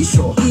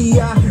serbisyo.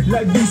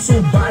 Iyalagey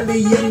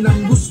subali, yan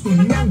ang gusto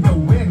niyang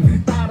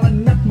gawin. Tara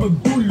na't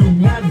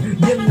magtulungan,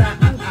 yan na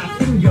ang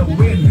ating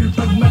gawin.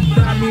 Pag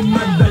madami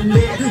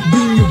madali,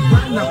 di nyo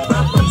ba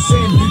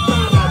napapansin?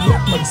 Tara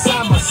na't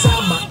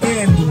magsama-sama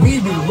and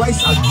we will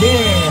rise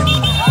again.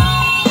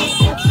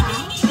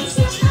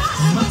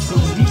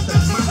 Makulitan,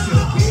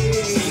 maserbe,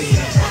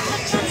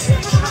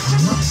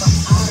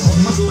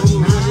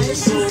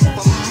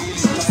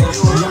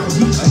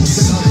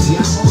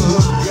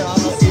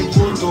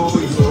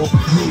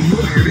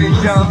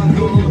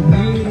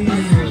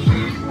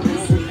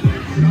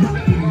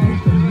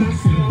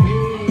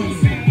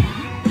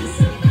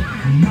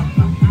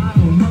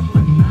 mapaaraw,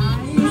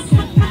 mapanay,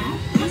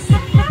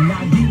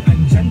 laging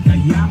andyan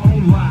kaya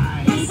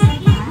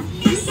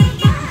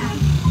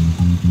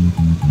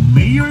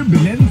Mayor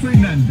Belen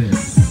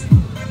Fernandez,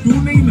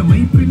 tunay na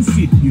may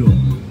prinsipyo,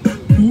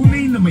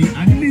 tunay na may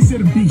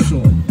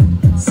anli-serbisyo.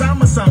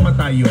 Sama-sama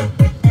tayo,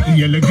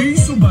 Iyalagey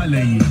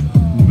subalay,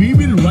 we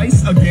will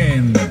rise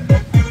again.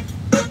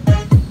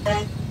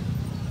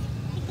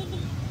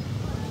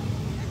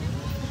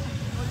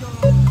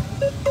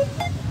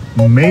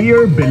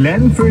 Mayor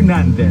Belen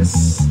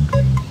Fernandez,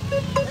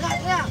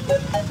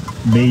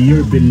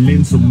 Mayor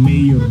Belen, so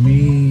Mayor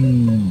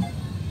May,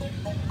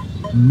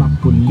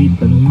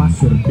 makulitan,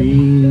 maserbe,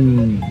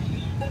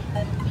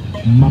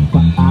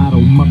 mapaaraw,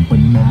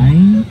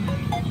 mapanay,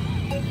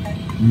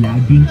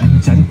 laging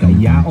andyan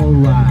kaya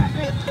alright.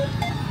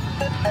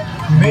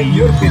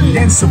 Mayor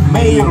Belen, so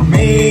Mayor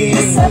May,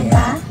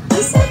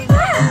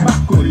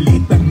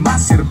 makulitan,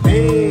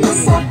 maserbe,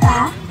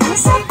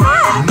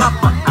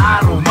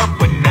 mapaaraw,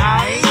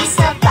 mapanay,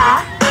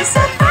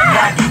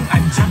 laging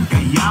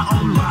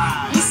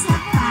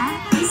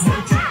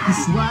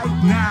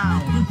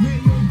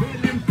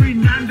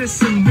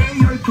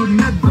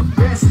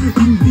best.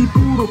 Hindi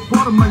puro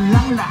formal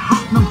lang,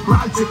 lahat ng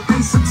project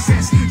ay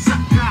success. Sa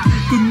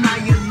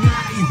katunayan nga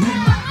ay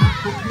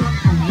humahakot ng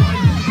award.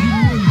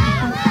 Yun,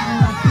 ito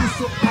ang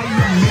puso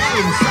kaya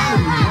meron sa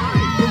award.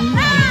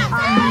 Ganyan,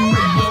 aming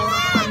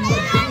nagboran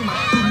talagang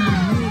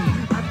matulungin.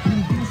 At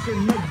hindi siya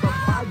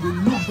nagbabago,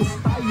 lubos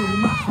tayong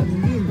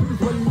mahalin.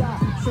 Wala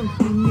siyang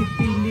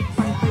pinipilit,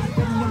 pantay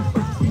kanyang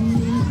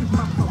pagtingin.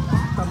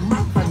 Makabata,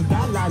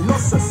 matanda, lalo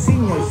sa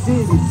senior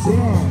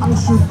citizen. Ang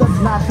syudad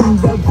natin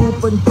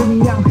dagupan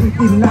kanyang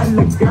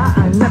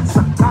inalagaan. At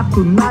sa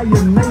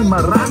katunayan ay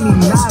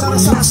maraming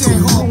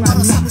narunatulungan.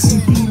 Na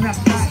hindi na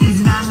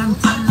kailangan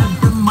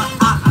talagang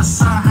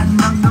maaasahan.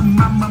 Mga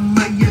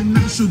mamamayan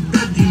ng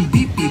syudad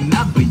hindi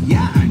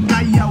pinabayaan.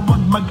 Kaya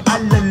wag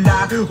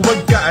mag-alala,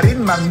 wag ka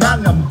rin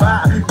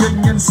mangangamba.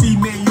 Ganyan si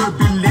Mayor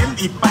Belen,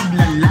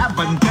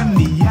 ipaglalaban ka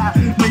niya.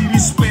 May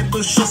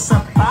respeto siya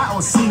sa tao,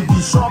 hindi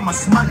siya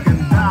mas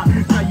maganda.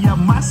 Kaya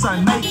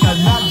masanay ka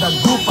na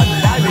dagupan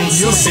lalo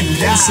Mayor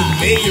Belen si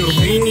Mayor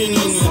Belen.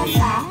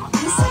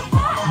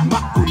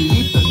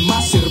 Makulitan,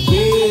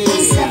 maserbe,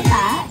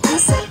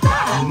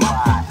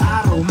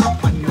 mapataraw,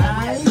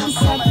 mapanay,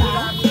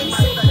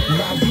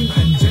 laging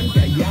andyan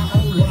kaya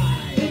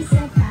alright.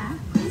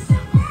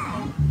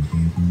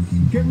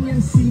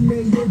 Ganyan si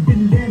Mayor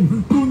Belen,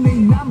 tunay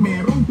na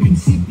merong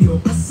prinsipyo.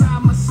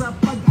 Kasama sa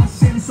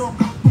pag-asenso,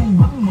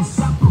 katuwang mo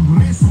sa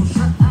progreso.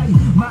 Siya ay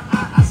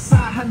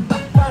maaasahan,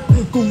 tapat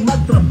kung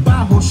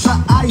magtrabaho. Siya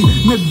ay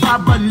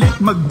nagbabalik,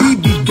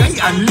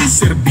 magbibigay anlis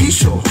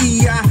serbisyo.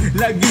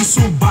 Iyalagey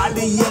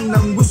subali, yan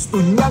ang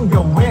gusto niyang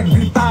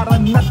gawin. Tara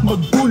na't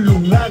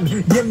magtulungan,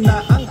 yan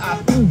na ang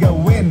ating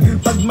gawin.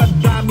 Pag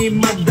madami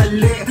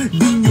madali,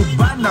 di nyo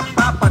ba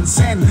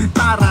napapansin?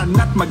 Tara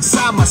na't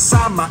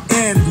magsama-sama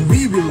and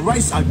we will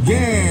rise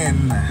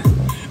again.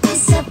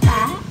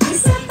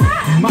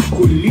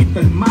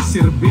 Makulitan,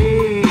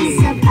 maserbe,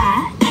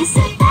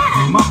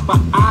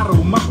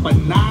 mapaaraw,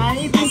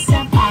 mapanay,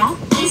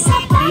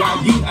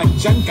 laging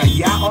andyan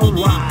kaya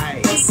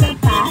alright.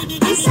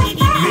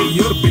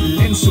 Mayor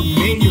Belen, so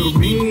Mayor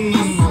Ring.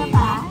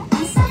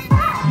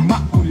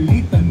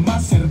 Makulitan,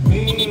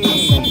 maserbe,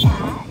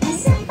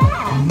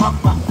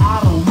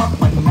 mapaaraw,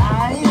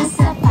 mapanay,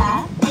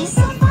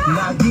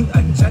 laging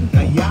andyan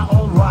kaya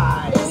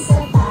alright.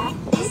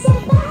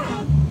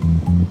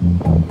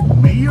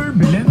 Mayor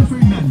Belen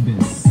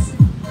Fernandez,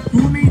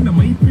 tunay na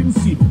may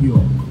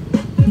prinsipyo,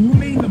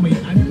 tunay na may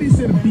anli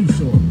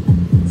serbisyo.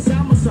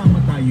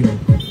 Sama-sama tayo,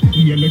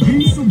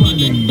 Iyalagey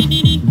subalay,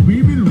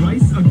 we will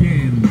rise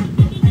again.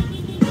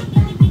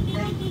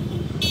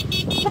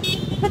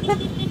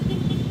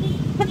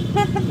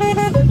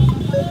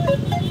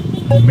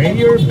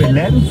 Mayor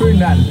Belen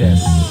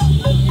Fernandez.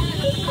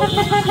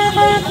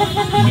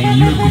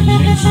 Mayor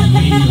Belen sa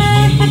Mayor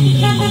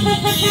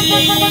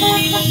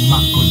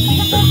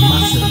Makulitan,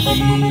 maserbe,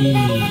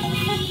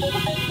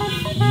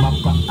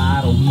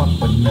 mapaaraw,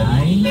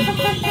 mapanay,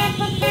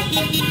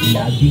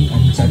 laging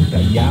andyan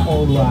kaya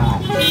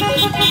alright.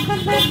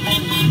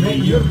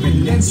 Mayor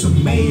Belen sa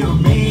Mayor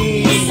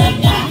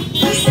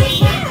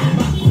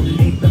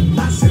Makulitan,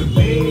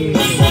 maserbe,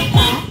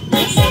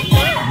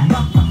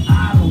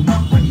 mapaaraw,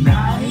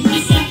 mapanay,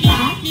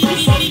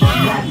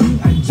 laging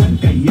andyan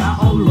kaya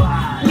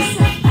alright.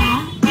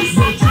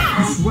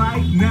 It's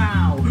right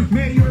now,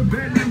 Mayor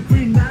Belen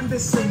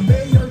Fernandez sa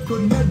Mayor ko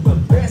na the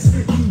best.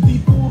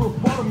 Hindi puro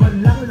formal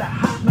lang,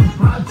 lahat ng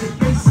project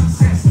ay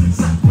success.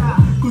 Sa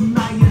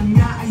katunayan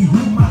nga ay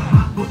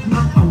humahakot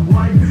ng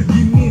award.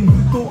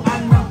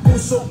 Ginintuan ng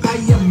puso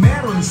kaya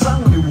meron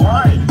siyang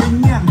reward.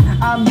 Ganyan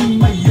aming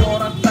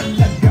mayora,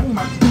 talagang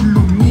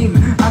matulungin.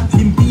 At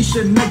hindi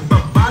siya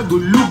nagbabago,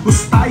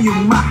 lubos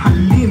tayong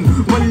mahalin.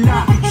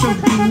 Wala siyang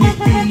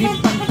pinipilit,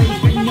 pantay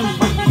kanyang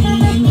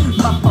pagtingin.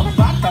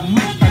 Mapabata,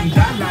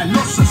 matanda,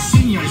 lalo sa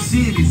senior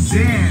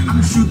citizen.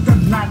 Ang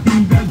syudad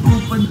natin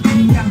dagupan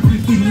kanyang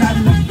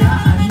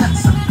inalagaan. At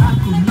sa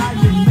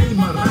katunayan may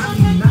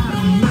maraming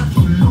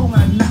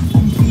narunatulungan. Na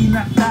kung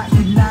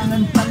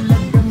pinakailangan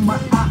talagang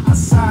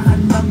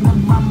maaasahan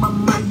ng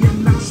mamamayan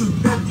ng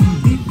syudad,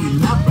 hindi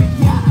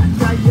pinabayaan.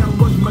 Kaya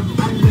wag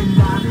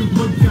mag-alala,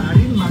 wag ka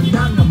rin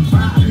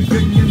manangamba.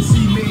 Ganyan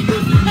si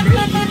Mayor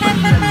Belen,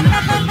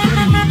 ipaglalaban ka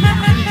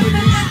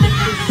nila.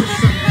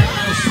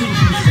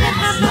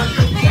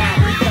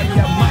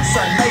 Kaya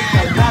masanay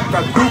ka na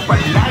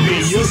dagupan lalo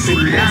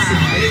sila.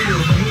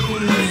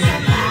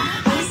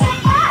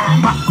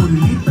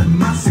 Makulitan,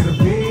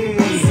 maserbe,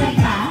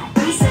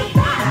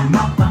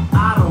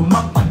 mapaaraw,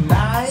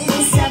 mapanay,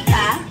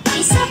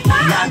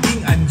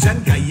 laging andyan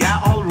kaya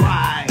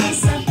alright.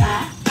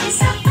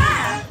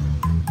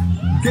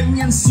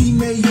 Ganyan si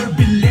Mayor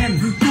Belen,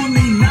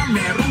 tunay na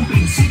merong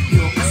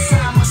prinsipyo.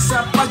 Kasama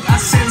sa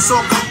pag-asenso,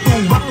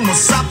 katuwang mo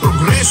sa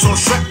progreso.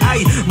 Siya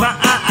ay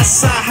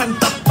maaasahan,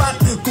 tapat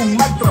kung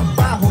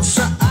magtrabaho.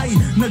 Siya ay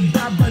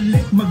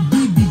nagbabalik,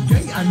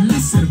 magbibigay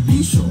anlis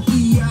serbisyo.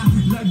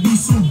 Iyalagey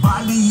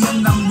subali,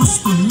 yan ang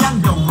gusto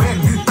niyang gawin.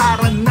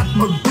 Tara na't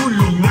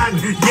magtulungan,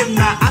 yan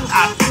na ang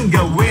ating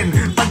gawin.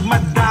 Pag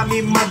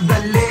madami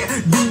madali,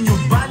 di nyo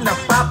ba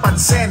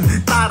napapansin?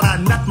 Tara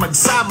na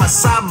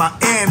magsama-sama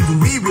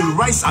and we will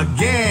rise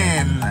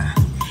again.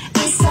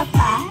 Isa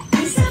pa,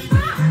 isa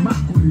pa.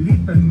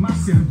 Makulitan,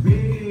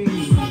 masilbi,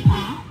 Isa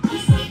pa,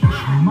 isa pa.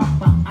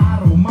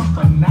 mapaaraw,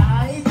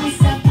 mapanay,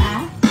 Isa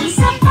pa,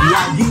 isa pa.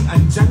 laging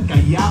andyan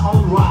kaya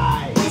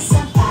alright. Isa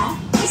pa,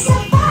 isa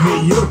pa.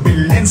 Mayor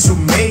Belen, so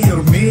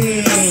Mayor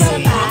May, Isa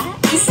pa,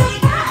 isa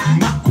pa.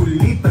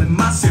 makulitan,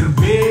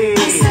 masilbi,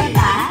 Isa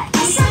pa,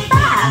 isa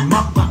pa.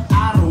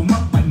 mapaaraw,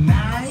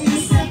 mapanay,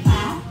 Isa pa,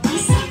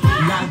 isa pa.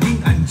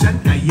 laging andyan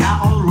kaya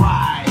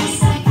alright.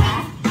 Isa pa,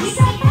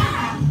 isa pa.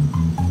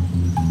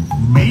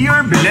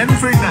 Mayor Belen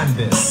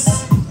Fernandez,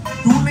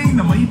 tunay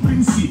na may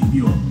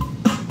prinsipyo,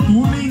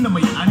 tunay na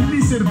may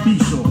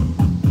anli-serbisyo.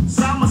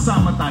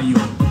 Sama-sama tayo,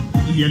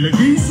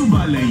 Iyalagey sa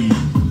Baley,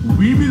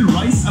 we will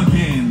rise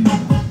again.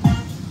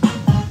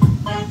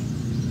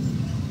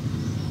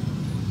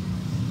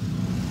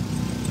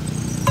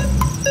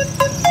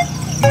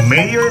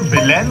 Mayor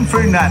Belen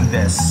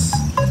Fernandez,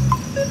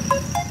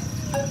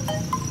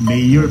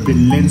 Mayor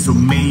Belen, so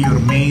Mayor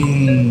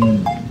May,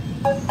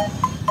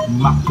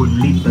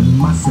 makulitan,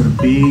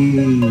 maserbi,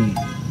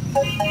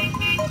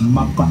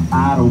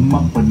 mapaaraw,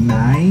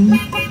 mapanay,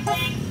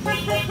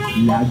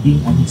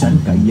 laging andyan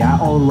kaya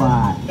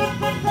alright.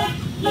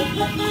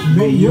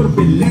 Mayor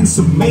Belen,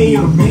 so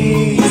Mayor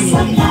May,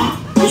 Isa pa,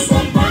 isa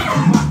pa.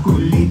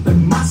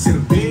 makulitan,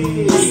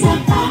 maserbi, Isa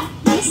pa,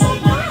 isa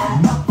pa.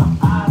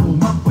 mapaaraw,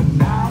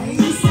 mapanay,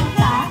 Isa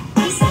pa,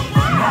 isa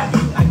pa.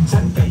 laging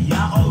andyan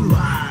kaya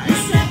alright.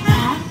 Isa pa,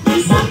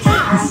 isa pa.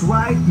 It's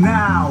right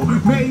now,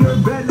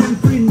 Mayor Belen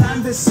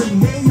Fernandez ang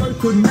mayor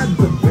ko na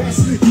the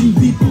best.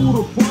 Hindi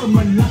puro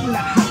forma lang,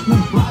 lahat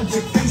ng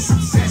project ay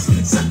success.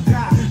 Sa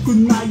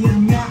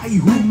katunayan nga ay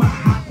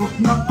humahakot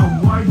ng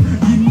award.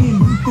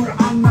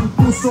 Ginintuan ng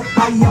puso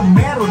kaya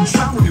meron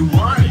siyang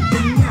reward.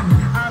 Ganyan,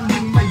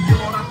 aming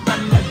mayora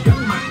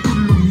talagang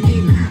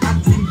matulungin.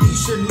 At hindi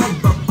siya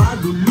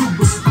nagbabago,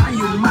 lubos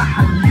tayong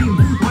mahalin.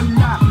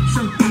 Wala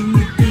siyang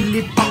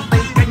pinipilit,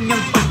 pantay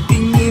kanyang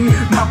pagtingin.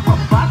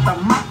 Mapabata,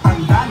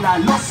 matanda,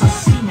 lalo sa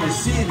senior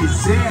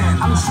citizen.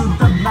 Ang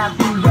syudad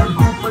natin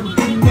lagupan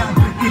kanyang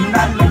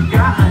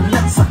inalagaan.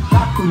 At sa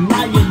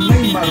katunayan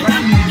ay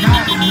marami na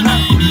rin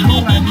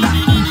natulungan. Na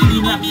kung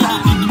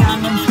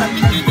pinakailangan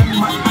talagang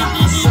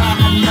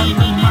maaasahan ng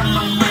mga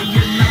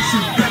mamayan ng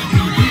syudad.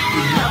 Hindi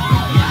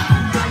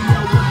pinabayaan, kaya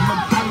huwag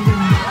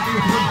mag-alala,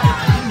 huwag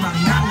tayong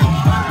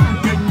mangangamba.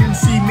 Ganyan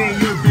si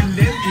Mayor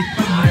Belen,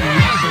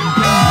 ipagmalagan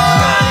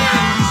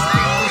ganyan.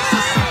 Respeto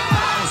sa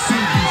tao,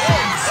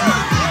 sindisyon,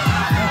 smart.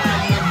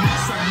 Kaya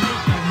masanay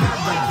ka na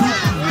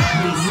bagutan.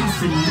 Mayor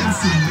Belen,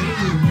 si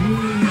Mayor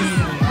May,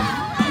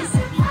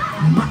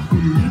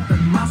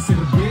 makulitan,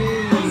 maserbi,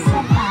 Isa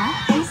pa,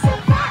 isa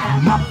pa.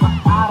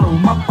 mapaaraw,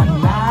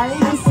 mapanay,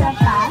 Isa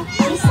pa,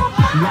 isa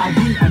pa.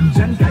 laging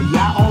andyan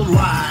kaya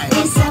alright.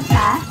 Isa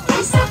pa,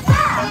 isa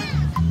pa.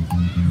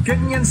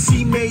 Ganyan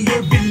si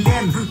Mayor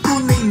Belen,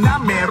 tunay na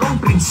merong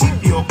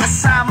prinsipyo.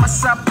 Kasama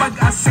sa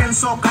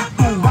pag-asenso,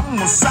 katuwang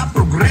mo sa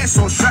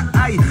progreso. Siya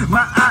ay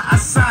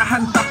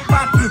maaasahan,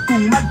 tapat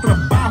kung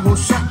magtrabaho.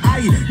 Siya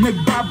ay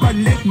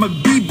nagbabalik,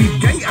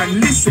 magbibigay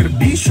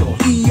anli-serbisyo.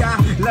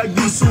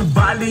 Iyalagey sa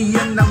Baley,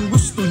 yan ang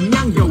gusto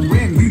niyang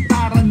gawin.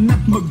 Tara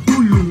na't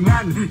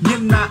magtulungan,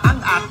 yan na ang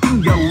ating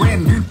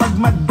gawin. Pag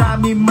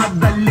madami,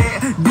 madali,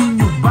 di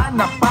nyo ba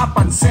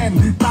napapansin?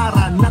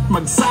 Tara na't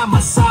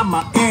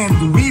magsama-sama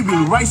and we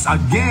will rise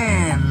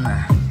again.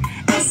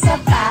 Isa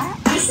pa,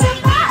 isa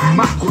pa.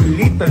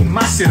 Makulitan,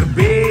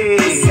 maserbi,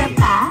 Isa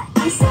pa,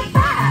 isa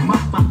pa.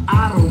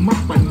 mapaaraw,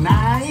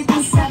 mapanay,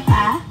 Isa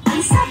pa,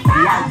 isa pa.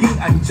 laging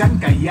andyan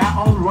kaya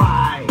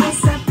alright.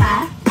 Isa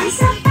pa,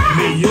 isa pa.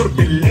 Mayor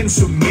Belen,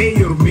 so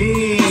Mayor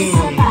May,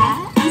 Isa pa,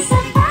 isa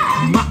pa.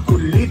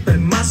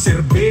 makulitan,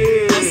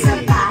 maserbi, Isa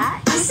pa,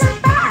 isa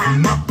pa.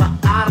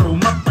 mapaaraw,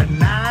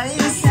 mapanay,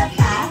 Isa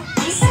pa,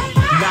 isa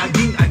pa.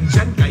 laging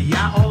andyan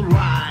kaya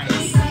alright.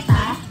 Isa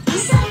pa,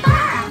 isa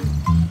pa.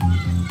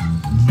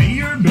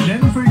 Mayor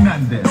Belen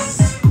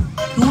Fernandez,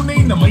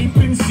 tunay na may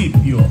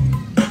prinsipyo,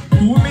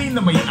 tunay na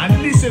may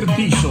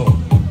anli-serbisyo.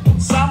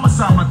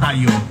 Sama-sama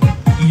tayo,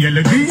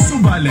 Iyalagey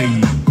sa Baley,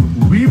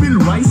 we will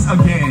rise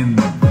again.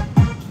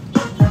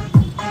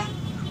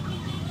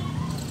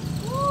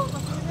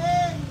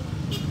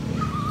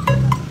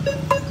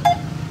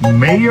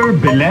 Mayor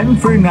Belen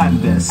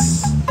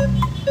Fernandez,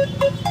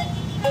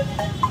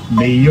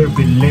 Mayor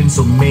Belen,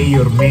 so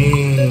Mayor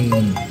May,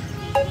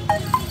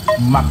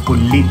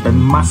 makulitan,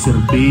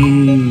 maserbi,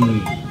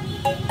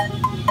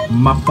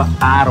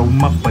 mapaaraw,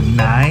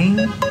 mapanay,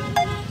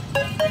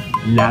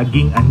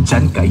 laging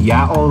andyan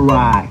kaya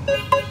alright.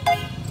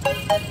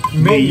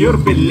 Mayor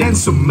Belen,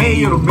 so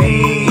Mayor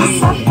May,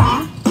 Isa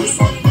pa,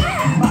 isa pa.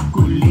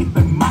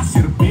 makulitan,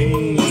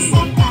 maserbi,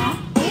 Isa pa,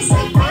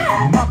 isa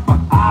pa.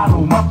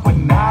 mapaaraw,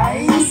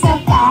 mapanay, Isa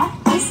pa,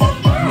 isa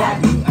pa.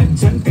 laging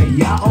andyan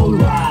kaya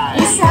alright.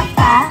 Isa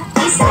pa,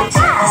 isa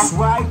pa. It's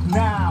right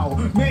now,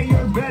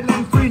 Mayor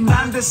Belen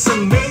Fernandez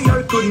ang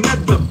mayor ko na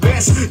the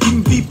best.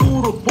 Hindi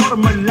puro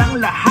forma lang,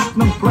 lahat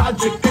ng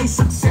project ay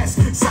success.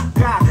 Sa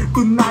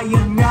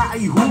katunayan nga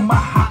ay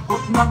humahakot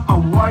humahakot ng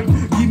award.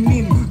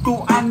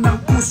 Ginintuan ng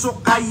puso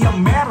kaya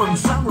meron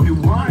siyang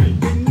reward.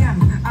 Ganyan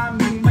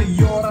aming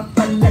mayora,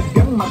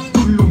 talagang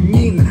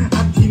matulungin.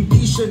 At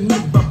hindi siya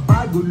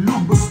nagbabago,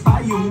 lubos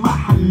tayong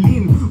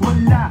mahalin.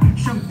 Wala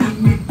siyang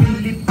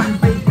pinipilit,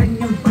 pantay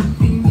kanyang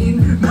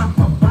pagtingin.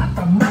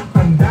 Mapabata,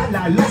 matanda,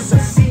 lalo sa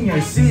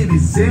senior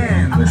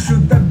citizen. Ang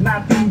syudad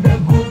natin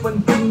dagupan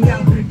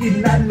kanyang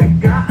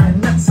inalagaan.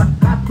 At sa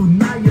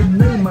katunayan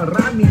ay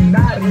marami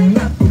na rin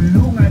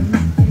natulungan.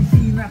 At kung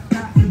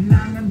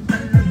pinakailangan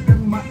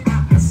talagang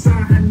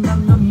maaasahan,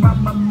 mga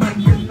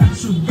mamamayan ng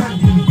syudad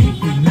hindi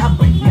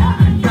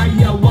pinabayaan.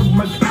 Kaya wag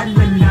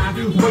mag-alala,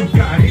 wag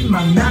ka rin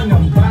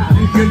mangangamba.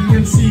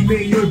 Ganyan si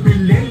Mayor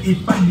Belen,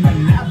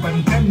 ipaglalaban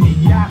ka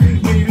niya.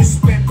 May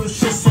respeto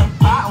siya sa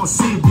tao,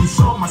 si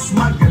Bisyo mas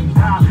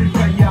maganda.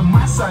 Kaya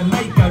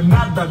masanay ka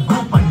na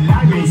dagupan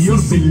lagi. Mayor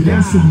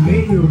Belen, si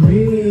Mayor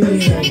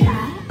Belen,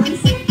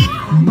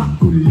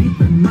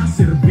 makulitan,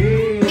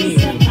 maserbe,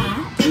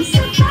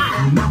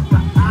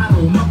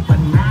 mapaaraw,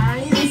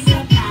 mapanay,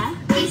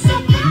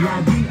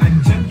 laging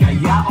andyan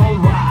kaya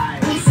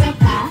alright.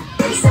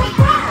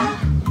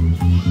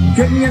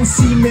 Ganyan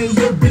si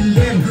Mayor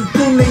Belen,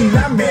 tunay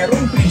na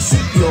merong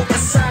prinsipyo.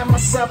 Kasama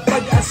sa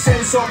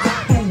pag-asenso,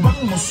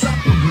 katuwang mo sa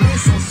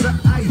progreso. Siya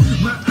ay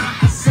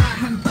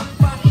maaasahan,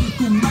 tapat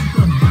kung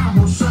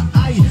magtrabaho. Siya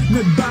ay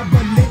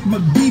nagbabalik,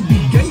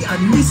 magbibigay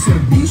ani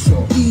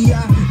serbisyo.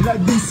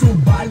 Iyalagey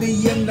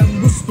subali, yan ang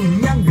gusto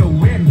niyang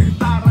gawin.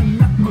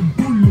 Tarang at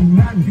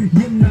magtulungan,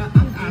 yan na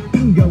ang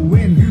ating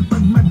gawin.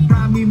 Pag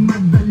madami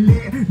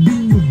madali,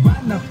 di nyo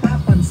ba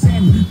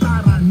napapansin?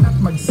 Tarang at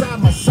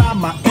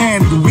magsama-sama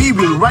and we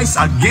will rise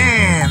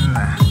again.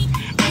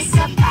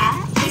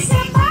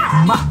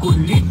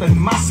 Makulitan,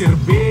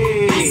 maserbe,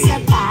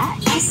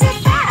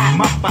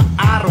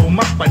 mapaaraw,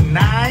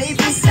 mapanay,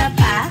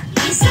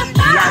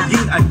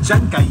 laging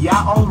andyan kaya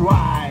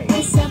alright.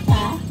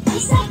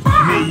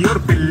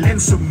 Mayor Belen,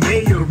 so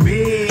Mayor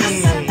May,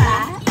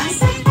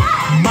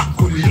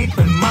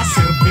 makulitan,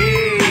 maserbe,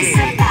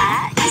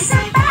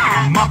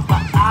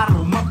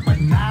 mapaaraw,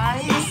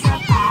 mapanay,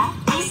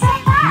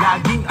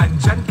 laging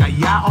andyan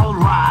kaya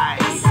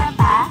alright.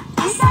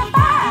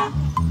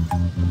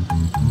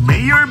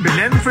 Mayor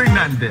Belen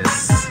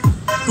Fernandez,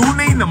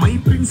 tunay na may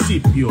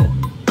prinsipyo,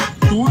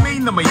 tunay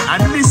na may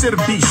anli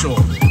serbisyo.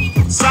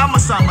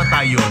 Sama-sama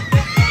tayo,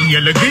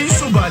 Iyalagey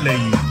sa Baley,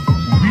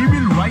 we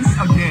will rise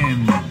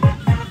again.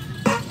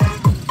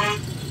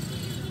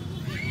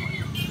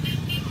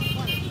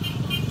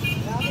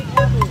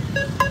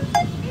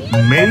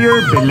 Mayor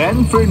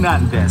Belen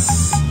Fernandez,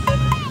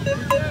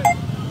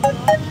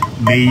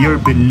 Mayor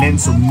Belen,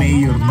 so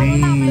Mayor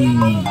May,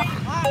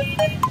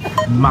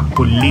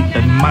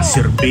 makulitan,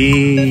 maserbe,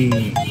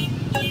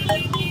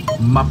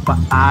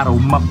 mapaaraw,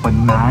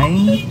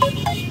 mapanay,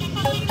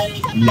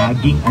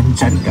 laging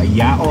andyan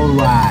kaya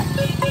alright.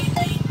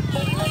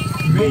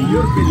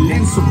 Mayor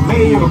Belen, so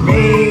Mayor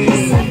May,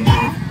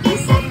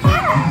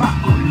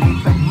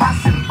 makulitan,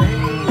 maserbe,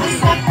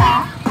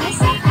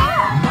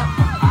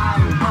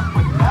 mapaaraw,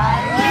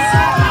 mapanay,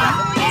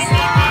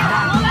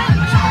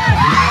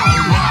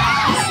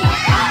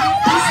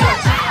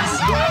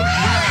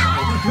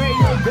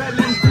 Mayor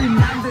Belen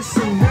Fernandez,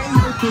 so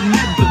Mayor to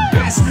not the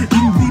best.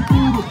 Hindi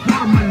puro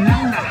formal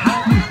lang,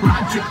 lahat ng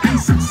project ay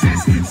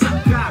success. Sa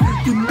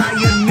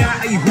katunayan nga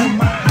ay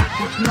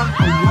humahakot ng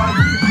award.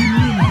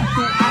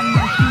 Ginintuan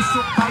ng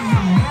puso kaya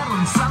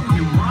meron siyang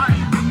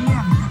reward.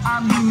 Ganyan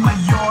aming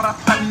mayora,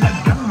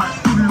 talagang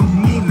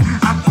matulungin.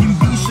 At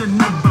hindi siya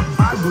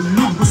nagbabago,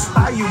 lubos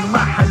tayong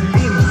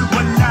mahalin.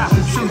 Wala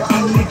siyang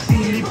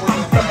pinipili,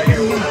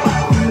 pagkakanyang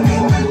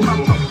pagtingin.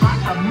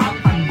 Mapabata,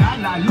 matanda,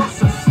 lalo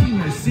sa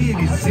senior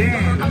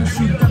citizen. Ang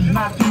syudad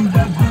natin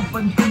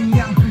dagupan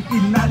kanyang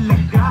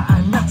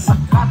inalagaan. At sa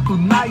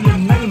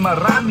katunayan ay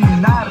marami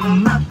na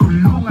rin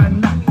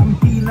natulungan. At kung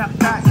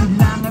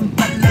pinakailangan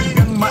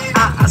talagang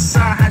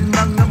maaasahan,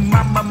 mga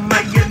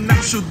mamamayan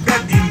ng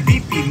syudad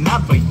hindi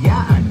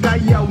pinabayaan.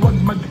 Kaya wag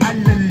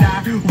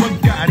mag-alala, wag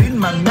ka rin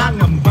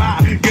mangangamba.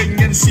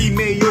 Ganyan si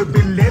Mayor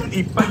Belen,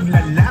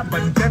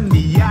 ipaglalaban ka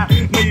niya.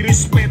 May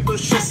respeto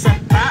siya sa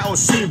tao,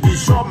 si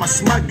Bisyo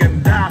mas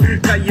maganda.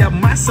 Kaya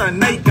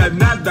masanay ka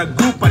na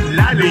dagupan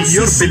lalo.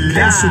 Mayor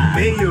Belen, so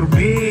Mayor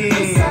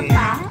May,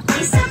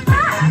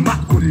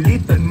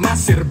 makulitan,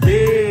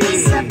 maserbe,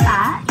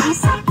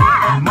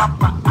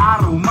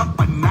 mapaaraw,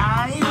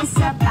 mapanay,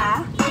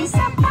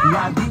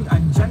 laging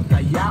andyan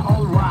kaya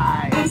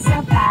alright.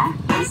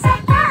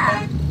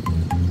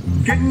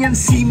 Ganyan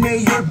si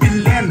Mayor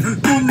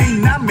Belen, tunay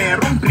na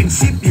merong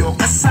prinsipyo.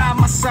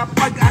 Kasama sa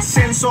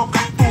pag-asenso,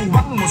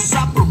 katuwang mo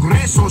sa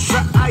progreso.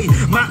 Siya ay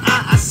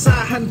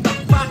maaasahan,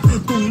 tapat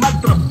kung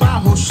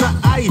magtrabaho. Siya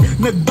ay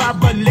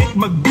nagbabalik,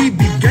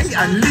 magbibigay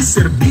anli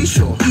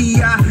serbisyo.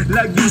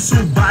 Iyalagey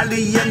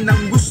subali, yan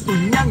ang gusto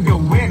niyang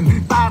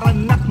gawin. Tara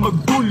na't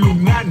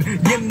magtulungan,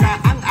 yan na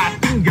ang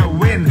ating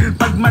gawin.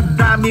 Pag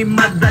madami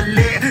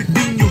madali,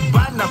 di nyo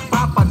ba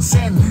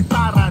napapansin?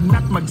 Tara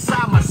na't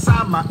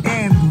magsama-sama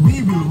and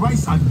we will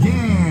rise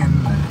again.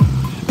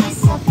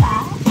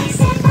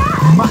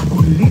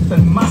 Makulit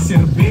Makulitan,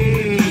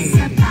 maserbe.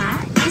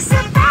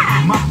 Isa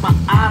pa,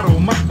 mapaaraw,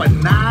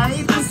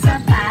 mapanay. isa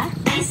pa,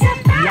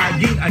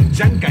 Laging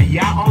andyan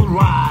kaya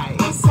alright.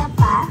 isa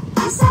pa,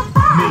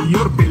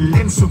 Mayor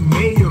Belen, so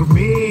Mayor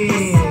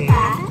May.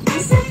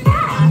 isa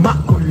pa,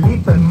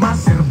 Makulitan,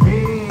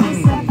 maserbe.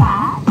 isa pa,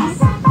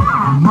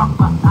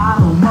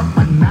 Mapaaraw,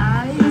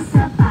 mapanay.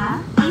 isa pa,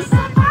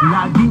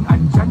 Laging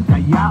andyan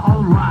kaya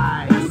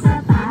alright. isa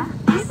pa,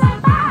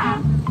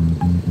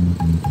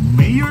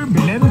 Mayor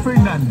Belen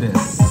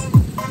Fernandez,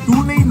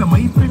 tunay na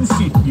may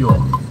prinsipyo,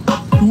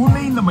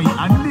 tunay na may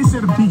anli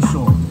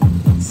serbisyo.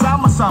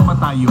 Sama-sama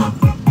tayo,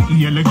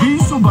 iyalagay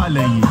sa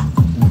balay,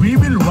 we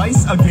will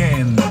rise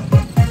again.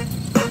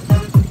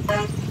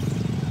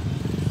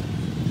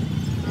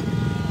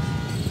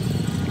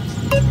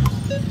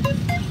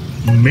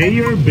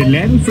 Mayor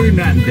Belen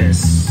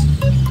Fernandez,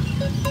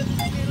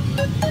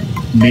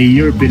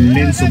 Mayor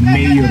Belen sa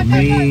Mayor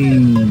May.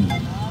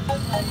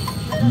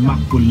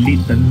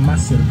 Makulitan,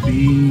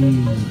 maserbe.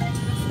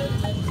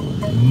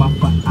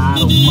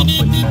 Mapaaraw,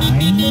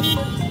 mapanay.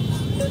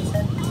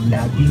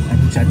 Laging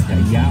andyan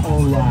kaya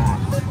alright.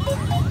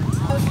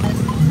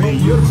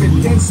 Mayor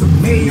Belen sa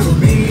Mayor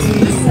May.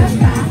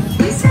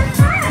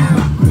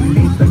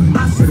 Makulitan,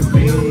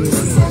 maserbe.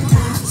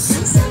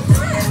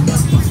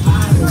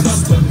 Mapaaraw,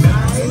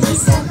 mapanay.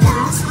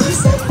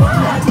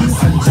 Laging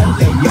andyan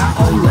kaya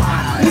alright.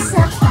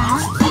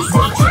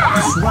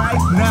 It's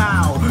right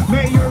now,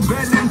 Mayor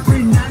Belen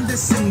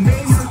Fernandez and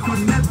Mayor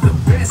Connect the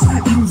best.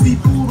 Hindi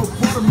puro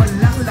formal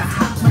lang,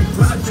 lahat ng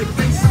project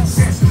ay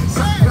success.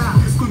 Saka,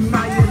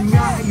 tunayan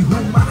nga ay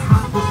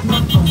humahakot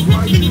ng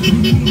award.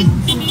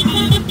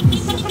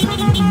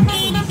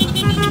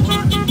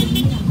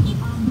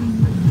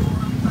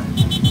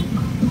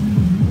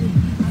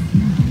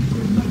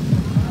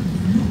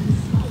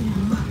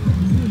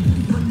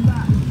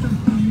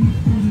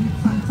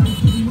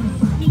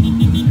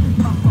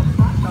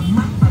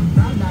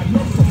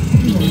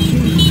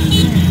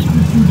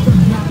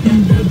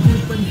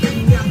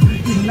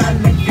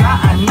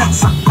 At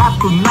sa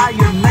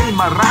katunayan ay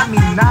marami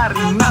na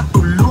rin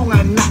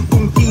natulungan. At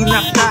kung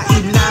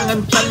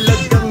kinakailangan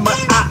talagang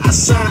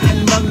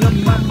maaasahan, mga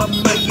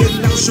mamamayan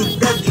ng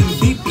syudad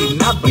hindi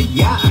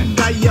pinabayaan.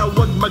 Kaya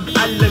wag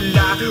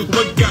mag-alala,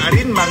 wag ka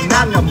rin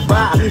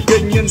mangangamba.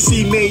 Ganyan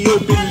si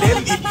Mayor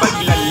Belen,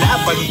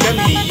 ipaglalaban ka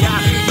niya.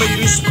 May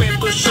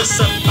respeto siya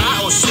sa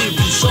tao,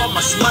 servisyo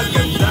mas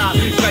maganda.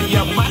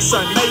 Kaya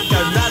masanay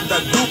ka na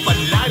dagupan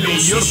lalo.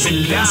 Mayor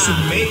Belen si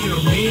Mayor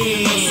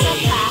May.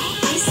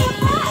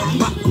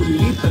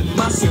 Makulitan,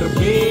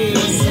 maserbe.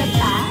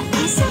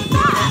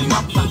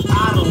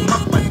 Mapaaraw,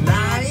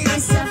 mapanay.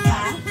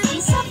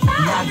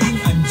 Laging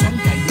andyan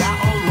kaya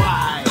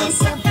alright.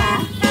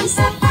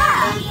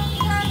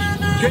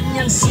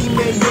 Ganyan si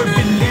Mayor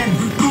Belen,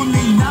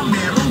 tunay na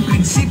merong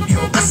prinsipyo.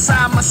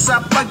 Kasama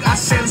sa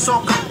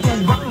pag-asenso,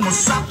 katubang mo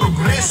sa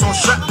progreso.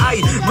 Siya ay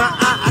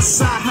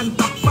maaasahan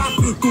tapat,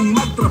 kung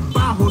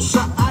magtrabaho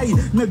siya ay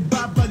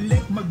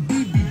nagbabalik,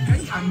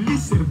 magbibigay ang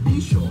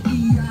serbisyo.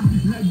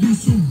 Lagi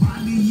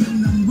subali,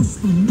 yan ang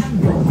gusto niyang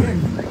gawin.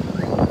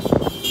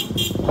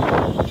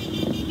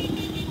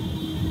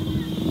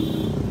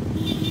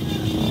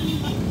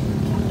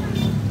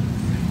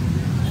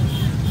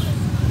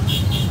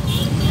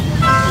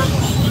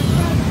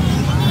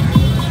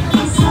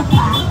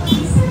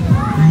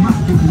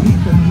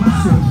 Makulitan,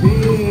 maserbe.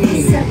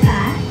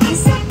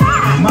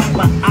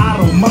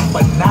 Mapaaraw,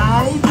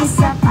 mapanay.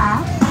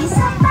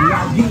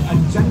 Laging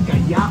andyan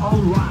kaya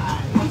alright.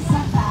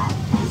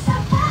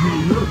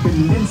 Mayor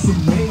Belen si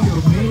Mayor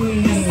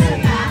May.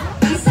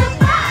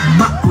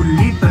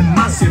 Makulitan,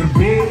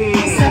 maserbe.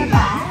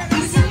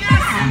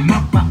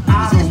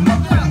 Mapaaraw,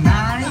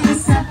 mapanay.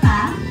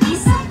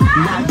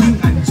 Laging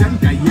andyan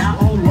kaya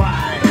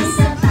alright.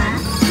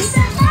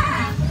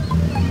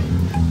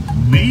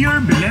 Mayor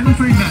Belen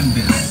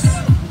Fernandez,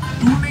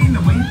 tunay na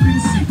may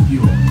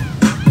prinsipyo,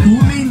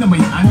 tunay na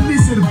may anli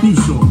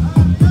serbisyo.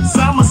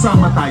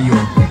 Sama-sama tayo,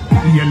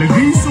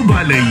 iyalagay sa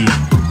balay,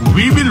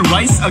 we will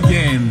rise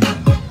again.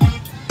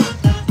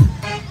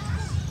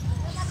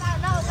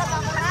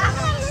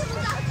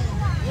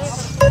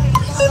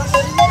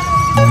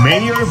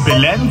 Mayor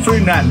Belen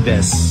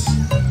Fernandez,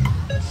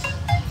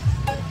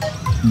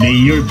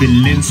 Mayor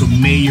Belen sa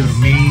Mayor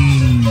May.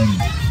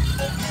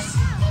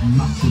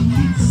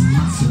 Makulitan,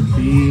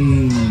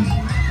 maserbe.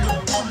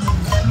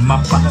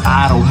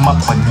 Mapaaraw,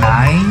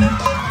 mapanay.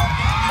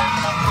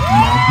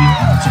 Laging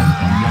andyan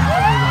kaya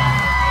alright.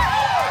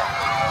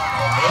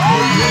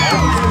 Mayor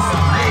Belen sa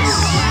Mayor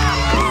May.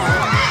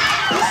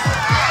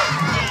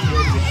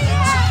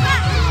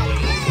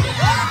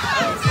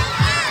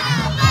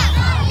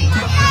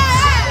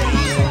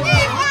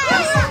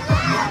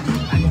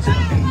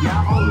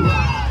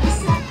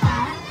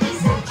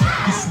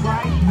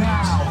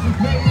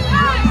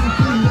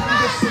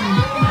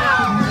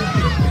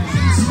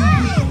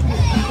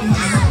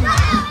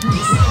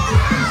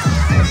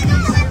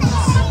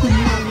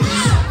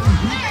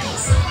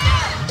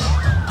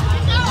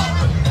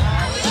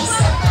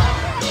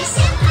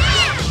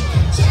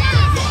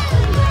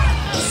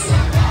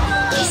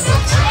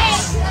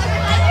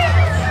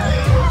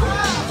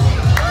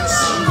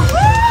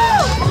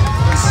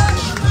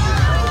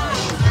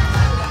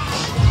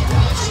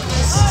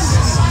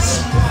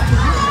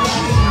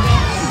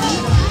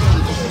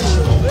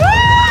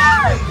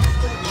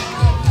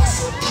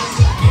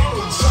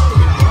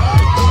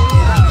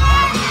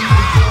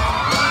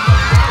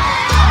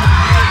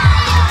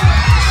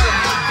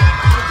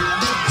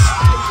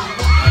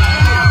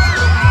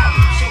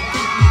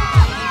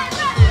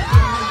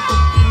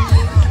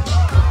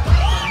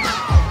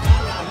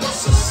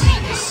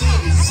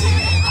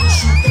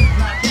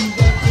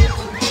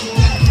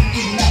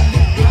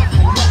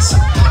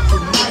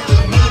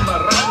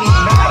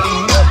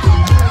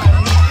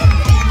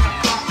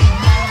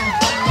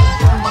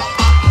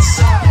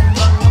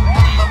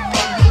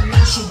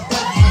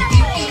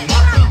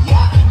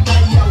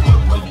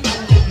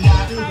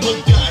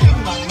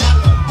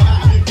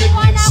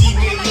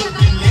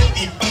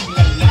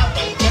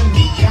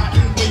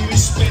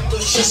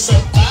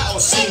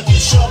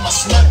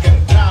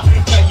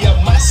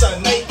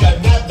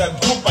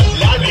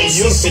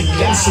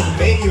 bilan sa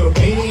mayor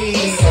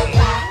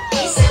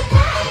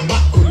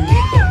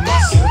makulit ang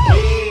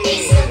masilbi,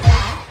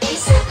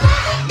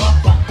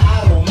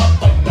 mapaaraw,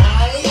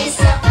 mapanay,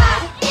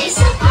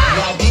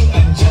 laging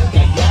andyan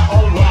kaya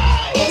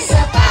alright.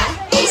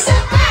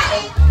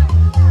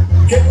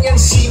 Ganyan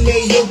si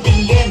Mayor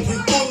Belen,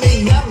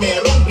 tunay nga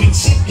merong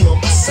prinsipyo,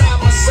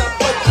 kasama sa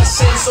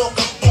pag-asenso,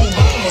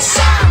 katulong mo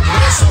sa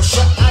kongreso.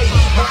 Siya ay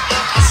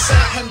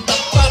maaasahan,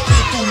 tapat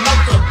ito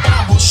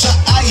magtrabaho, siya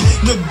ay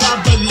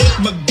nagbabalik,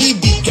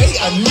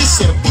 magbibigay ang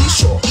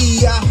serbisyo.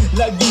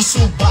 Iyalagey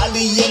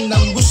subali, yan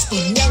ang gusto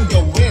niyang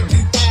gawin.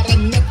 Tara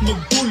na't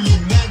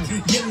magtulungan,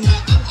 yan na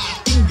ang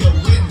ating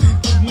gawin.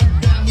 Pag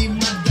madami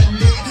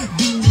madali,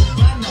 di nyo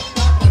ba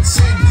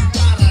napapansin?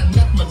 Tara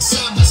na't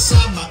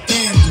magsama-sama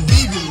and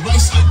we will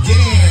rise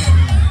again.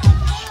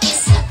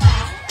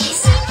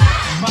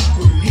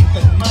 Makulit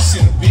at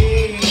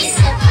masilbi,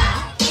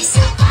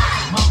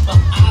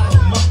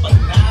 mapaaraw,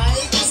 mapanay,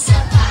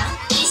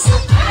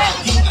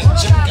 laging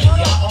andyan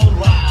kaya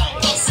alright.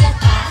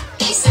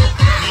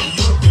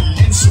 Mayor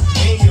Belen sa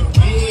mayor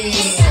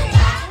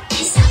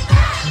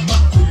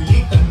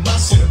makulit at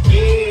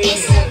masilbi,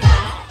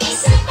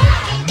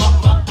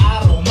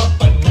 mapaaraw,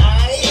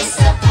 mapanay,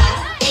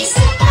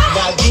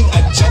 laging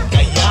andyan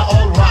kaya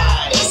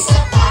alright.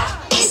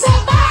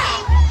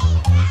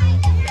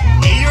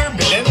 Mayor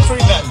Belen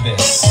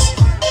Fernandez,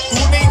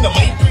 tunay na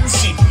may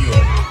prinsipyo,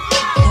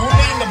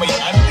 tunay na may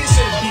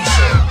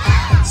anti-servisyo.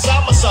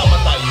 Sama-sama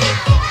tayo,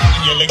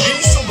 Iyalagey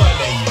sa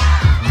Baley,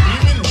 we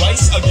will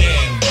rise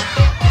again.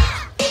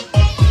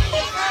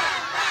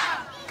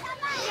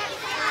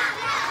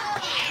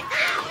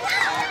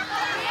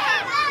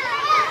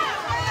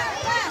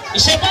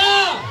 Isa pa!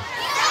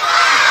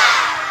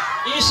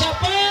 Isa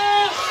pa!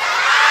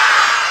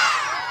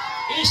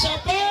 Isa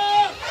pa!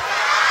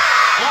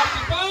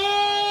 Happy pa!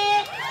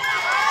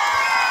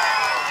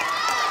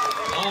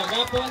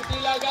 Gapuan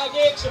tila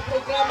gagik sa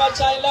programa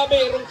sa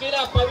Iyalagey, rung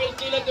kila, pawil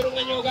kila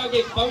durungan nyo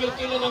gagik, pawil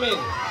kila namin.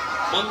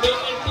 Mambing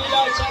ang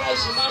tila, saray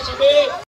sumasabi.